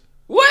Jaws.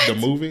 What? The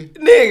movie,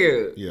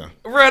 nigga. Yeah,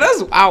 bro.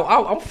 That's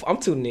I'm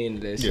tuning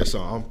into that shit. Yeah, so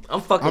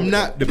I'm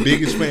not the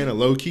biggest fan of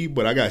Low Key,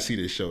 but I gotta see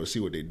this show and see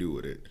what they do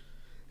with it.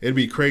 It'd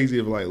be crazy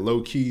if like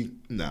Low Key.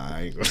 Nah,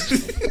 I ain't gonna.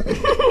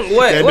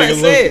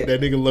 That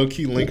nigga Low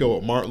Key link up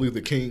with Martin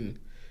Luther King.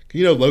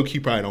 You know Low Key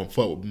probably don't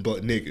fuck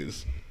with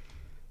niggas.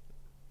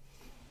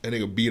 That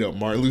nigga beat up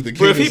Martin Luther King.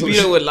 Bro, if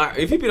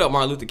he beat up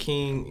Martin Luther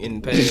King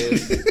in the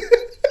past,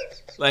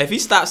 like if he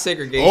stopped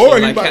segregation, or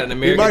like Captain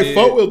America he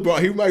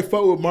might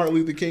fuck with Martin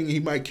Luther King. And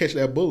he might catch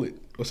that bullet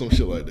or some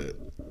shit like that.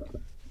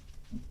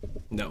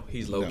 No,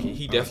 he's low key.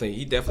 He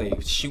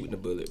definitely shooting the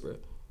bullet, bro.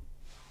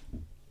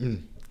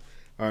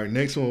 All right,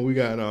 next one we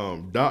got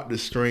Doctor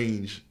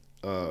Strange,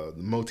 the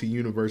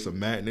Multi-Universe of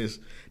Madness.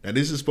 Now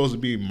this is supposed to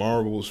be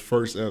Marvel's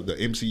first ever, the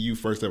MCU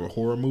first ever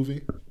horror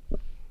movie.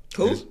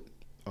 Who?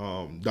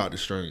 Doctor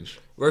Strange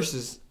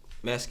versus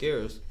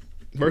Mascaras.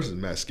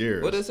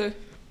 What is it?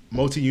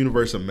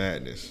 Multi-Universe of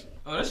Madness.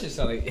 Oh, that shit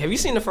sound like. Have you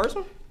seen the first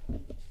one?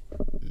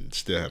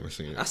 Still haven't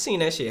seen it. I seen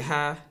that shit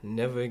high.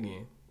 Never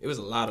again. It was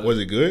a lot of. Was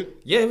it good?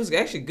 Yeah, it was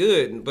actually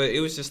good, but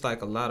it was just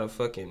like a lot of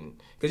fucking.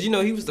 Because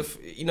he was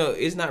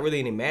it's not really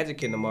any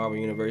magic in the Marvel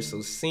universe.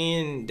 So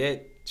seeing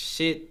that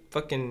shit,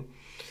 fucking,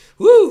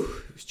 woo,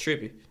 it was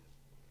trippy.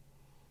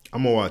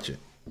 I'm gonna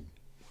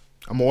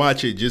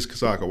watch it just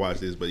so I can watch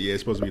this. But yeah,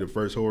 it's supposed to be the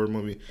first horror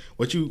movie.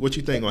 What you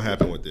think gonna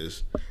happen with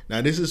this?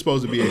 Now this is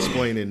supposed to be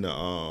explaining the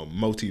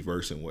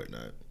multiverse and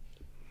whatnot.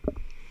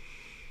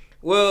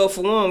 Well,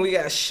 for one, we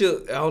got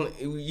shook.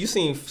 You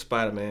seen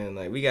Spider-Man?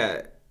 Like we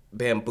got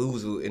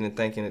bamboozled into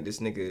thinking that this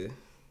nigga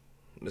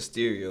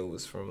Mysterio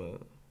was from a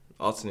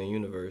alternate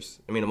universe.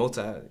 I mean,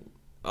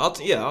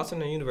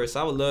 alternate universe.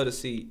 I would love to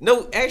see.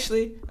 No,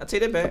 actually, I take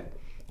that back.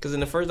 Because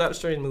in the first Doctor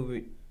Strange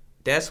movie,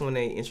 that's when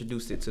they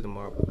introduced it to the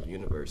Marvel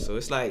universe. So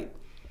it's like,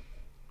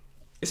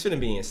 it's gonna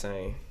be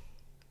insane.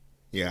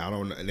 Yeah, I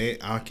don't know.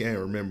 I can't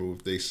remember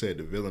if they said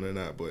the villain or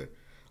not, but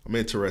I'm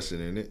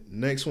interested in it.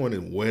 Next one is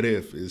What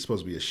If. It's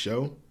supposed to be a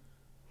show.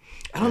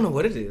 I don't know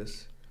what it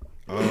is.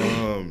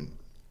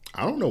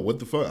 I don't know what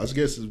the fuck. I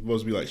guess it's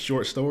supposed to be like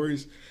short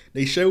stories.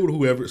 They showed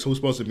who's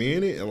supposed to be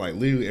in it, and like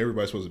literally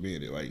everybody's supposed to be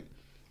in it. Like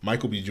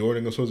Michael B.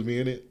 Jordan was supposed to be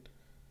in it.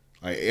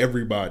 Like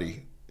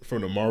everybody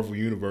from the Marvel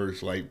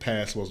universe, like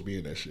past, supposed to be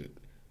in that shit.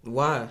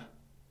 Why?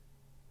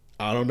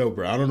 I don't know,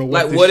 bro. I don't know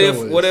what. Like what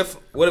if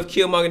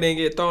Killmonger didn't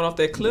get thrown off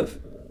that cliff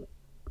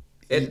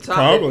at the top?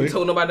 Probably. And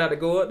told nobody not to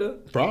go up there.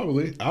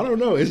 Probably. I don't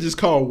know. It's just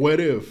called What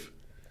If.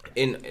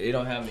 And they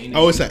don't have any.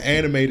 Oh, it's an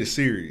animated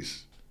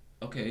series.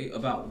 Okay,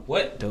 about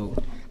what though?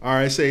 All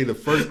right, say the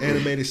first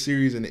animated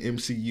series in the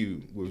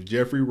MCU with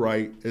Jeffrey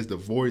Wright as the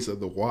voice of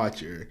the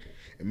Watcher,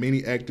 and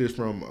many actors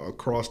from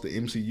across the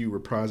MCU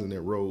reprising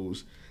their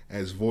roles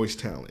as voice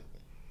talent.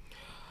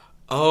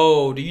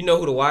 Oh, do you know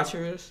who the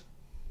Watcher is?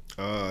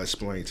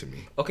 Explain to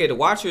me. Okay, the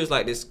Watcher is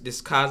like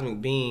this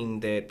cosmic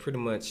being that pretty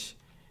much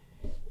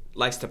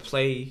likes to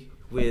play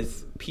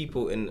with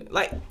people and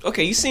like.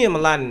 Okay, you see him a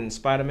lot in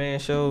Spider-Man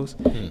shows.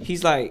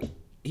 He's like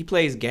he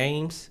plays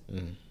games,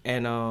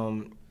 and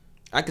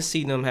I could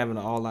see them having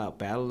an all-out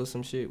battle or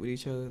some shit with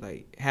each other,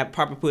 like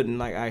probably putting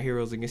like our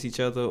heroes against each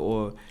other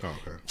or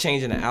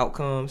changing the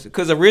outcomes.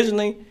 Because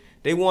originally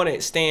they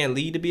wanted Stan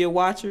Lee to be a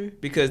Watcher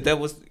because that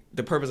was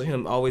the purpose of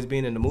him always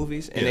being in the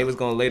movies, and they was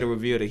gonna later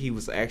reveal that he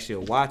was actually a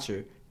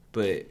Watcher,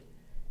 but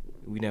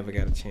we never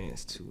got a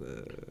chance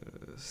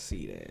to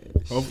see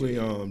that. Hopefully,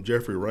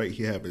 Jeffrey Wright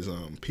he have his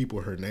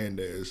People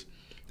Hernandez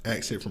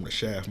accent from the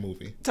Shaft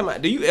movie.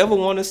 Do you ever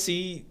want to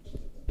see?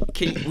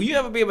 Will you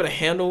ever be able to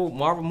handle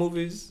Marvel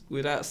movies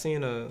without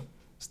seeing a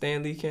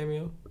Stan Lee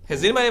cameo?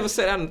 Has anybody ever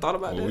sat down and thought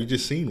about that? We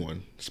just seen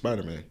one,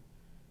 Spider-Man.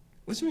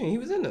 What you mean? He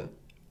was in there.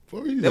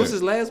 That was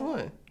his last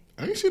one.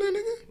 I ain't see that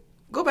nigga.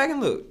 Go back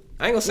and look.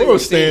 I ain't gonna say what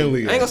Stan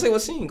Lee. I ain't gonna say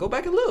what scene. Go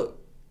back and look.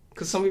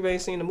 Cause some people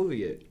ain't seen the movie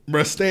yet.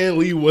 Bro, Stan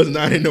Lee was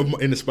not in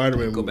the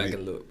Spider-Man movie. Go back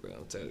and look, bro.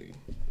 I'm telling you.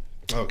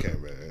 Okay,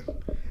 man.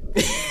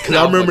 Cause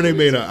I remember they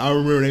made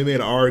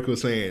an article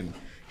saying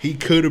he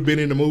could have been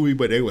in the movie,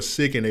 but they were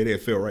sick and they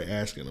didn't feel right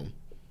asking him.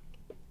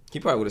 He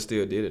probably would have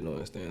still did it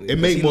knowing Stan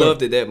Lee. He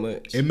loved it that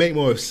much. It make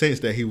more sense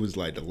that he was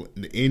like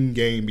the end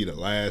game be the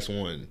last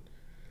one.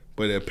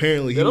 But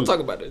apparently don't talk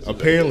about this.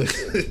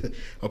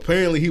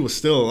 Apparently he was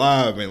still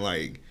alive and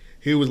like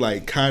he was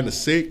like kind of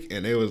sick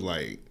and they was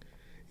like,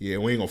 yeah,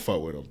 we ain't gonna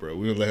fuck with him, bro.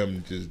 We gonna let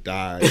him just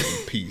die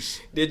in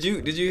peace. Did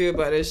you hear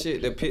about that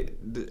shit?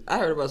 I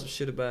heard about some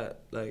shit about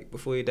like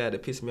before he died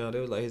that pissed me off. It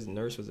was like his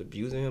nurse was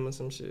abusing him or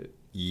some shit.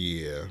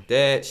 Yeah,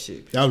 that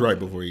shit. That was right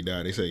before he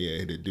died. They said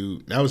the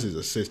dude that was his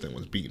assistant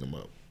was beating him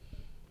up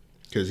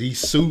because he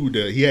sued.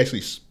 He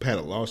actually had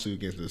a lawsuit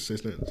against the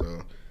assistant.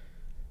 So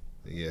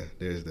yeah,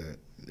 there's that.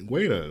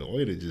 Way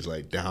to just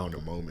like down the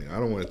moment. I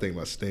don't want to think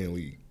about Stan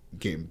Lee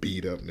getting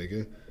beat up,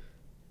 nigga.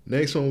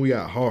 Next one we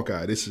got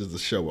Hawkeye. This is the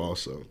show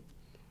also.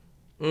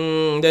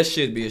 That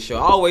should be a show.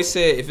 I always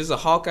said if it's a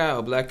Hawkeye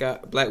or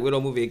Black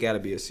Widow movie, it gotta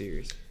be a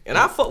series. And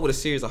I fuck with a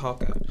series of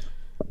Hawkeye.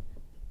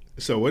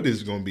 So what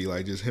is it gonna be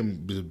like? Just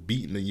him just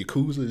beating the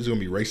Yakuza? It's gonna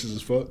be racist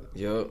as fuck?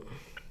 Yep.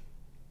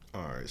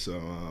 Alright,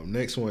 so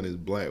next one is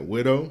Black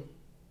Widow.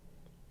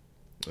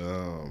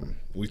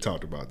 We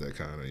talked about that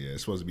kind of. Yeah,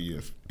 it's supposed to be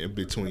in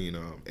between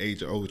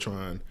Age of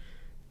Ultron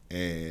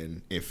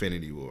and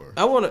Infinity War.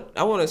 I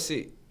wanna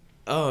see.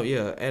 Oh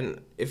yeah, and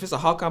if it's a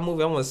Hawkeye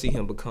movie, I want to see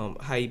him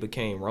how he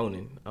became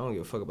Ronin. I don't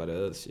give a fuck about that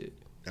other shit.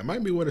 That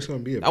might be what it's gonna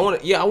be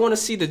about. I want to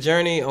see the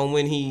journey on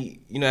when he,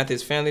 after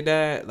his family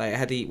died,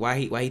 like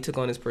why he took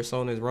on his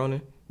persona as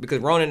Ronin. Because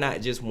Ronin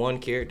not just one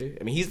character.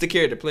 I mean, he's the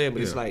character playing,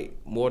 but it's like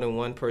more than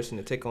one person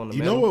to take on the.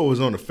 You know what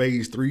was on the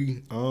Phase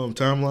 3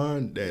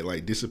 timeline that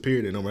like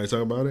disappeared and nobody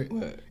talking about it?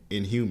 What?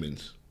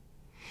 Inhumans.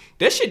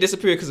 That shit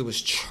disappeared because it was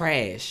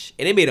trash,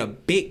 and they made a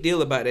big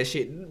deal about that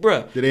shit,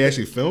 bruh. Did they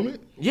actually film it?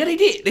 Yeah, they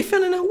did. They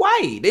filmed in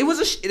Hawaii.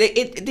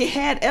 They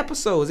had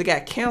episodes. It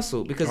got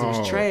canceled because it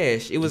was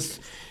trash. It was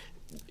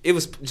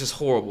just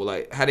horrible.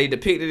 Like how they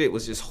depicted it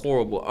was just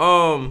horrible.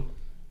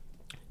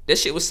 That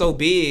shit was so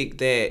big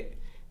that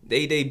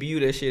they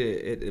debuted that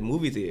shit at the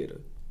movie theater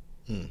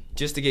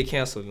just to get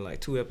canceled in like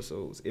 2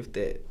 episodes, if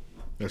that.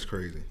 That's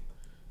crazy.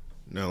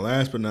 Now,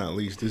 last but not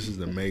least, this is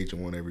the major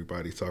one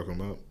everybody's talking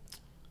about.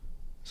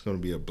 It's going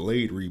to be a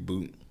Blade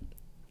reboot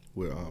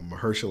with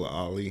Mahershala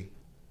Ali.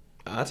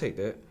 I'll take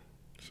that.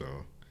 So,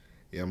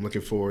 yeah, I'm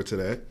looking forward to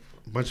that.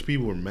 A bunch of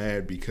people were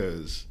mad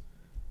because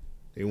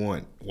they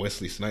want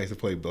Wesley Snipes to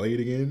play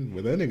Blade again,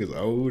 but that nigga's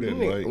old and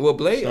like. Well,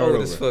 Blade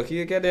old as fuck. He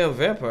a goddamn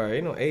vampire.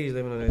 Ain't no age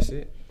limit on that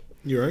shit.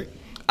 You right?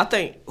 I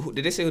think.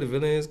 Did they say who the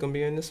villain is gonna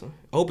be in this one?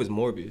 I hope it's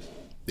Morbius.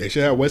 They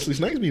should have Wesley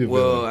Snipes be the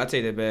villain. Well, I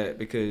take that back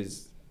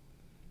because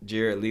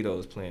Jared Leto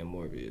is playing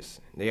Morbius.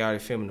 They already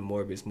filming the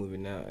Morbius movie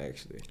now,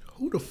 actually.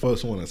 Who the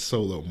fuck's want a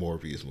solo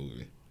Morbius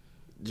movie?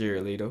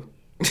 Jared Leto.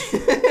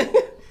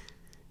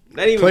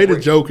 Play the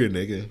Joker,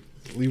 nigga.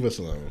 Leave us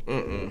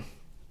alone.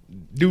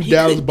 Do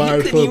Dallas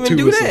Buyers Club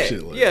 2 or some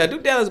shit like that. Yeah, do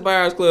Dallas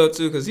Buyers Club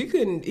 2 because he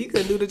couldn't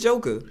do the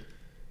Joker.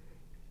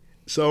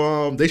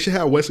 So they should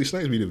have Wesley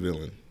Snipes be the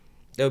villain.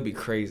 That would be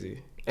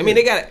crazy. I mean,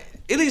 they got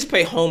to at least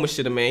pay homage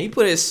to the man. He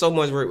put in so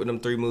much work with them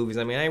 3 movies.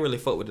 I mean, I ain't really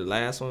fuck with the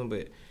last one,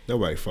 but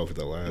nobody fuck with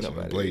the last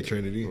one. Blade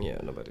Trinity. Yeah,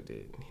 nobody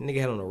did.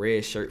 Nigga had on a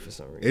red shirt for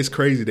some reason. It's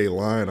crazy they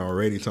lying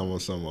already talking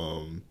about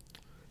some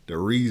the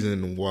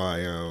reason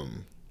why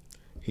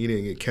he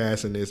didn't get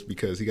cast in this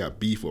because he got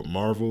beef with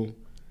Marvel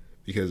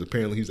because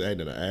apparently he was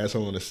acting an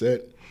asshole on the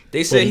set.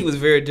 They said he was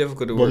very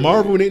difficult to work with. But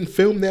Marvel didn't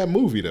film that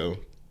movie though.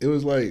 It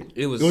was like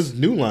it was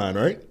New Line,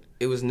 right?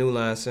 It was New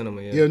Line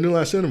Cinema, yeah. Yeah, New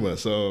Line Cinema.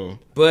 So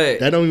but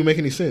that don't even make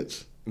any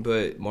sense.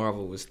 But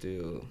Marvel was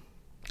still.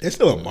 It's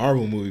still a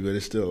Marvel movie, but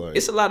it's still like.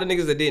 It's a lot of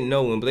niggas that didn't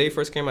know when Blade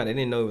first came out. They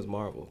didn't know it was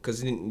Marvel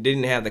because they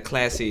didn't have the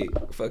classic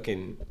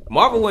fucking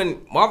Marvel.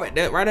 When Marvel right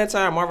at that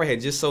time, Marvel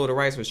had just sold the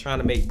rights, was trying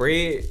to make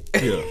bread.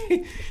 Yeah.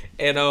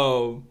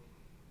 And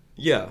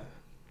yeah,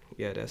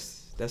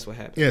 that's what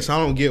happened. Yeah, so I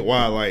don't get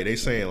why like they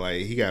saying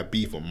like he got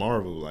beef with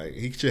Marvel. Like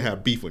he should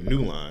have beef with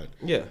New Line.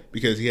 Yeah.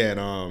 Because he had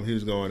he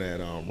was going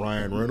at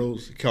Ryan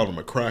Reynolds. He called him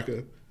a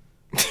cracker.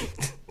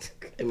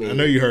 I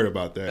know you heard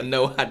about that.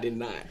 No, I did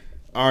not.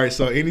 All right,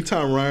 so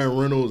anytime Ryan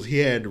Reynolds,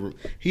 he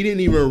didn't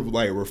even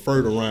like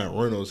refer to Ryan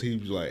Reynolds. He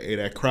was like, "Hey,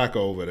 that cracker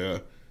over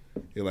there."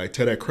 He like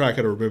tell that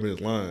cracker to remember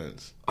his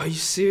lines. Are you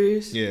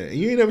serious? Yeah, and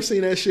you ain't never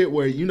seen that shit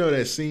where you know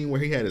that scene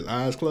where he had his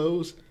eyes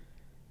closed.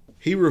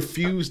 He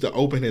refused to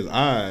open his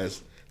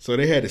eyes, so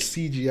they had to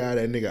CGI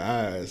that nigga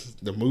eyes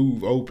to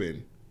move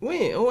open.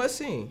 When? Oh, what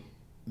scene?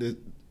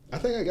 I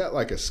think I got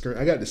like a screen.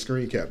 I got the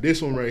screen cap.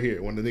 This one right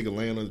here, when the nigga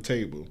laying on the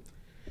table.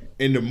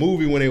 In the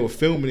movie, when they were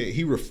filming it,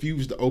 he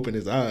refused to open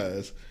his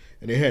eyes,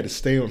 and they had to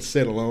stay on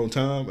set a long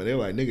time. And they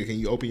were like, "Nigga, can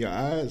you open your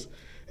eyes?"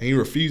 And he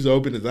refused to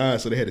open his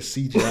eyes, so they had to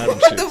CGI them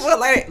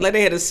shit. Like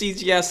they had a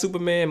CGI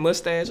Superman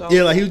mustache.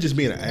 Yeah, like he was just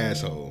being an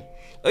asshole.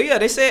 Oh yeah,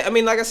 they said. I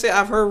mean, like I said,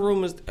 I've heard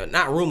rumors,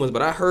 not rumors,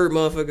 but I heard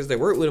motherfuckers that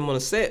worked with him on the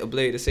set of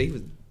Blade to say he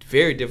was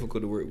very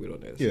difficult to work with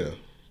on that. Yeah.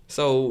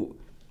 So,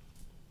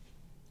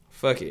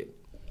 fuck it.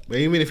 But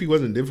even if he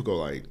wasn't difficult,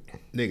 like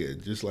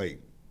nigga, just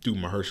like. Do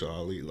Mahershala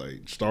Ali,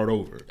 like start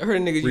over. I heard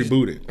a nigga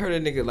reboot it. I heard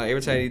a nigga like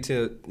every time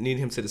you need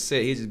him to the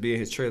set, he'd just be in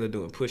his trailer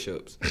doing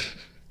push-ups.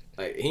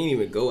 Like he didn't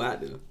even go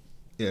out there.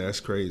 Yeah, that's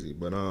crazy.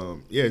 But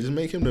yeah, just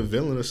make him the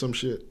villain or some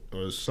shit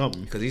or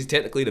something. Because he's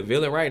technically the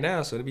villain right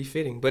now, so it'd be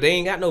fitting. But they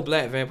ain't got no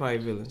black vampire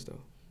villains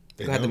though.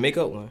 They have to make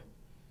up one,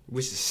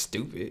 which is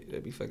stupid.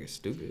 That'd be fucking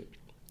stupid.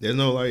 There's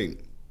no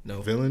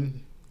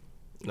villain.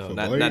 No,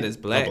 not as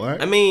black.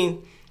 I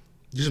mean,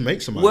 just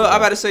make somebody. Well, I'm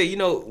about to say,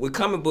 with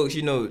comic books,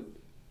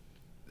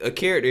 a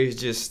character is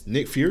just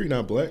Nick Fury,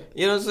 not black.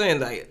 You know what I'm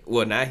saying? Like,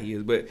 well, now he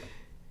is, but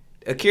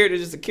a character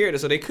is just a character.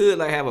 So they could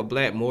like have a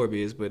black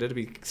Morbius, but that'd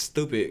be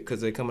stupid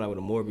because they're coming out with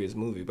a Morbius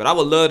movie. But I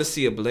would love to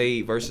see a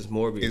Blade versus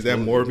Morbius. Is that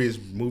Morbius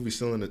movie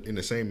still in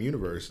the same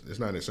universe? It's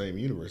not in the same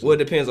universe. Well, it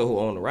depends on who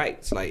owns the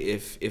rights. Like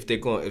if they're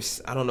going,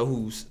 if I don't know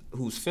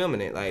who's filming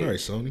it. Like, all right,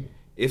 Sony.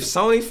 If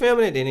Sony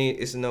filming it, then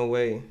it's no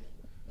way.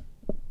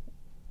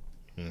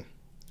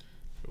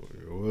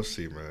 We'll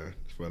see, man.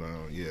 But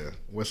yeah,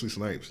 Wesley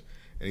Snipes.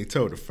 And he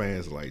told the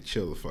fans, like,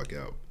 chill the fuck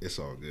out. It's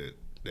all good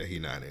that he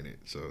not in it.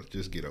 So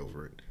just get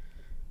over it.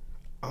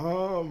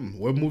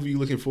 What movie you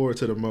looking forward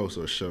to the most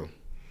or show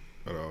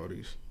out of all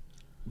these?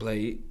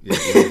 Blade. Yeah,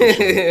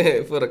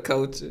 Blade for the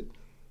culture.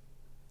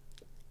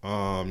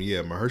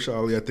 Yeah, Mahershala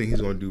Ali, I think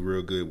he's gonna do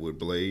real good with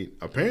Blade.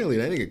 Apparently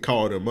that nigga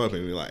called him up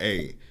and be like,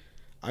 "Hey,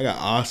 I got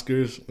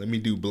Oscars, let me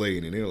do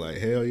Blade." And they're like,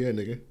 "Hell yeah,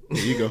 nigga.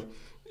 Here you go."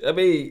 I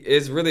mean,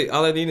 it's really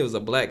all I needed was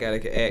a black guy that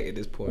could act at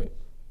this point.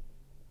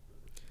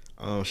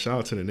 Shout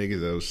out to the niggas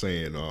that was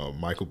saying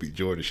Michael B.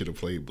 Jordan should have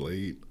played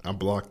Blade. I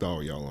blocked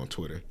all y'all on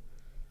Twitter.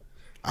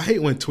 I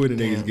hate when Twitter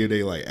niggas give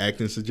they like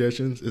acting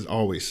suggestions. It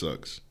always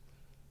sucks.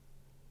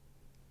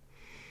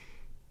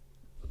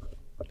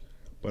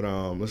 But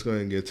let's go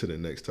ahead and get to the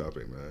next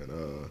topic,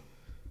 man.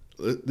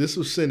 This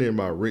was sent in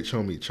by Rich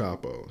Homie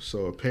Chapo.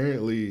 So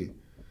apparently,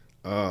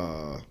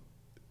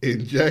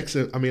 in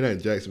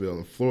Jacksonville,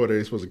 in Florida,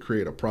 they're supposed to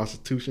create a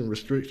prostitution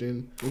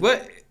restriction.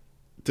 What?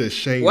 To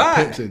shame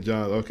pimps and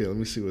Johns. Okay, let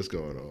me see what's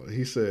going on.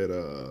 He said,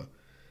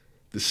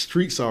 the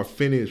streets are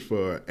finished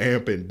for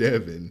Amp and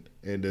Devin.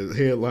 And the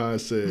headline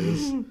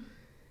says,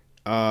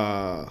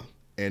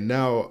 and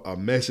now a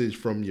message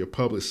from your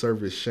public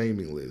service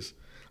shaming list.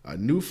 A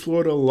new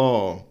Florida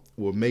law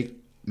will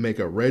make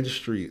a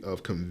registry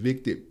of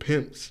convicted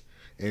pimps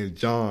and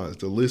Johns.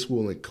 The list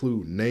will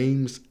include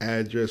names,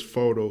 address,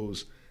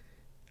 photos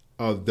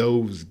of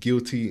those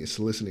guilty in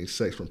soliciting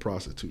sex from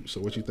prostitutes.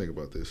 So what you think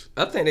about this?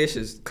 I think they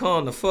should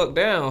calm the fuck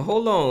down.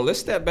 Hold on. Let's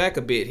step back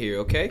a bit here,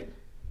 okay?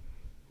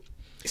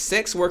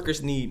 Sex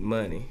workers need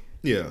money.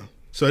 Yeah.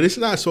 So it's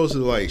not supposed to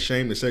like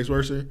shame the sex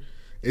worker.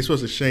 It's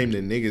supposed to shame the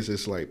niggas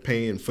that's like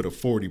paying for the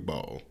 40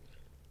 ball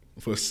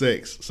for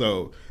sex.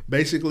 So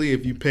basically,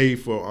 if you pay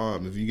for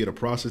if you get a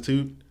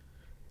prostitute,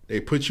 they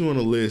put you on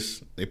a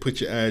list, they put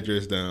your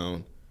address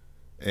down,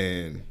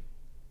 and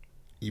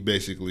you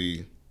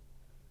basically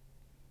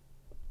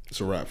it's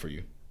a wrap for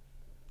you.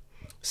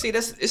 See,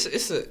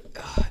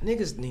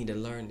 niggas need to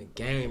learn the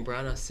game, bro.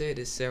 And I said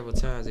this several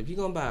times. If you're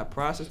gonna buy a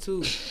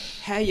prostitute,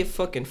 have your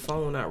fucking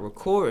phone out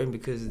recording,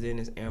 because then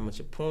it's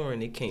amateur porn.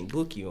 They can't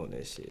book you on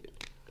that shit.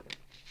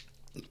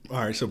 All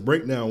right, so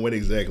break down what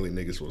exactly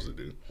niggas supposed to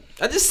do.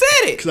 I just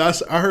said it.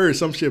 Cause I heard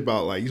some shit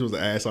about like you supposed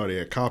to ask are they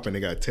a cop and they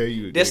gotta tell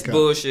you. That's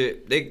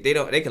bullshit. They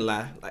can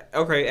lie. Like,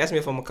 okay, ask me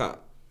if I'm a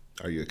cop.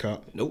 Are you a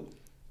cop? Nope.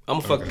 I'm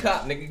a fucking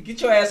cop, nigga.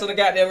 Get your ass on the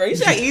goddamn road. You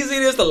see how easy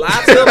it is to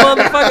lie to a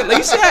motherfucker? Like,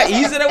 you see how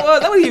easy that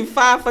was? That was even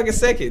 5 fucking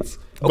seconds.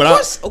 Of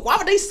course, why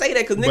would they say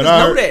that? Because niggas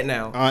know that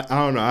now. I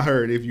don't know. I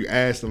heard if you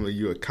ask them are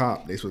you a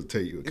cop, they supposed to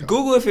tell you a cop.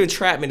 Google if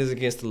entrapment is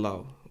against the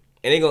law.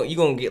 And you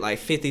gonna get like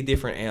 50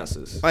 different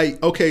answers.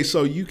 Like, okay,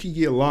 so you can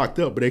get locked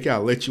up, but they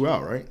gotta let you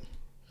out, right?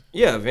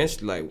 Yeah,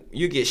 eventually, like,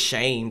 you get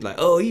shamed, like,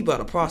 oh, he bought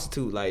a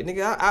prostitute. Like,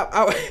 nigga,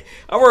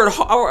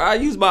 I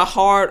use my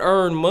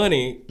hard-earned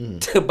money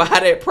to buy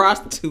that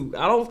prostitute.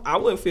 I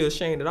wouldn't feel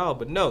ashamed at all.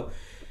 But no,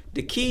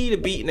 the key to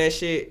beating that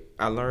shit,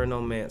 I learned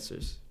on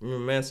Mansers.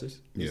 Remember Mansers?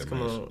 Yeah,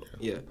 come on,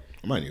 yeah.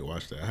 I might need to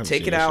watch that.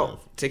 Take it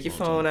out. Take your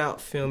phone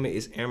out. Film it.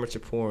 It's amateur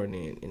porn,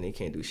 and they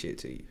can't do shit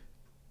to you.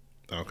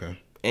 Okay.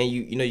 And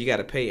you got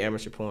to pay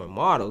amateur porn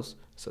models.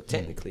 So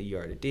technically, you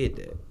already did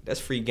that. That's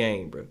free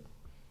game, bro.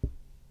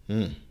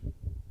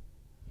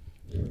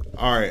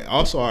 All right.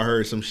 Also, I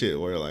heard some shit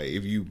where like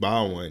if you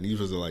buy one, you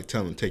supposed to like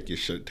tell them take their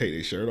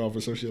shirt off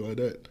or some shit like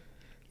that.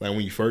 Like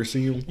when you first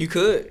see them, you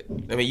could.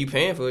 I mean, you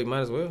paying for it, you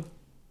might as well.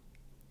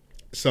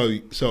 So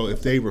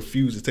if they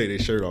refuse to take their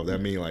shirt off,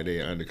 that mean like they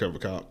an undercover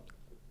cop.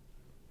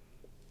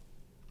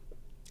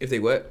 If they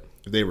what?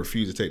 If they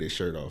refuse to take their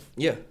shirt off.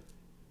 Yeah.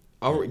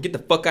 Get the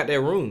fuck out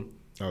that room.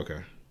 Okay.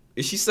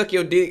 If she suck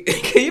your dick,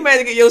 can you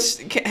imagine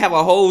have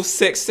a whole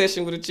sex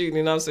session with a chick,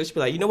 and all of a sudden she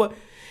be like, you know what?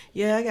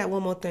 Yeah, I got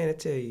one more thing to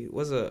tell you.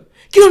 What's up?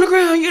 Get on the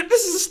ground.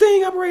 This is a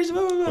sting operation.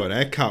 Blah, blah, blah. Well,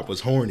 that cop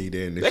was horny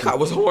then. That cop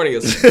was horny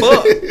as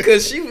fuck.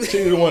 Because she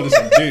wanted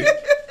some dick.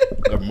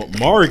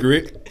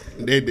 Margaret,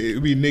 they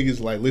be niggas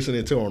like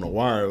listening to her on the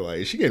wire. Like,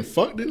 is she getting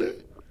fucked in there?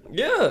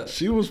 Yeah.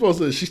 She was supposed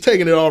to, she's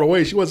taking it all the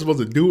way. She wasn't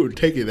supposed to do it,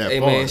 take it that far. Hey,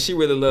 man, she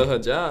really loved her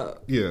job.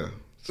 Yeah.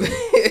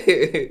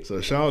 So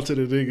shout out to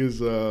the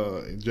niggas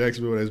in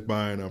Jacksonville that's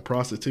buying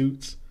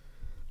prostitutes.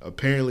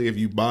 Apparently, if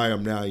you buy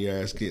them now, your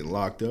ass getting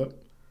locked up.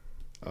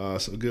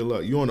 So good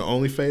luck. You on the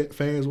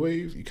OnlyFans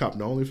wave? You copping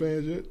the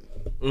OnlyFans yet?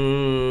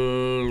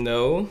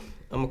 No.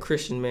 I'm a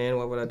Christian man.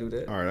 Why would I do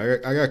that? All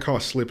right, I got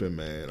caught slipping,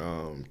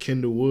 man.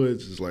 Kendall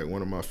Woods is like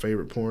one of my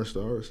favorite porn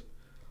stars.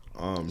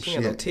 She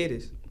got no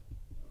titties.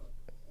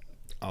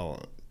 Oh,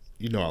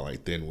 you know I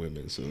like thin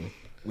women, so.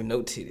 With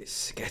no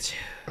titties. Gotcha.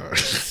 All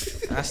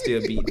right. I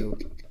still beat, though.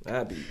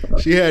 I beat.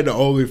 She had the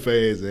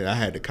OnlyFans, and I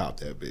had to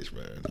cop that bitch,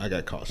 man. I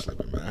got caught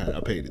slipping, man.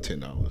 I paid the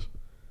 $10.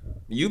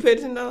 You paid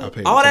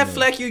 $10? All that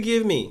flack you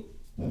give me.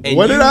 And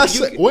what did I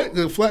say? What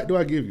the flack do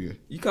I give you?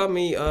 You call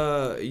me,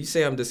 you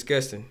say I'm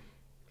disgusting.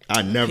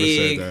 I never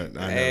said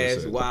that. I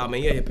never said wow,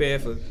 man, you ain't paying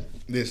for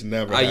this.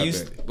 Never happened. I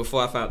used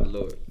before I found the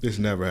Lord. This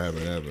never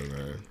happened ever,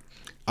 man.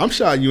 I'm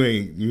shocked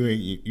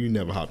you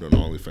never hopped on the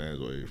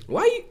OnlyFans wave.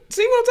 Why you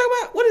see what I'm talking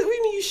about? What do you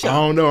mean you shocked? I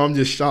don't know. I'm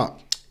just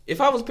shocked.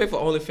 If I was to pay for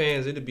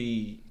OnlyFans, it'd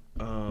be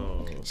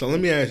So let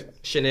me ask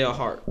Chanel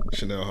Hart.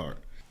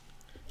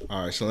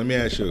 All right, so let me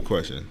ask you a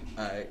question.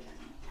 All right.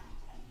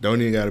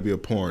 Don't even got to be a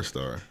porn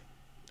star.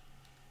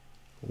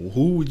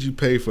 Who would you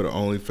pay for the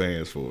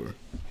OnlyFans for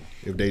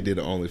if they did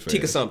the OnlyFans?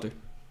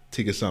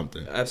 Tika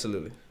Sumpter.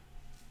 Absolutely.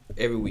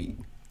 Every week.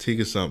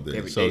 Tika Sumpter.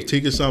 Every so day.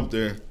 Tika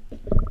Sumpter,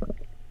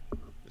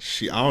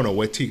 I don't know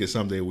what Tika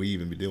Sumpter we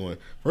even be doing.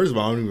 First of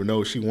all, I don't even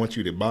know if she wants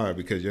you to buy her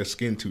because your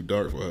skin too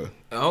dark for her.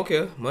 I don't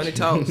care. Money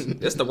talks.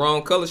 That's the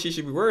wrong color she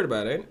should be worried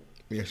about, ain't it?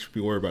 Yeah, she should be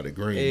worried about the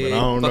green. But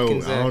I don't know.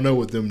 Exactly. I don't know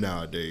with them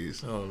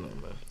nowadays. I don't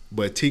know, man.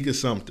 But Tika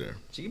Sumpter.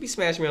 She could be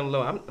smashing me on the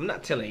low. I'm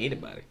not telling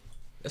anybody.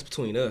 That's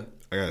between us.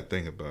 I got to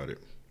think about it.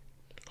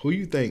 Who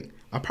you think?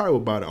 I probably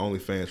would buy the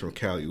OnlyFans from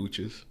Cali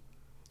Uchis.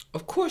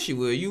 Of course you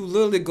would. You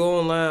literally go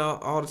online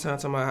all the time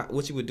talking about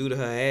what you would do to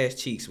her ass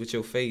cheeks with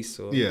your face.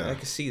 So yeah, I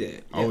can see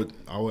that. Yeah.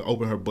 I would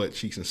open her butt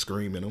cheeks and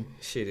scream in them.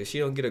 Shit, if she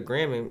don't get a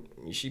Grammy,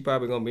 she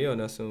probably gonna be on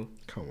that soon.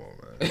 Come on,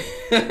 man.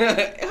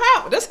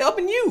 How? That's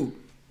helping you.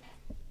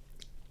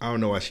 I don't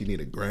know why she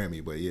need a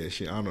Grammy, but yeah,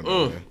 I don't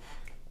know, man.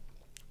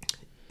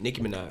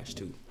 Nicki Minaj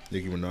too.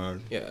 Nicki Minaj?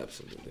 Yeah,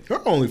 absolutely. Her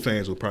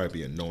OnlyFans would probably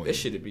be annoying. That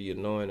shit would be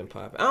annoying and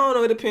popping. I don't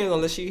know. It depends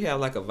unless she have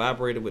like a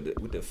vibrator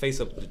with the face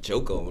of the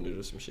Joker on it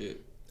or some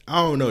shit.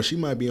 I don't know. She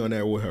might be on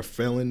there with her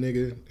felon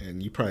nigga,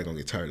 and you probably gonna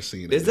get tired of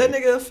seeing it. Is that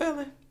nigga a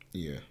felon?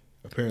 Yeah.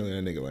 Apparently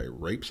that nigga like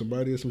raped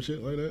somebody or some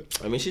shit like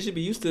that. I mean, she should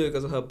be used to it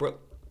because of her bro.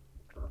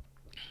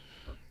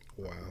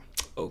 Wow.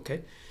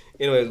 Okay.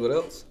 Anyways, what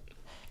else?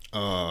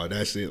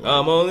 That's it. Like,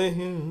 I'm only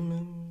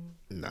human.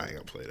 Nah, I ain't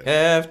gonna play that.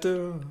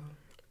 After.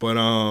 But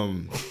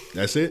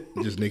that's it.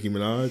 Just Nicki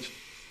Minaj.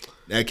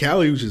 That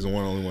Cali Uchis is the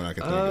only one I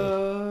can think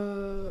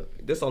of.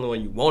 That's the only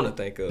one you want to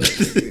think of.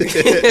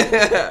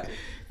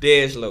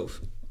 Dej Loaf.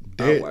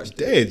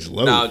 Dej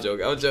Loaf. Nah,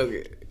 I'm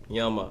joking.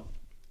 Yama.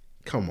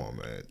 Come on,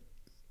 man.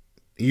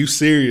 You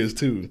serious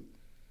too?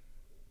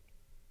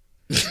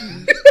 This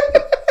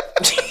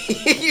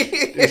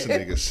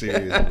nigga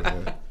serious,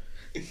 man.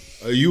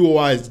 You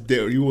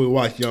would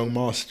watch Young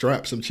Ma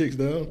strap some chicks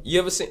down? You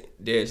ever seen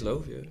Dej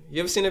Loaf? Yeah.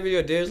 You ever seen that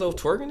video of Dej Loaf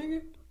twerking,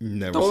 nigga?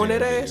 Never throwing seen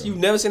that ass? You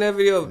never seen that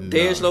video of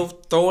Dej Loaf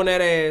throwing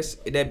that ass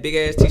in that big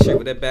ass t-shirt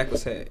with that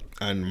backwards hat?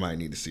 I might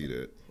need to see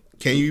that.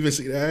 Can you even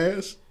see the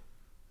ass?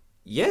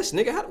 Yes,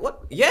 nigga.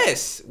 What?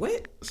 Yes.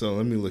 What? So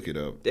let me look it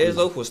up. Dej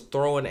Loaf was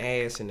throwing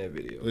ass in that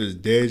video. Was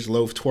Dej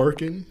Loaf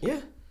twerking?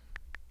 Yeah.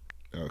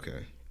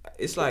 Okay.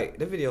 It's like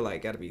that video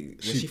like gotta be when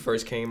she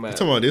first came out. You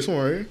talking about this one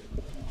right here?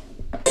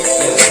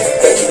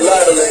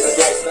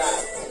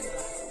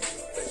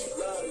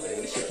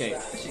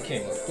 She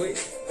came up quick.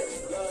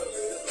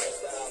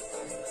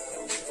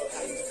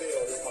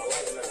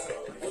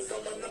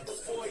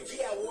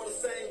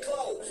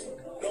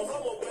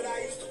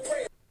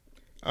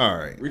 All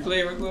right. Replay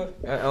it real quick.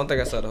 I don't think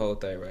I saw the whole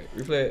thing right.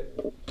 Replay it.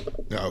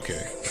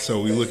 Okay.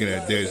 So we looking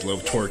at Dej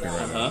Loaf twerking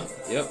right now.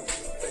 Yep.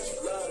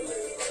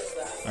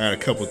 I got a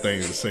couple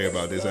things to say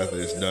about this after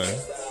it's done.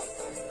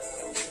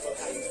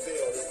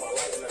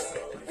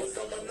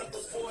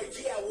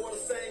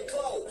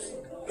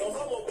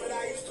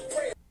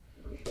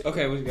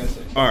 Okay, what you gotta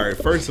say? All right,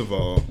 first of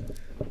all,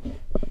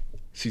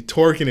 she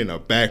twerking in a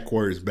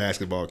backwards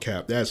basketball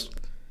cap. That's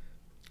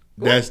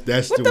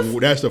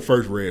the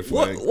first red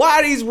flag. Why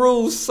are these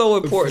rules so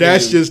important?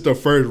 That's just the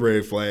first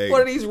red flag.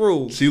 What are these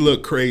rules? She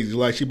look crazy,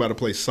 like she about to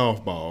play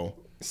softball.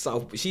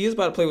 She is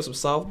about to play with some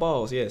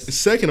softballs. Yes.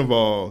 Second of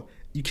all,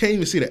 you can't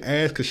even see the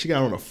ass because she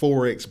got on a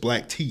 4X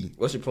black tee.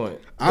 What's your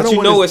point? But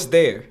you know it's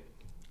there.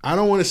 I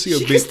don't want to see a bitch.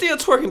 She can still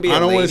twerk and be a lady. I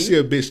don't want to see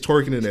a bitch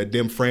twerking in that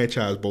damn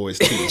franchise boys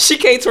tee. She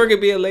can't twerk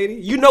and be a lady.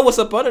 You know what's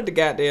up under the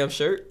goddamn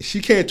shirt. She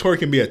can't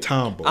twerk and be a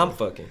tomboy. I'm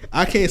fucking.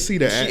 I can't see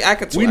that. I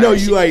could twerk.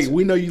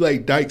 We know you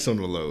like dykes on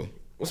the low.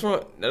 What's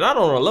wrong? Not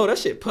on the low. That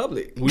shit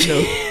public. We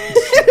know.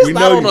 It's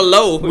not on the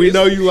low. We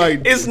know you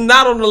like. It's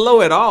not on the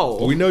low at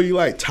all. We know you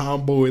like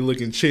tomboy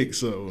looking chicks.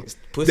 So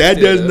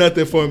that does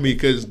nothing for me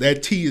because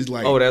that tee is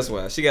like. Oh, that's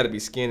why she got to be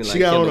skinny like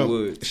Kendall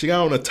Wood. She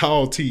got on a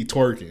tall tee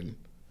twerking.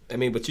 I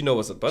mean, but you know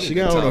what's up under She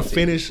got on a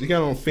finish. She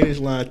got on finish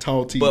line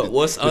tall tee. But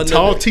what's under the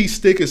tall tee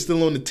stick is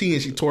still on the tee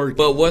and she twerking.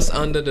 But what's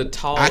under the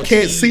tall tee? I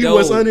can't see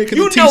what's under it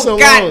because the tee's so long.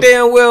 You know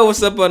goddamn well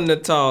what's up under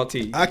the tall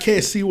tee. I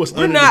can't see what's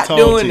under the tall tee. We're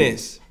not doing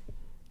this.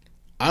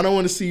 I don't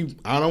want to see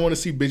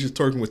bitches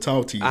twerking with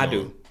tall tees. I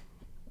do.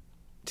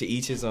 To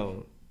each his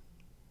own.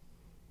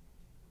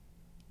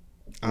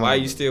 Why are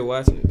you still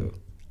watching it though?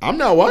 I'm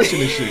not watching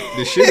this shit.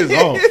 This shit is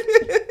off.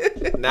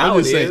 Now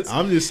I'm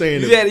just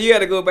saying. You had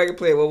to go back and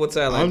play it one more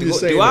time. Like, I'm just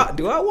saying.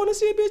 Do I want to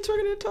see a bitch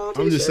twerking in a tall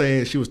tee? I'm just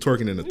saying she was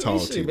twerking in a tall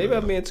tee. Maybe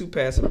I'm being too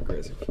passive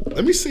aggressive.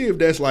 Let me see if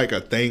that's like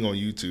a thing on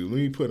YouTube. Let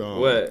me put on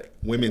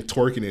women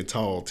twerking in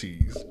tall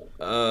tees.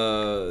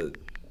 I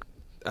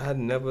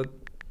never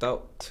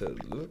thought to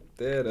look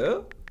that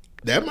up.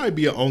 That might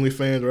be an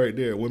OnlyFans right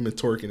there. Women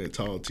twerking in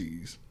tall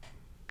tees.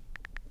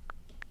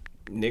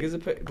 Niggas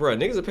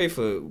will pay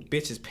for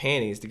bitches'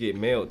 panties to get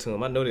mailed to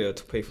them. I know they'll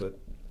pay for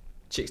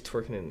chicks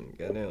twerking in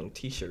goddamn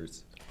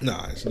t-shirts.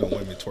 Nah, it's no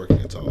women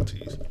twerking in tall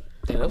tees.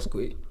 Damn, that was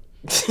quick.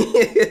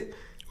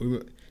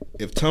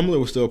 If Tumblr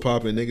was still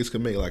popping, niggas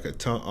could make like a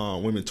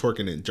women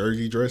twerking in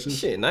jersey dresses.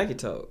 Shit, Nike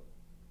Talk.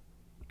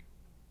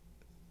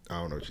 I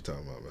don't know what you're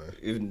talking about, man.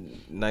 If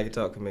Nike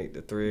Talk can make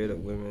the thread of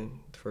women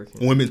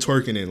twerking. Women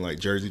twerking in like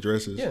jersey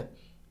dresses? Yeah.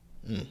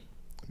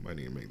 Might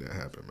need to make that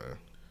happen, man.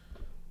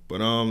 But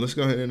let's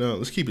go ahead and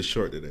let's keep it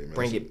short today, man.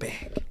 Bring it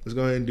back. Let's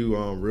go ahead and do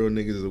real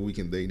niggas of the week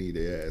and they need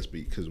their ass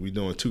beat because we're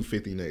doing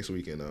 250 next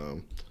week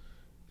and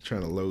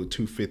trying to load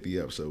 250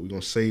 up. So we're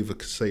gonna save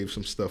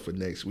some stuff for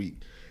next week.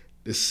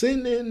 To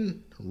send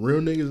in real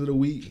niggas of the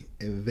week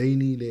and they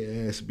need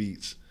their ass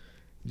beats,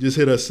 just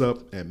hit us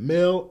up at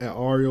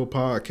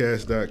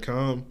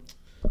mail@ariopodcast.com.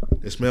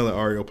 It's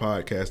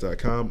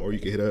mail@ariopodcast.com, or you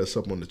can hit us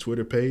up on the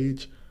Twitter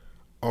page,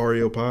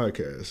 Ario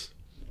Podcast.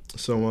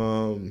 So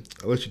I'll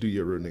let you do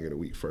your real nigga of the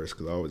week first,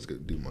 because I always get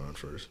to do mine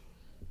first.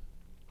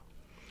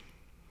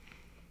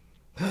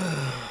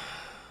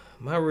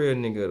 My real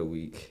nigga of the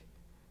week.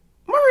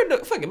 My real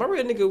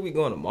nigga of the week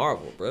going to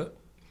Marvel, bro.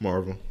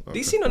 Marvel. Okay.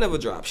 DC don't never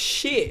drop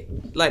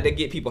shit like they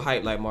get people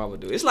hyped like Marvel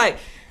do. It's like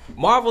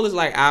Marvel is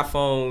like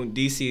iPhone,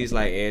 DC is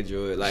like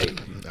Android. Like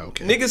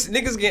okay.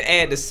 niggas can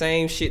add the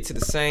same shit to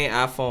the same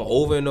iPhone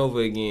over and over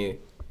again.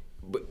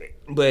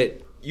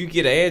 But you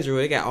get an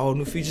Android, they got all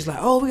new features like,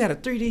 oh, we got a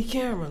 3D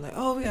camera, like,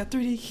 oh, we got a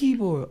 3D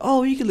keyboard,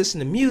 oh, you can listen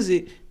to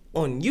music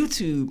on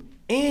YouTube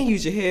and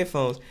use your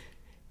headphones.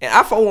 And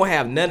iPhone won't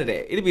have none of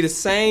that. It'll be the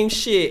same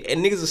shit,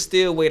 and niggas will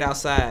still wait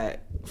outside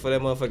for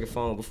that motherfucking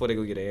phone before they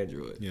go get an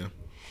Android. Yeah.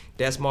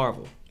 That's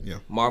Marvel. Yeah.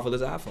 Marvel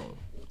is iPhone.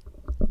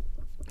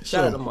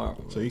 Shout out to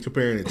Marvel. So you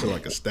comparing it to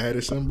like a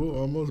status symbol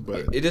almost,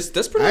 but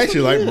that's pretty. I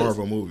actually like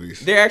Marvel movies.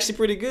 They're actually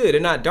pretty good.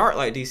 They're not dark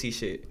like DC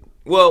shit.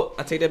 Well,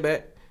 I take that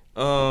back.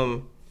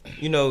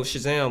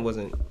 Shazam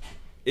wasn't.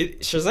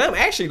 Shazam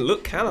actually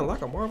looked kind of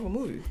like a Marvel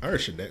movie. I heard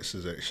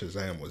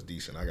Shazam was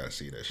decent. I gotta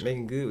see that shit.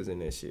 Megan Good was in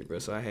that shit, bro.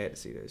 So I had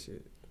to see that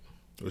shit.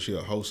 Was she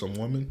a wholesome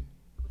woman?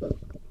 Or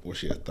was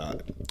she a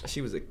thought? She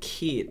was a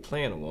kid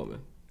playing a woman.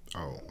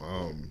 Oh,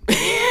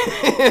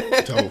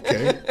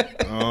 okay.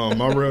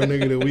 My real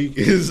nigga of the week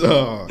is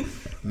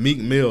Meek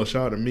Mill.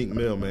 Shout out to Meek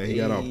Mill, man. He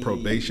got on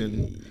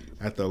probation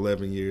after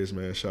 11 years,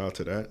 man. Shout out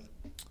to that.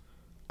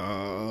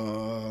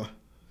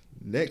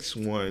 Next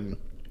one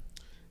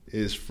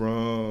is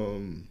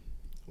from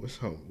what's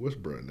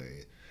bro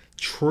name?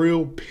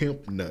 Trill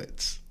Pimp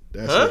Nuts.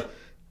 That's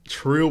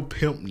Trill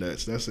Pimp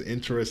Nuts. That's an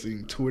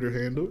interesting Twitter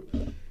handle.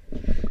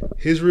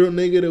 His real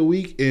nigga of the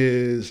week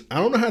is, I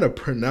don't know how to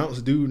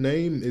pronounce dude's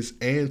name. It's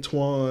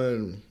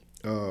Antoine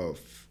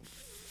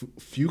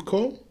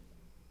Fuqua.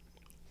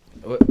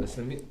 What?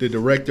 The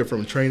director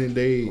from Training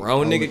Day.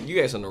 Wrong nigga. You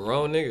guys on the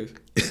wrong niggas.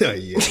 Yeah.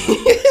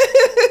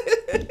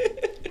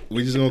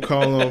 We just gonna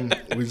call him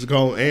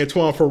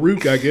Antoine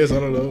Farouk, I guess. I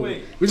don't know.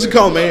 We just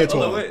call him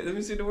Antoine. Wait, let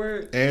me see the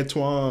word.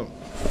 Antoine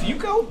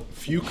Fuqua?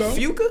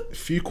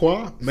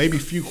 Maybe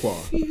Fuqua.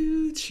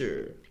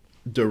 Future.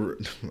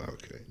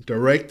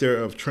 Director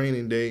of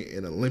Training Day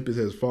and Olympus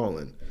Has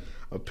Fallen.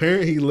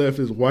 Apparently he left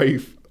his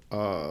wife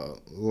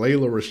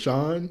Layla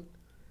Rashawn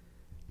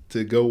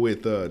to go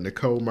with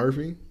Nicole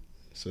Murphy.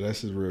 So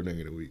that's his real nigga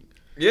of the week.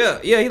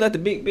 Yeah, he left the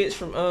big bitch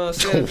from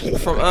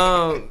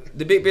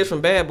the big bitch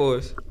from Bad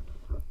Boys.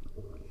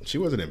 She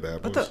wasn't in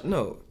Bad Boys.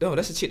 No,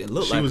 that's the chick that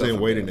looked like she was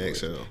in Waiting to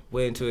Exhale.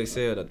 Waiting to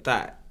Exhale, the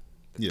thigh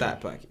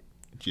pocket.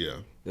 Yeah.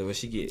 That's what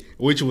she get.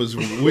 Which was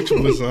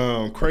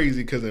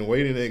crazy, because in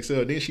Waiting to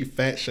Exhale, didn't she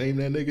fat shame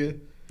that nigga?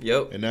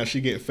 Yep. And now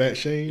she getting fat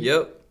shamed?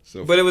 Yep.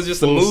 So but it was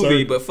just a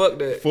movie, but fuck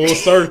that. Full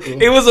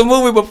circle. It was a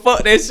movie, but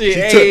fuck that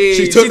shit.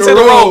 She took the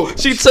role.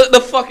 She took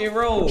the fucking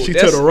role. She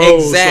took the role.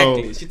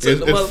 Exactly. So she took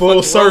the it's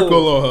full circle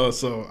role on her,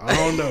 so I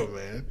don't know,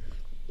 man.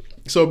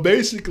 So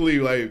basically,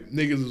 like,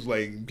 niggas was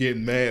like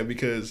getting mad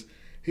because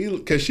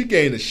she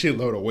gained a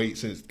shitload of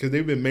weight because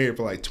they've been married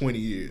for like 20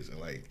 years, and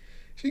like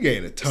she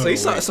gained a ton of weight.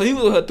 So he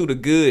was with her through the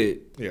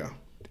good. Yeah.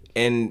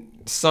 And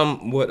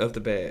somewhat of the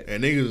bad.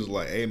 And niggas was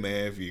like, hey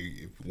man,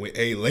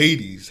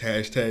 ladies,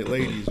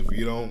 #ladies, if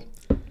you don't.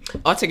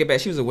 I'll take it back.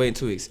 She was a Waiting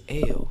to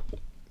Exhale.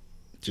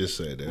 Just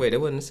said that. Wait,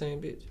 that wasn't the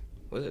same bitch.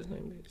 Was that the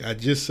same bitch? I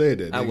just said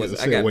that. I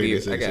got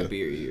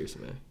beard ears,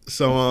 man.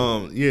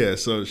 So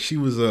so she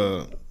was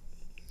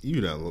you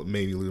know,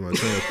 made me lose my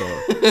train of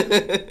thought.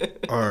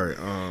 All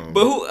right.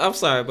 But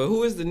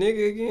who is the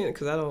nigga again?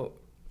 Because I don't.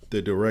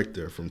 The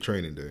director from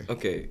Training Day.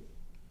 Okay.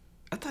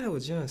 I thought that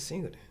was John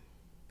Singleton.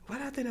 Why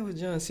did I think that was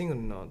John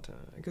Singleton all the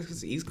time? I guess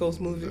it's the East Coast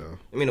movie? No.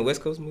 I mean, the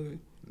West Coast movie?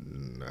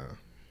 Nah.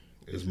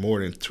 It's more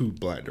than 2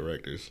 black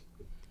directors.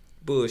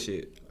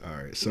 Bullshit. All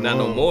right. So not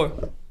no more.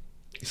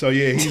 So,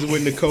 yeah, he's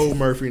with Nicole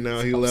Murphy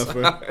now. He left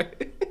her.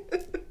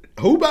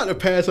 Who about to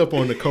pass up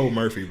on Nicole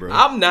Murphy, bro?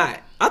 I'm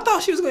not. I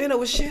thought she was going to end up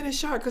with Shannon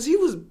Sharp because he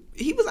was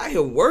out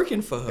here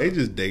working for her. They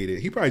just dated.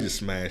 He probably just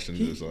smashed and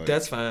just like.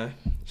 That's fine.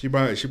 She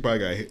probably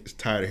got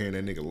tired of hearing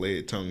that nigga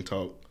lead tongue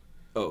talk.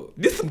 Oh,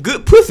 this some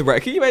good pussy, right?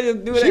 Can you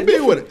imagine doing that? She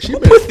been with it.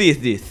 What pussy is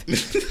this?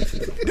 This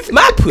is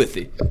my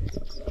pussy.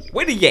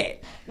 Where the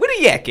yak? Where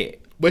the yak at?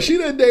 But she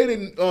done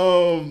dated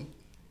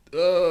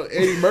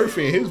Eddie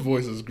Murphy, and his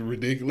voice is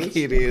ridiculous.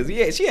 It is.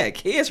 Yeah, she had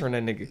kids from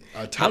that nigga.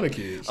 A ton of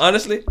kids.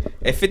 Honestly,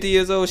 at 50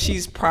 years old,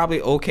 she's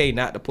probably okay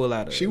not to pull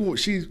out of it.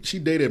 She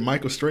dated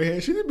Michael Strahan.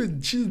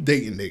 She's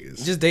dating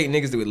niggas. Just dating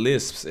niggas with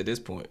lisps at this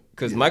point.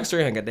 Because Michael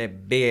Strahan got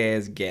that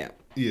big ass gap.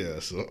 Yeah,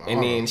 so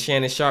and then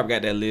Shannon Sharp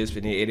got that lisp,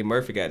 and then Eddie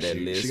Murphy got that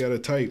lisp. She got a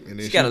type, and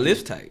then she got a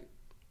lisp type.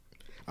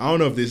 I don't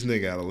know if this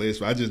nigga got a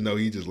lisp. I just know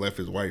he just left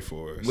his wife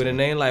for her. With a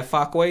name like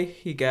Fakwe,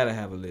 he gotta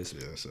have a lisp.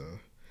 Yeah, so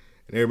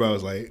and everybody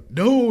was like,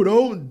 "No,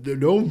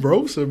 don't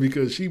roast her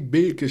because she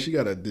big because she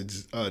got a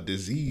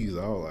disease."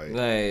 I was like,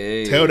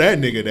 hey, tell that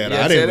nigga that.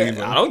 Yeah, I didn't leave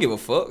her. I don't give a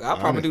fuck. I'll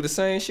probably do the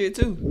same shit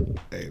too.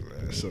 Hey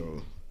man,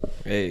 so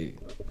hey.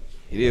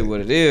 It is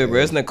what it is,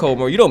 bro. It's Nicole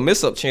Murphy. You don't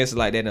miss up chances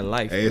like that in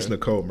life. Hey, it's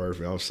Nicole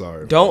Murphy. I'm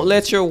sorry. Don't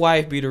let your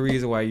wife be the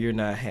reason why you're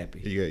not happy.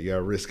 You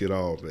gotta risk it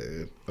all,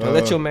 man. Don't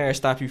let your marriage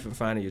stop you from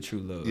finding your true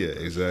love. Yeah,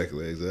 bro.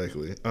 Exactly.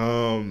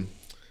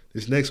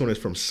 This next one is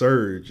from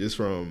Surge. It's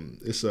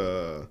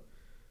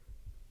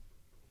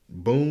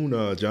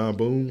Boone, John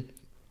Boone.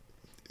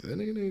 That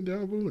nigga named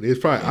John Boone. It's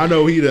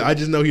probably I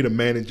just know he the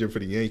manager for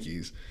the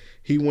Yankees.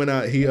 He went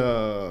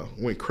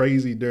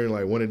crazy during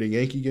like one of the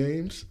Yankee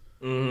games.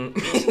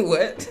 Mm-hmm.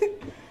 What?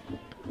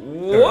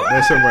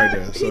 That's him right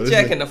there. So he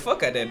jacking the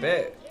fuck out that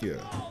bat. Yeah.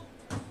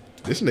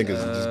 This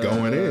nigga's just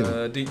going in.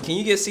 Can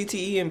you get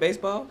CTE in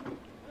baseball?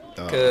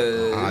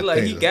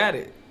 Cause he got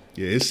it.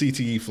 Yeah, it's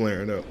CTE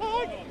flaring up.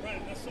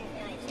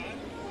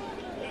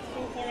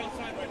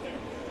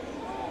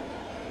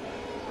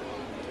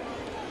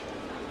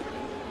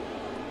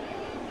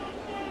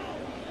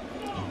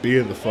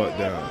 Beer the fuck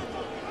down.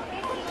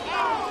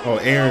 Oh,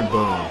 Aaron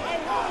Boone.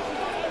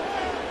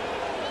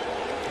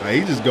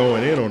 He just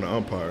going in on the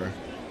umpire.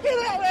 Get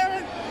out,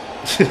 Aaron!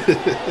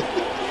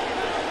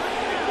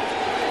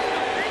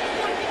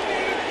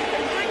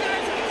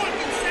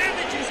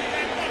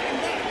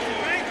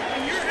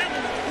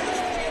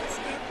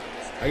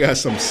 I got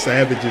some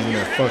savages in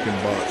that fucking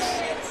box.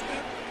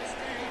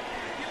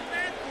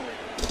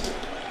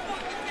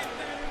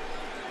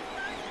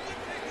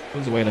 I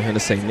was waiting on him to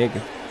say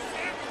nigga.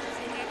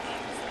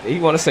 He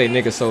want to say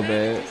nigga so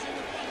bad.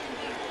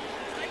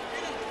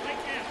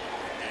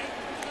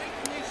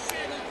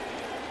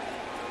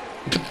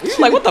 He's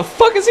like, what the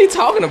fuck is he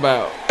talking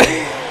about?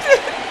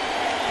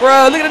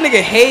 Bro, look at that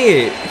nigga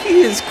head.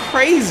 He is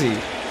crazy.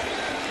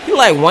 He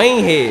like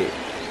Wayne head.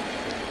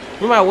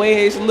 Remember how Wayne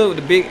used to look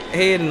with the big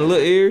head and the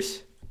little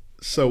ears?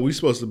 So we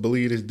supposed to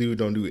believe this dude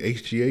don't do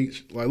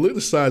HGH? Like, look at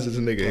the size of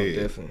this nigga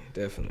head.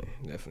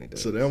 Definitely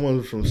does. So that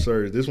one's from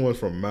Serge. This one's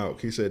from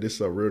Malk. He said this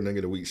is a real nigga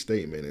of the week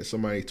statement. And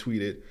somebody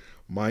tweeted,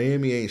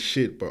 Miami ain't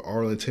shit, but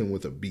Arlington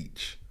with a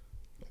beach.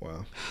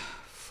 Wow.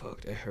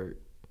 Fuck, that hurt.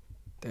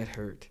 That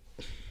hurt.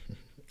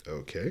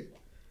 Okay.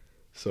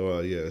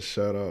 So,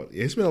 shout out.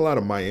 It's been a lot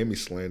of Miami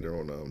slander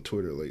on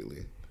Twitter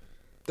lately.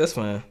 That's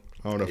fine.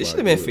 I don't know if it should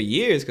have been for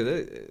years because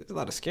there's a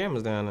lot of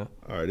scammers down there.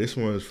 All right, this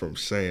one is from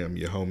Sam,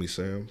 your homie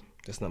Sam.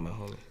 That's not my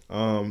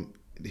homie.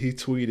 He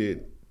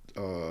tweeted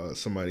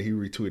somebody. He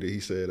retweeted.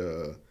 He said,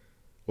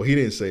 well, he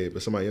didn't say it,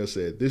 but somebody else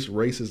said, this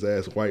racist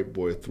ass white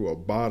boy threw a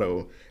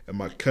bottle at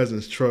my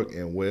cousin's truck,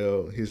 and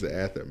well, here's the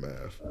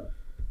aftermath.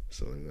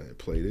 So I'm gonna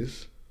play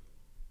this.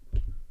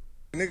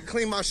 Nigga,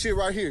 clean my shit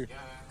right here.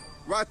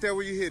 Right there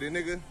where you hit it,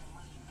 nigga.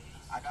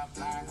 I got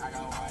black, I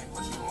got white.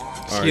 What you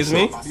want? Excuse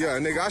me? Yeah,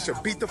 nigga, I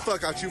should beat the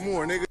fuck out you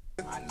more, nigga.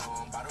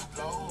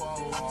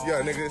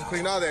 Yeah, nigga,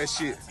 clean all that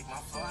shit.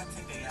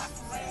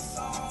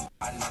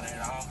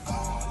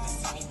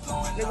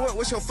 Nigga,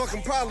 what's your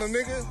fucking problem,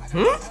 nigga?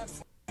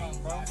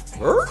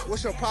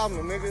 What's your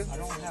problem, nigga?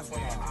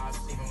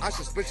 I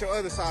should split your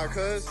other side,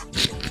 cuz.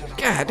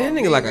 God, that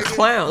nigga like a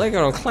clown. They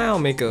got on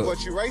clown makeup.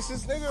 What, you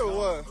racist, nigga, or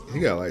what? He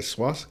got like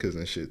swastikas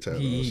and shit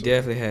tattooed. He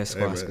definitely has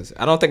swastikas.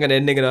 I don't think that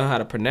nigga know how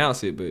to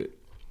pronounce it, but.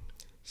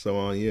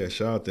 So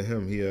shout out to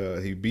him.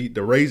 He beat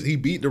the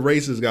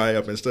racist guy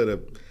up instead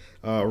of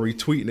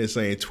retweeting it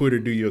saying Twitter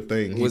do your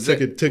thing. He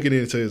took it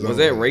into his own. Was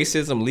that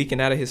racism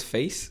leaking out of his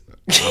face?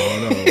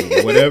 I don't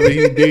know. Whatever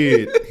he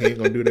did, he ain't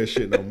gonna do that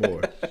shit no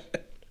more.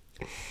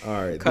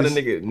 All right. Caught a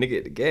nigga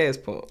at the gas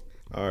pump.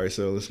 All right,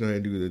 so let's go ahead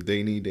and do the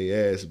They Need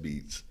Their Ass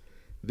beats.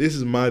 This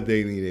is my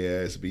They Need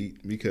Their Ass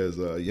beat because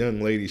a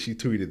young lady, she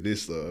tweeted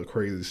this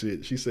crazy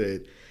shit. She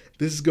said,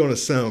 this is gonna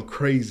sound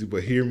crazy,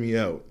 but hear me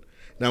out.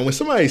 Now, when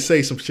somebody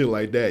say some shit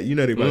like that, you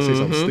know they about to say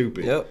something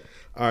stupid. Yep.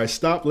 All right,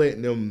 stop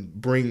letting them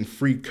bring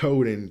free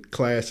coding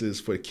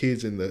classes for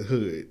kids in the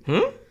hood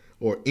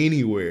or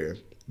anywhere.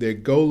 Their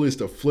goal is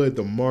to flood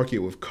the market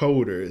with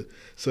coders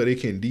so they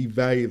can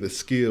devalue the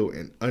skill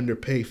and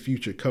underpay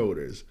future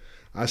coders.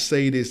 I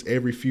say this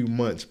every few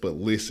months, but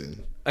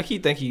listen. I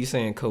keep thinking you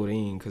saying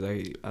codeine because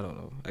I don't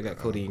know. I got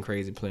codeine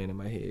crazy playing in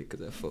my head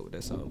because I fucked with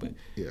that song. But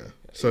yeah,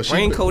 so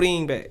bring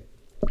codeine back.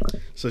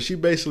 So she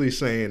basically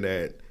saying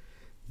that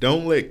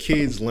don't let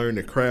kids learn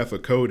the craft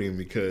of coding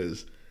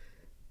because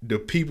the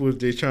people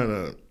they're trying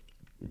to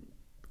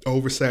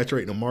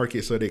oversaturate the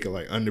market so they can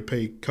like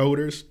underpay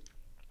coders.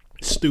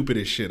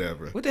 Stupidest shit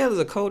ever. What the hell is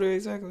a coder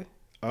exactly?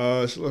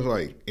 It's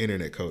like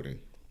internet coding.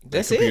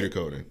 That's like computer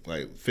coding,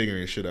 like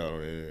figuring shit out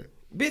on the internet.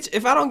 Bitch,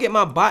 if I don't get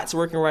my bots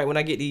working right when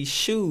I get these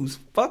shoes,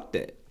 fuck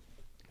that.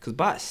 Cause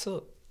bots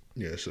suck.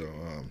 Yeah, so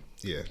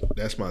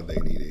that's my They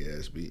Need Their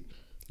Ass beat.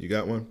 You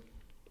got one?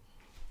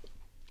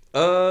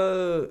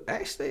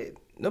 Actually,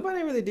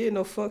 nobody really did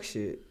no fuck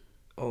shit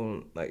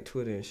on like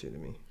Twitter and shit to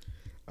me.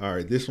 All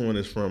right, this one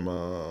is from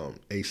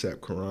ASAP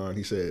Quran.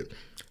 He said,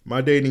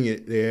 my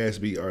dating their ass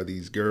beat are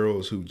these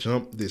girls who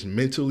jump this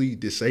mentally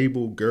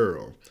disabled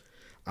girl.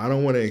 I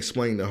don't want to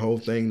explain the whole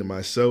thing to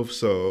myself,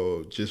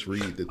 so just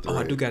read the thread. Oh,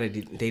 I do got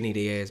they need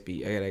their ass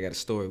beat. I got a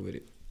story with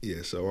it.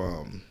 Yeah,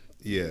 so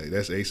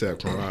that's ASAP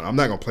Quran. I'm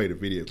not gonna play the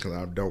video because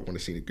I don't want to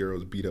see the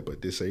girls beat up a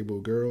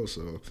disabled girl.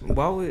 So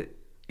why would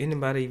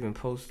anybody even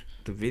post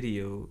the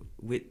video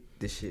with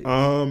the shit?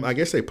 I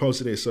guess they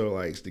posted it so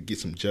like to get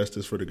some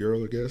justice for the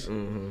girl, I guess.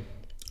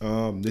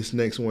 Mm-hmm. This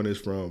next one is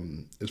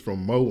from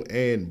Mo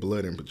and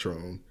Blood and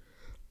Patron.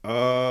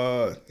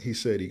 He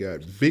said he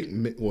got Vic.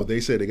 Well,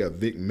 they said they got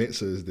Vic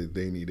Mensa's that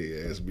they need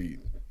their ass beat.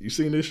 You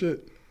seen this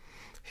shit?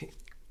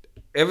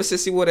 Ever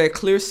since he wore that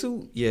clear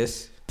suit,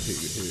 yes. Here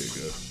you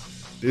go.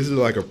 This is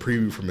like a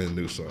preview from his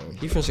new song.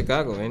 He from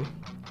Chicago, ain't he?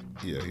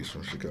 Yeah, he's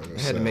from Chicago. I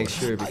had to make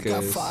sure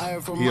because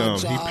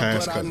he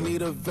passed I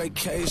need a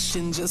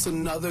vacation, just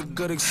another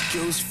good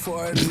excuse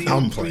for a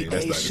I'm playing.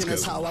 That's not his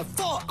That's how I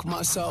fuck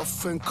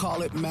myself and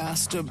call it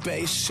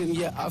masturbation.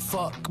 Yeah, I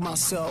fuck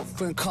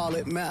myself and call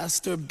it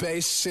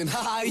masturbation.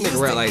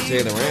 Nigga rap like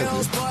Jalen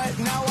Ramsey. But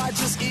now I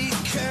just eat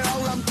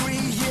kale. I'm 3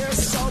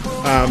 years sober.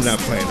 I'm not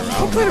playing around.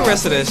 Don't play the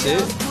rest of that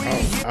shit.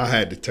 I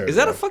had to turn. Is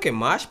that a fucking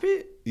mosh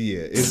pit?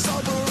 Yeah. It's...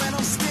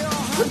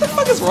 What the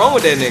fuck is wrong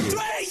with that nigga?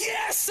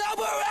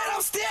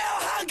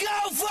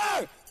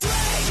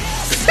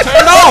 Turn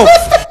it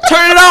off!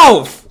 Turn it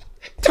off!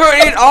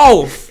 Turn it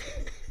off!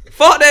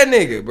 Fuck that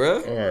nigga,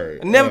 bro. Alright.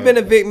 I've never been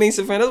a Vic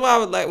Mensa fan. That's why I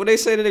was like, when they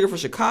say the nigga from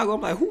Chicago,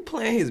 I'm like, who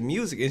playing his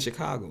music in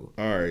Chicago?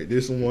 Alright,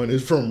 this one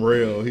is from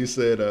Rail. He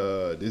said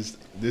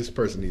this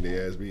person need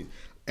their ass beat.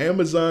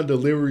 Amazon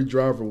delivery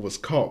driver was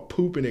caught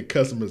pooping in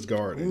customer's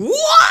garden.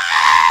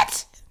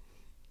 What?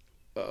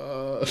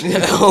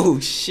 Oh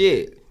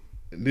shit.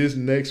 This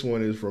next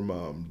one is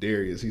from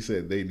Darius. He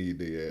said they need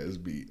their ass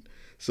beat.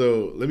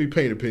 So let me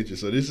paint a picture.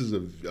 So this is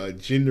a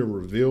gender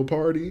reveal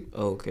party.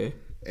 Okay.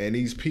 And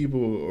these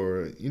people,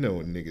 or you know,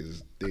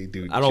 niggas, they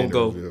do. I don't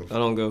go. Reveal. I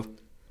don't go.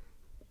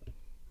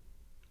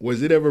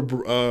 Was it ever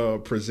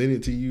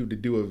presented to you to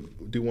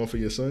do one for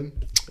your son?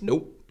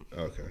 Nope.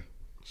 Okay.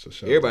 So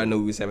everybody knew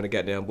we was having a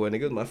goddamn boy.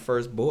 Nigga, it was my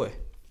first boy.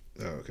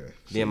 Oh, okay.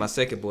 Then my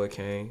second boy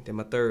came. Then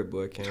my third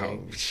boy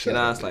came. And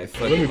I was like,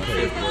 fuck it, my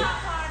fifth boy.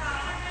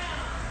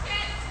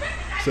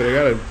 So they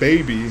got a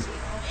baby.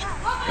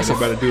 And they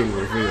about to do the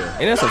reveal.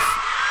 And that's a...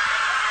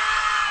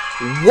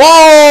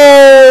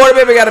 Whoa! That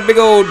baby got a big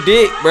old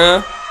dick,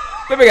 bruh.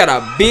 Baby got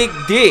a big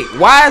dick.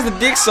 Why is the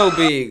dick so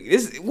big?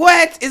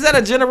 What? Is that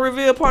a gender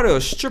reveal party or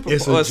a stripper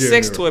or a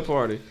sex toy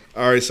party?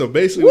 Alright, so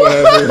basically what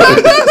happened...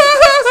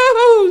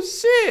 Oh,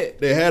 shit.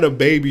 They had a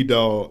baby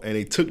doll, and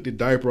they took the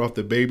diaper off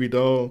the baby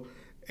doll,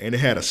 and it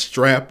had a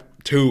strap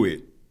to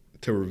it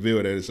to reveal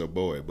that it's a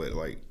boy. But,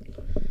 like,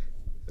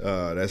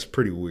 that's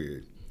pretty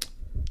weird.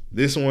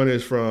 This one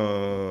is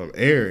from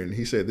Aaron.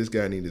 He said this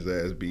guy need his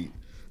ass beat.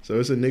 So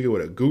it's a nigga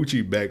with a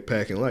Gucci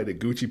backpack, and like the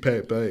Gucci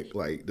backpack,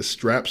 like the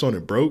straps on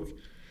it broke,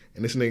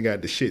 and this nigga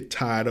got the shit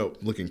tied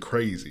up looking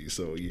crazy.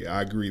 So yeah,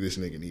 I agree this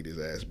nigga need his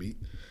ass beat.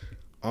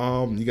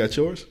 You got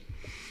yours?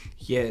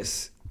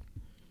 Yes.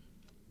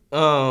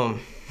 Okay,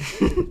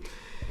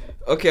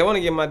 I want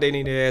to get my day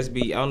need their ass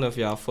beat. I don't know if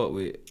y'all fuck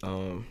with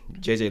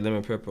JJ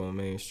Lemon Pepper on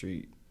Main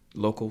Street.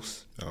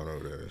 Locals. I don't know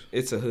what that is.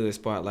 It's a hood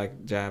spot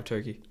like Jive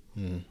Turkey.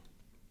 Mm.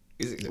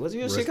 What's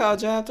your shit called,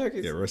 Jive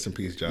Turkey? Yeah, rest in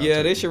peace, Jive Turkey.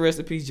 Turkey. They should rest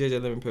in peace,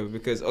 JJ Lemon Pepper,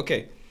 because I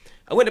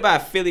went to buy a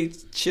Philly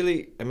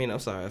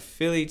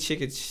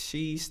chicken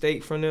cheese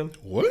steak from them.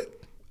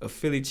 What? A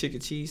Philly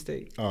chicken cheese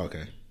steak. Oh,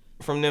 okay.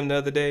 From them the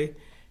other day,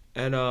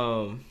 and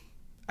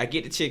I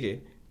get the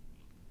chicken.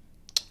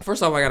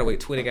 First off, I gotta wait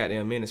 20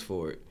 goddamn minutes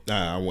for it.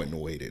 Nah, I wouldn't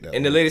have waited.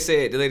 And the lady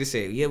said,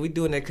 yeah, we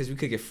doing that because we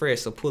cook it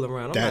fresh, so pull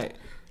around. I'm like,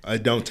 I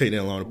don't take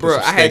that long to put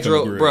bro, some steak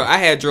on the grill. I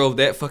had drove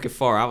that fucking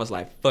far. I was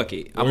like, fuck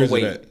it, I'm gonna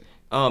wait. It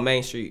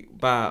Main Street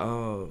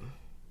by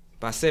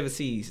Seven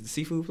Seas, the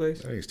seafood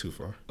place. I think it's too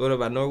far. What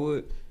about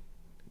Norwood?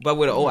 But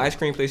where the old ice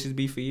cream place used to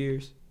be for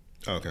years.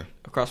 Okay.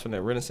 Across from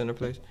that Rent Center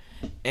place.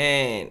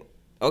 And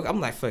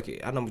I'm like, fuck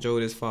it. I know drove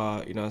this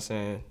far, you know what I'm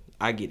saying?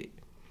 I get it.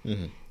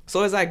 Mm-hmm.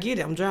 So as I get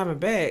it, I'm driving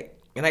back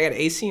and I got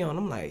the AC on.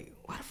 I'm like,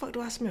 why the fuck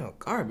do I smell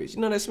garbage?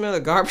 You know that smell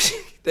of garbage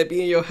that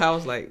be in your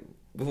house like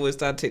before it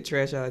started to take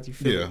trash out, you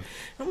feel it?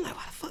 I'm like,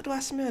 why the fuck do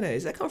I smell that?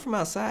 Is that coming from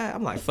outside?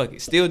 I'm like, fuck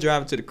it. Still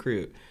driving to the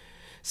crib.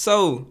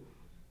 So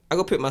I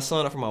go pick my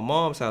son up from my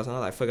mom's house, and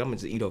I'm like, fuck it, I'm gonna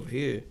just eat over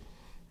here.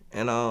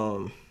 And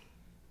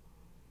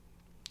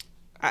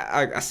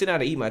I sit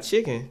down to eat my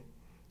chicken,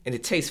 and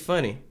it tastes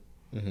funny.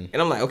 Mm-hmm.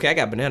 And I'm like, okay, I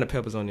got banana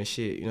peppers on this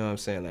shit. You know what I'm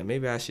saying? Like,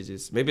 maybe it's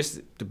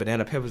the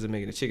banana peppers that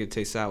making the chicken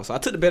taste sour. So I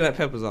took the banana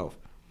peppers off.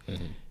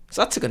 Mm-hmm.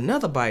 So I took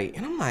another bite,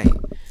 and I'm like,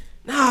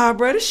 nah,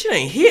 bro, this shit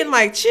ain't hitting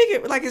like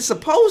chicken like it's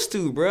supposed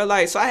to, bro.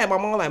 Like, so I had my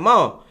mom like,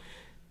 Mom,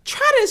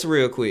 try this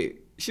real quick.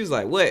 She was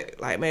like,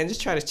 what? Like, man,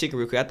 just try this chicken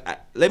real quick.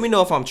 Let me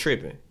know if I'm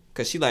tripping.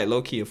 Because she, like,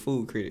 low-key a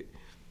food critic.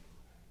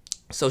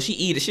 So she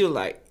eat it. She was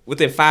like,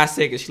 within 5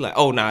 seconds, she like,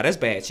 oh, nah, that's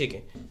bad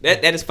chicken.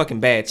 That is fucking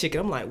bad chicken.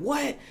 I'm like,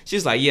 what?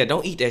 She's like, yeah,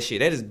 don't eat that shit.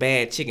 That is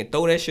bad chicken.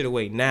 Throw that shit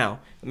away now.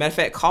 Matter of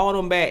fact, call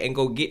them back and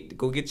go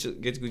get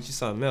you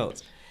something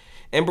else.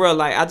 And, bro,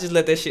 like, I just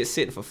let that shit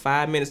sit for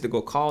 5 minutes to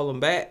go call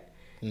them back.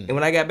 Mm. And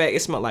when I got back,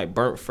 it smelled like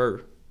burnt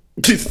fur.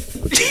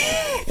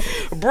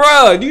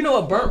 Bruh, do you know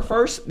what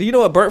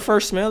burnt fur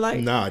smell like?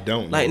 Nah, I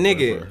don't. Like,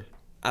 nigga,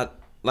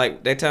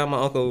 like that time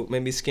my uncle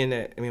made me skin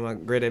that. I mean, my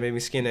granddad made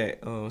me skin that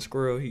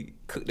squirrel. He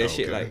cooked that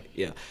shit like,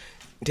 yeah.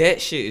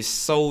 That shit is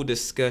so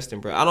disgusting,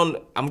 bro.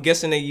 I'm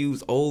guessing they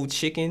use old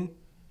chicken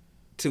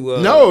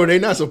to. No, they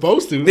not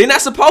supposed to. They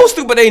not supposed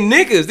to, but they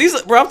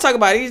niggas. I'm talking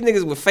about these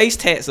niggas with face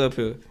tats up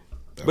here.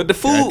 But the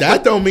food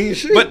that don't mean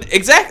shit. But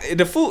exactly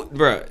the food,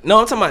 bro. No,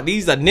 I'm talking about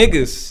these are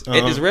niggas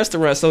at this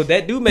restaurant. So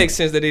that do make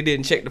sense that they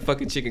didn't check the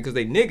fucking chicken because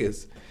they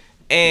niggas.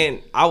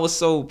 And I was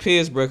so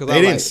pissed, bro, because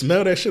they didn't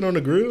smell that shit on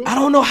the grill. I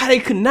don't know how they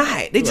could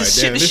not. They just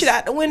shit the shit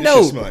out the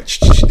window.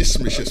 This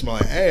shit smell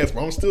like ass,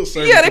 but I'm still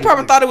serving. Yeah, they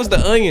probably thought it was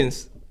the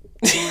onions.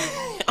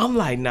 I'm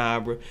like, nah,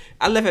 bro.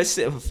 I left her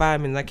sitting for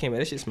 5 minutes. I came back.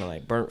 That shit smell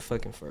like burnt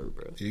fucking fur,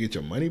 bro. Did you get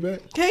your money back?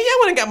 Hell yeah, I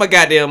went and got my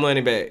goddamn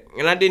money back,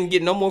 and I didn't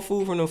get no more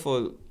food from them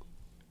for.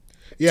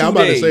 Yeah, I'm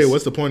about to say,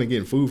 what's the point of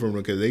getting food from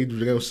them? Because they're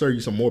gonna serve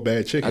you some more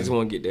bad chicken. I just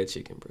want to get that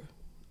chicken, bro.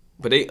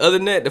 But other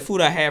than that, the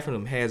food I had from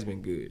them has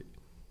been good.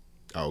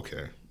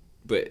 Okay.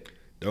 But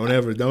don't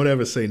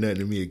ever say nothing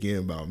to me again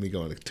about me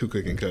going to Two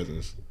Cooking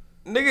Cousins.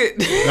 Nigga,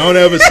 don't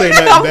ever say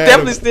nothing I'm bad.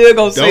 Definitely still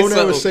gonna say something.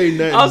 Don't ever say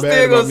nothing I'm bad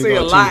still about gonna say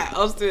a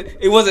lot.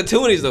 It wasn't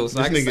Toonies though,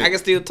 so I can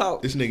still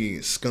talk. This nigga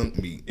eating skunk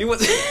meat. It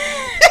was.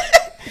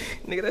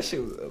 Nigga, that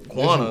shit was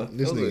iguana.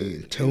 This nigga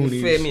eating Toonies.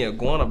 He fed me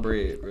iguana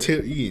bread, bro.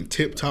 You eating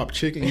Tip Top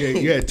chicken?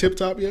 You had Tip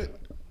Top yet?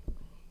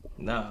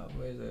 Nah,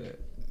 where's that?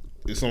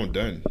 It's on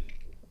Done.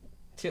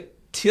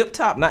 Tip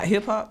Top, not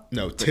hip hop?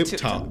 No, Tip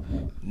Top.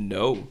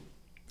 No.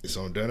 It's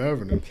on Dunn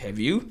Avenue. Have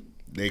you?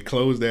 They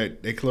closed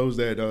that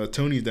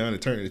Tony's down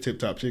and turned it to Tip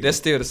Top Chicken. That's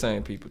still the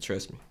same people,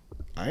 trust me.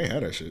 I ain't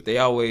had that shit. They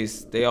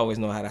always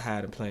know how to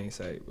hide in plain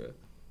sight, bro.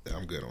 Yeah,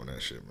 I'm good on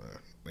that shit, man.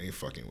 They ain't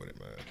fucking with it,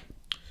 man.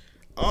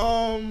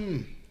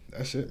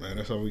 That's it, man.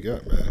 That's all we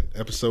got, man.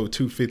 Episode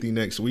 250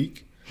 next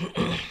week.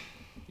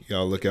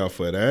 Y'all look out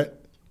for that.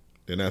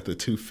 Then after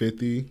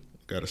 250,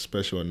 got a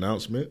special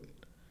announcement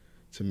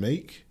to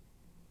make.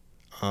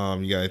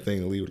 You got anything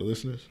to leave with the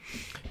listeners?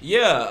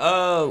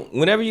 Yeah,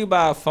 whenever you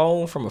buy a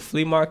phone from a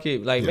flea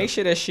market, make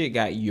sure that shit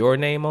got your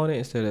name on it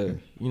instead of,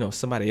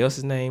 somebody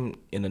else's name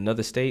in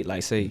another state,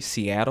 like say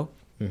Seattle.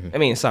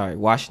 Mm-hmm.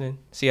 Washington.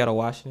 Seattle,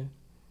 Washington.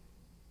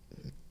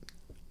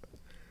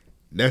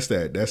 That's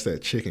that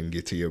chicken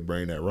get to your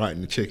brain, that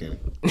rotten chicken.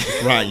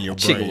 Rotten your brain.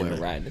 Chicken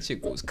wasn't rotten. The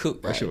chicken was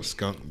cooked right. That shit was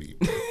skunk meat.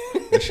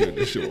 That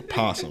shit was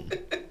possum.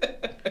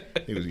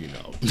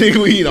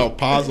 Nigga, we eat all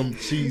possum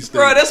cheese steak.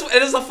 Bro,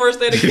 that's the first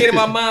thing that came to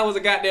my mind was a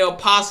goddamn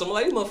possum. I'm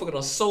like, these motherfuckers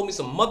done sold me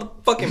some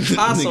motherfucking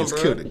possum, niggas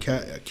bro. Killed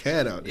a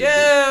cat out there.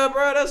 Yeah,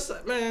 bro,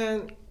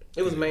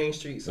 it was Main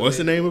Street. So what's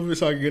the name of it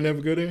so I can never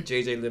go there?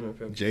 JJ Lemon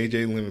Pepper.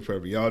 JJ Lemon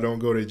Pepper. Y'all don't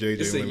go to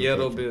JJ It's Lemon a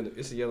yellow Pepper. building.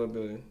 It's a yellow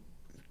building.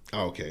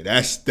 Okay,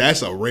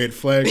 that's a red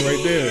flag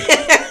right there.